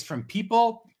advice from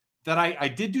people that I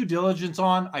did due diligence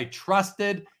on, I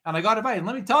trusted, and I got advice. And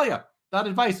let me tell you, that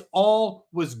advice all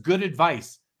was good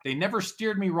advice. They never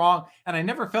steered me wrong, and I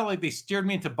never felt like they steered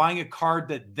me into buying a card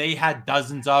that they had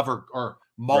dozens of or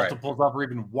multiples of, or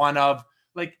even one of.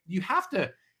 Like you have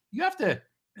to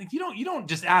like you don't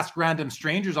just ask random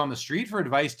strangers on the street for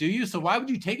advice, do you? So why would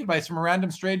you take advice from a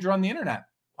random stranger on the internet,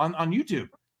 on YouTube?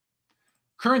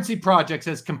 Currency Project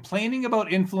says complaining about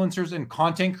influencers and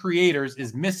content creators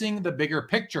is missing the bigger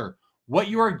picture. What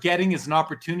you are getting is an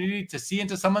opportunity to see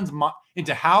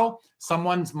into how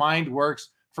someone's mind works,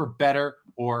 for better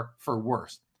or for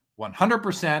worse.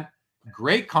 100%.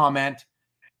 Great comment.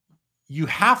 You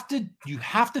have to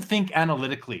think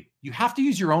analytically. You have to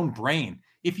use your own brain.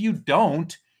 If you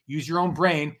don't use your own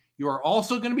brain, you are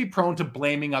also going to be prone to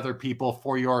blaming other people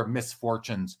for your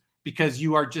misfortunes, because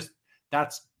you are just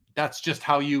that's just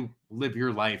how you live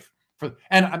your life.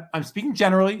 And I'm speaking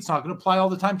generally. It's not going to apply all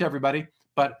the time to everybody,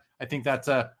 but I think that's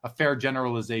a fair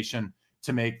generalization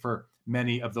to make for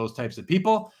many of those types of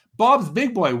people. Bob's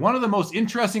Big Boy, one of the most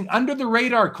interesting under the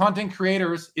radar content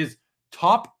creators is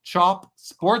Top Chop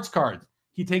Sports Cards.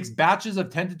 He takes batches of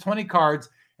 10 to 20 cards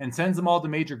and sends them all to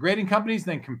major grading companies,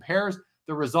 then compares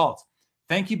the results.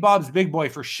 Thank you, Bob's Big Boy,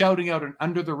 for shouting out an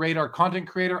under the radar content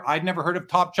creator. I'd never heard of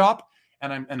Top Chop,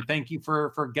 and thank you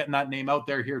for getting that name out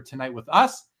there here tonight with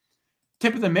us.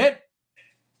 Tip of the mitt.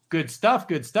 Good stuff.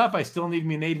 I still need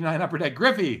me an 89 Upper Deck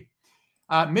Griffey.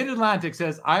 Mid-Atlantic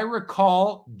says, I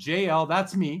recall JL,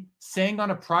 that's me, saying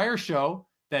on a prior show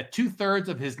that 2/3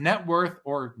 of his net worth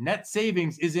or net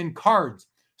savings is in cards.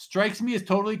 Strikes me as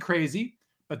totally crazy,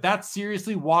 but that's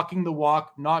seriously walking the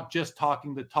walk, not just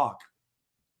talking the talk.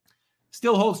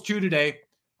 Still holds true today.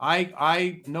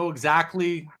 I know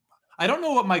exactly. I don't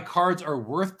know what my cards are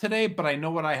worth today, but I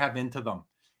know what I have into them.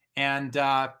 And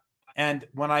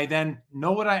when I then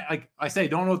know what I say,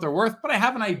 don't know what they're worth, but I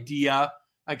have an idea.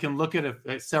 I can look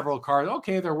at several cards.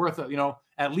 Okay, they're worth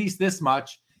at least this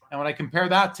much. And when I compare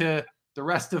that to the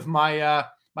rest of my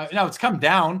now it's come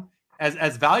down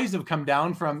as values have come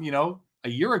down from a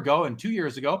year ago and 2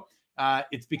 years ago.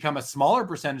 It's become a smaller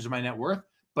percentage of my net worth,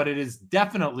 but it is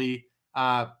definitely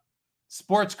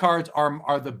sports cards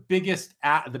are the biggest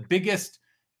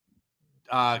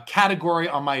category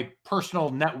on my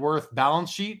personal net worth balance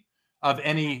sheet of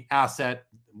any asset,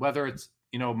 whether it's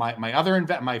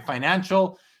my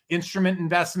financial instrument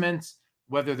investments,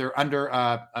 whether they're under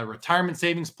a retirement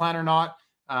savings plan or not,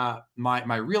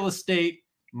 my real estate,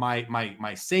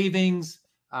 my savings.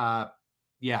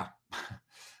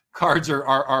 Cards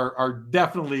are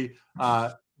definitely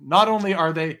not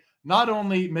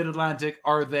only Mid-Atlantic,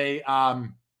 are they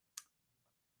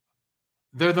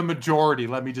they're the majority.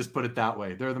 Let me just put it that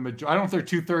way. They're the majority. I don't know if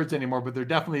they're 2/3 anymore, but they're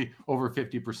definitely over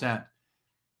 50%.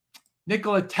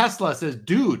 Nikola Tesla says,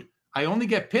 dude, I only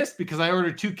get pissed because I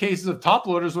ordered 2 cases of top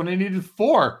loaders when I needed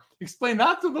 4. Explain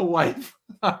that to the wife.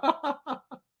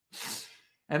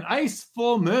 And Ice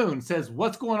Full Moon says,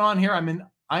 what's going on here?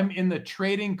 I'm in the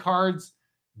trading cards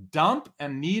dump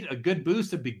and need a good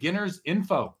boost of beginners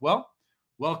info. Well,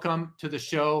 welcome to the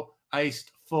show,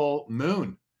 Iced Full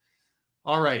Moon.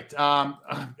 All right.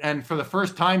 And for the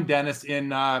first time, Dennis,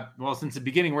 since the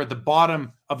beginning, we're at the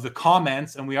bottom of the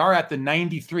comments, and we are at the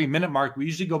 93-minute mark. We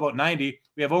usually go about 90.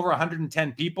 We have over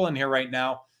 110 people in here right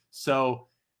now. So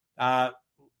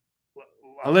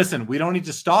listen, we don't need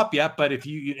to stop yet, but if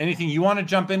anything you want to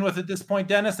jump in with at this point,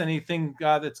 Dennis, anything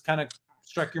that's kind of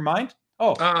struck your mind?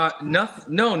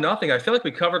 Nothing. I feel like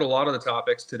we covered a lot of the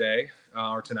topics today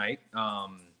or tonight.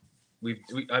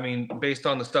 Based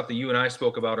on the stuff that you and I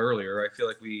spoke about earlier, I feel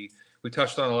like we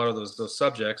touched on a lot of those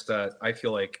subjects that I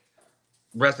feel like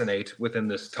resonate within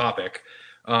this topic.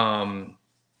 I'm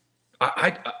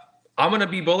going to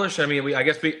be bullish.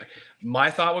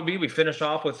 My thought would be we finish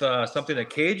off with something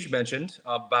that Cage mentioned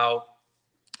about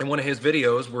in one of his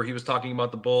videos where he was talking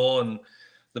about the bull and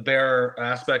the bear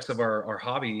aspects of our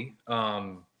hobby.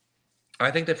 I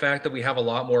think the fact that we have a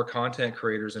lot more content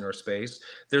creators in our space,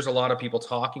 there's a lot of people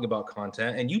talking about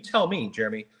content. And you tell me,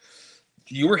 Jeremy,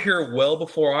 you were here well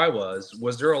before I was.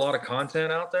 Was there a lot of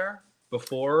content out there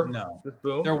before this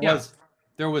boom?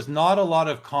 There was not a lot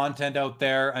of content out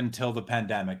there until the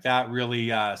pandemic. That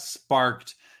really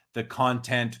sparked the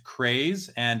content craze.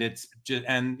 And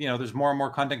there's more and more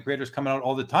content creators coming out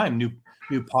all the time. New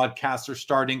podcasts are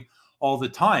starting all the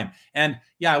time. And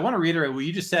yeah, I want to reiterate what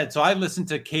you just said. So I listened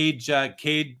to Cage,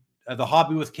 The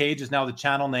Hobby with Cage is now the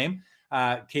channel name,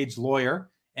 Cage Lawyer.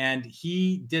 And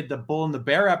he did the Bull and the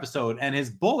Bear episode. And his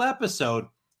Bull episode,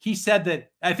 he said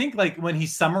that, I think like when he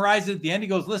summarized it at the end, he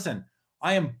goes, listen,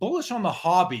 I am bullish on the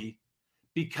hobby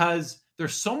because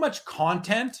there's so much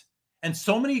content and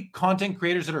so many content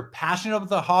creators that are passionate about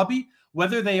the hobby,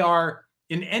 whether they are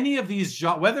in any of these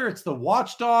genres, whether it's the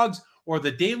Watchdogs or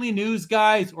the daily news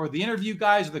guys or the interview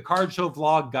guys or the card show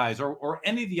vlog guys or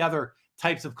any of the other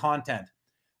types of content.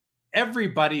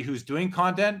 Everybody who's doing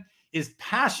content is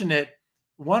passionate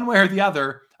one way or the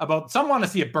other about, some want to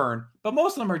see it burn, but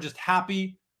most of them are just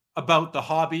happy about the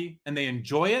hobby and they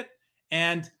enjoy it.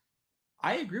 And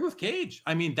I agree with Cage.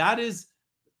 I mean, that is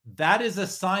a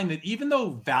sign that even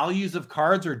though values of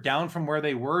cards are down from where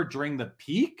they were during the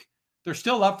peak, they're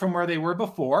still up from where they were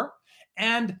before.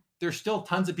 And there's still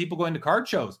tons of people going to card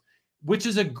shows, which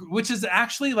is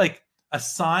actually like a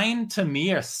sign to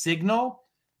me, a signal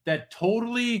that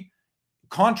totally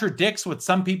contradicts what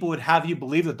some people would have you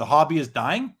believe, that the hobby is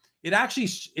dying. It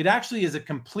actually is a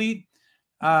complete,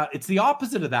 it's the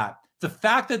opposite of that. The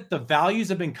fact that the values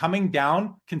have been coming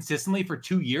down consistently for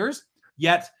 2 years,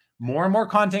 yet more and more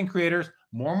content creators,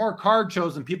 more and more card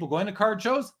shows and people going to card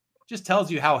shows, just tells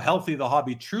you how healthy the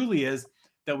hobby truly is,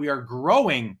 that we are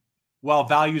growing while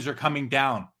values are coming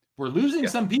down. We're losing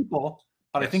some people,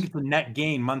 but I think it's a net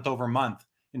gain month over month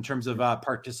in terms of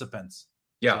participants.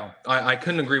 Yeah, so. I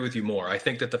couldn't agree with you more. I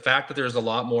think that the fact that there's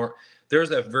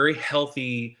a very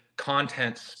healthy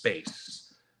content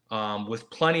space with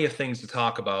plenty of things to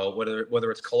talk about,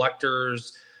 whether it's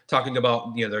collectors talking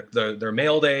about their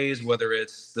mail days, whether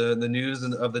it's the news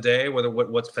of the day,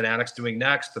 what's Fanatics doing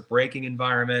next, the breaking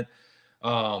environment.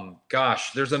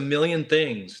 There's a million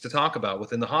things to talk about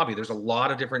within the hobby. There's a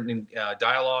lot of different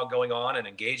dialogue going on and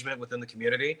engagement within the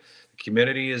community. The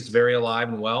community is very alive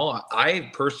and well. I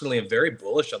personally am very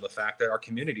bullish on the fact that our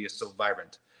community is so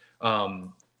vibrant.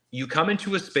 You come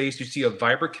into a space, you see a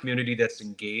vibrant community that's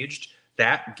engaged,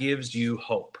 that gives you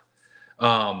hope. We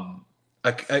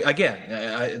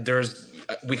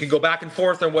can go back and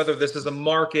forth on whether this is a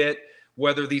market,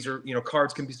 whether these are,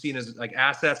 cards can be seen as like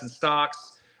assets and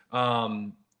stocks.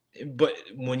 But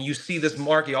when you see this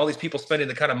market, all these people spending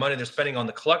the kind of money they're spending on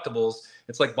the collectibles,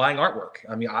 it's like buying artwork.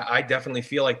 I mean, I definitely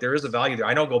feel like there is a value there.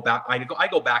 I go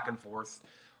back and forth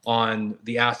on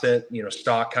the asset,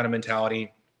 stock kind of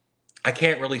mentality. I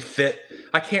can't really sit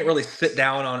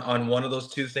down on one of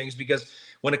those two things, because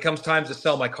when it comes time to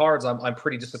sell my cards, I'm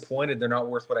pretty disappointed. They're not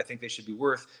worth what I think they should be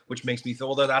worth, which makes me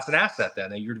feel that that's an asset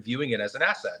then, and you're viewing it as an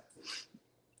asset.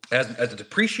 As a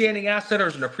depreciating asset or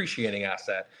as an appreciating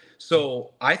asset.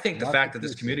 So I think the fact that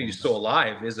this community is so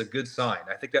alive is a good sign.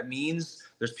 I think that means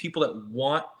there's people that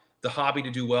want the hobby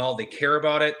to do well. They care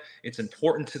about it. It's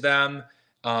important to them.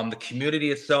 The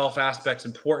community itself aspect's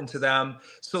important to them.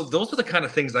 So those are the kind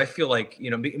of things I feel like,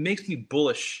 it makes me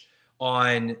bullish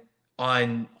on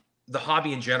the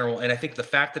hobby in general. And I think the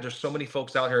fact that there's so many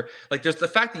folks out here, like there's the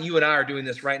fact that you and I are doing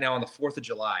this right now on the 4th of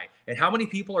July, and how many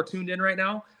people are tuned in right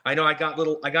now? I know I got to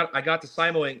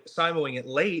Simoing it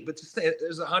late, but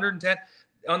there's 110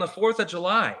 on the 4th of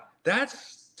July.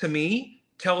 That's, to me,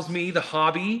 tells me the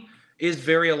hobby is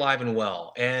very alive and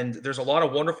well. And there's a lot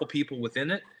of wonderful people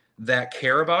within it that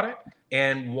care about it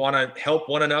and want to help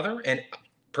one another. And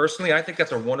personally, I think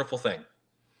that's a wonderful thing.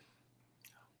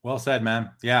 Well said,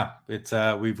 man. Yeah, it's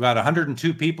we've got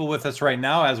 102 people with us right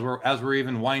now as we're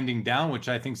even winding down, which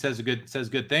I think says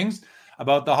good things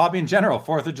about the hobby in general.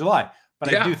 4th of July,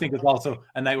 but I do think it's also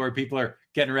a night where people are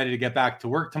getting ready to get back to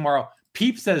work tomorrow.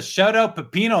 Peep says, "Shout out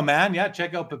Pepino Man." Yeah,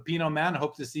 check out Pepino Man.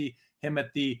 Hope to see him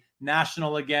at the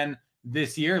National again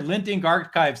this year. Lint Ink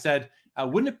Archive said,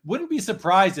 "Wouldn't be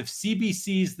surprised if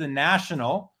CBC's The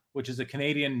National, which is a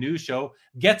Canadian news show,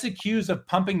 gets accused of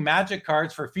pumping Magic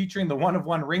cards for featuring the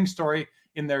one-of-one ring story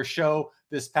in their show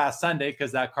this past Sunday,"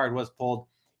 because that card was pulled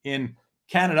in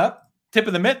Canada. Tip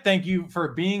of the mitt, thank you for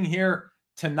being here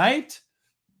tonight.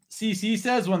 CC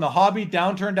says, "When the hobby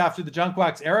downturned after the junk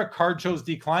wax era, card shows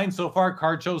declined. So far,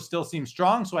 card shows still seem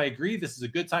strong. So I agree. This is a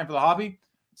good time for the hobby."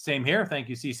 Same here. Thank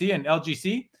you, CC. And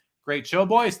LGC, great show,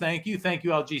 boys. Thank you. Thank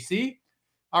you, LGC.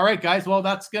 All right, guys. Well,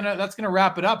 that's gonna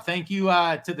wrap it up. Thank you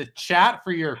to the chat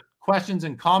for your questions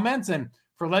and comments, and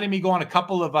for letting me go on a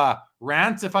couple of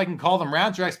rants, if I can call them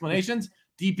rants or explanations.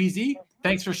 DPZ,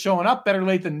 thanks for showing up. Better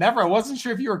late than never. I wasn't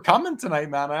sure if you were coming tonight,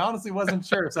 man. I honestly wasn't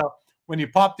sure. So when you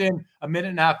popped in a minute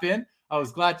and a half in, I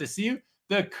was glad to see you.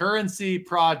 The Currency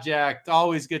Project,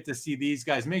 always good to see these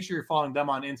guys. Make sure you're following them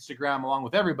on Instagram along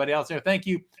with everybody else there. Thank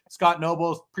you, Scott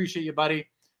Nobles. Appreciate you, buddy.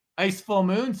 Ice Full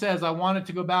Moon says, I wanted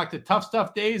to go back to Tough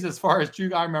Stuff days as far as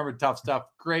True. I remember Tough Stuff.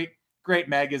 Great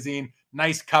magazine.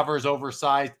 Nice covers,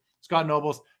 oversized. Scott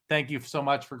Nobles, thank you so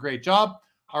much for a great job.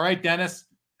 All right, Dennis,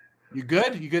 you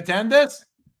good? You good to end this?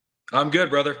 I'm good,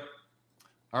 brother.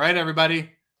 All right, everybody.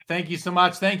 Thank you so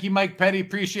much. Thank you, Mike Petty.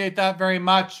 Appreciate that very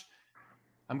much.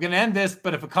 I'm going to end this,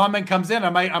 but if a comment comes in, I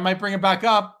might bring it back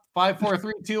up. 5, 4,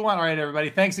 3, 2, 1. All right, everybody.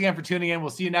 Thanks again for tuning in. We'll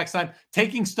see you next time.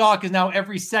 Taking Stock is now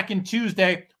every second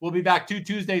Tuesday. We'll be back 2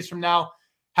 Tuesdays from now.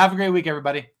 Have a great week,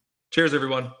 everybody. Cheers,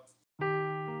 everyone.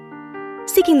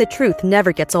 Seeking the truth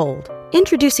never gets old.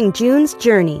 Introducing June's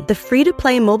Journey, the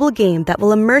free-to-play mobile game that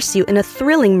will immerse you in a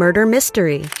thrilling murder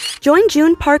mystery. Join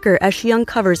June Parker as she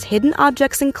uncovers hidden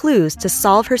objects and clues to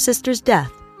solve her sister's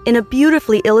death in a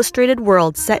beautifully illustrated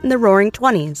world set in the Roaring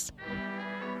 '20s.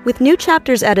 With new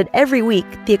chapters added every week,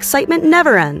 the excitement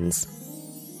never ends.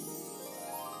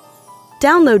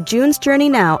 Download June's Journey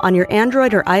now on your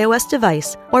Android or iOS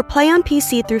device, or play on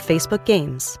PC through Facebook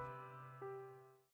Games.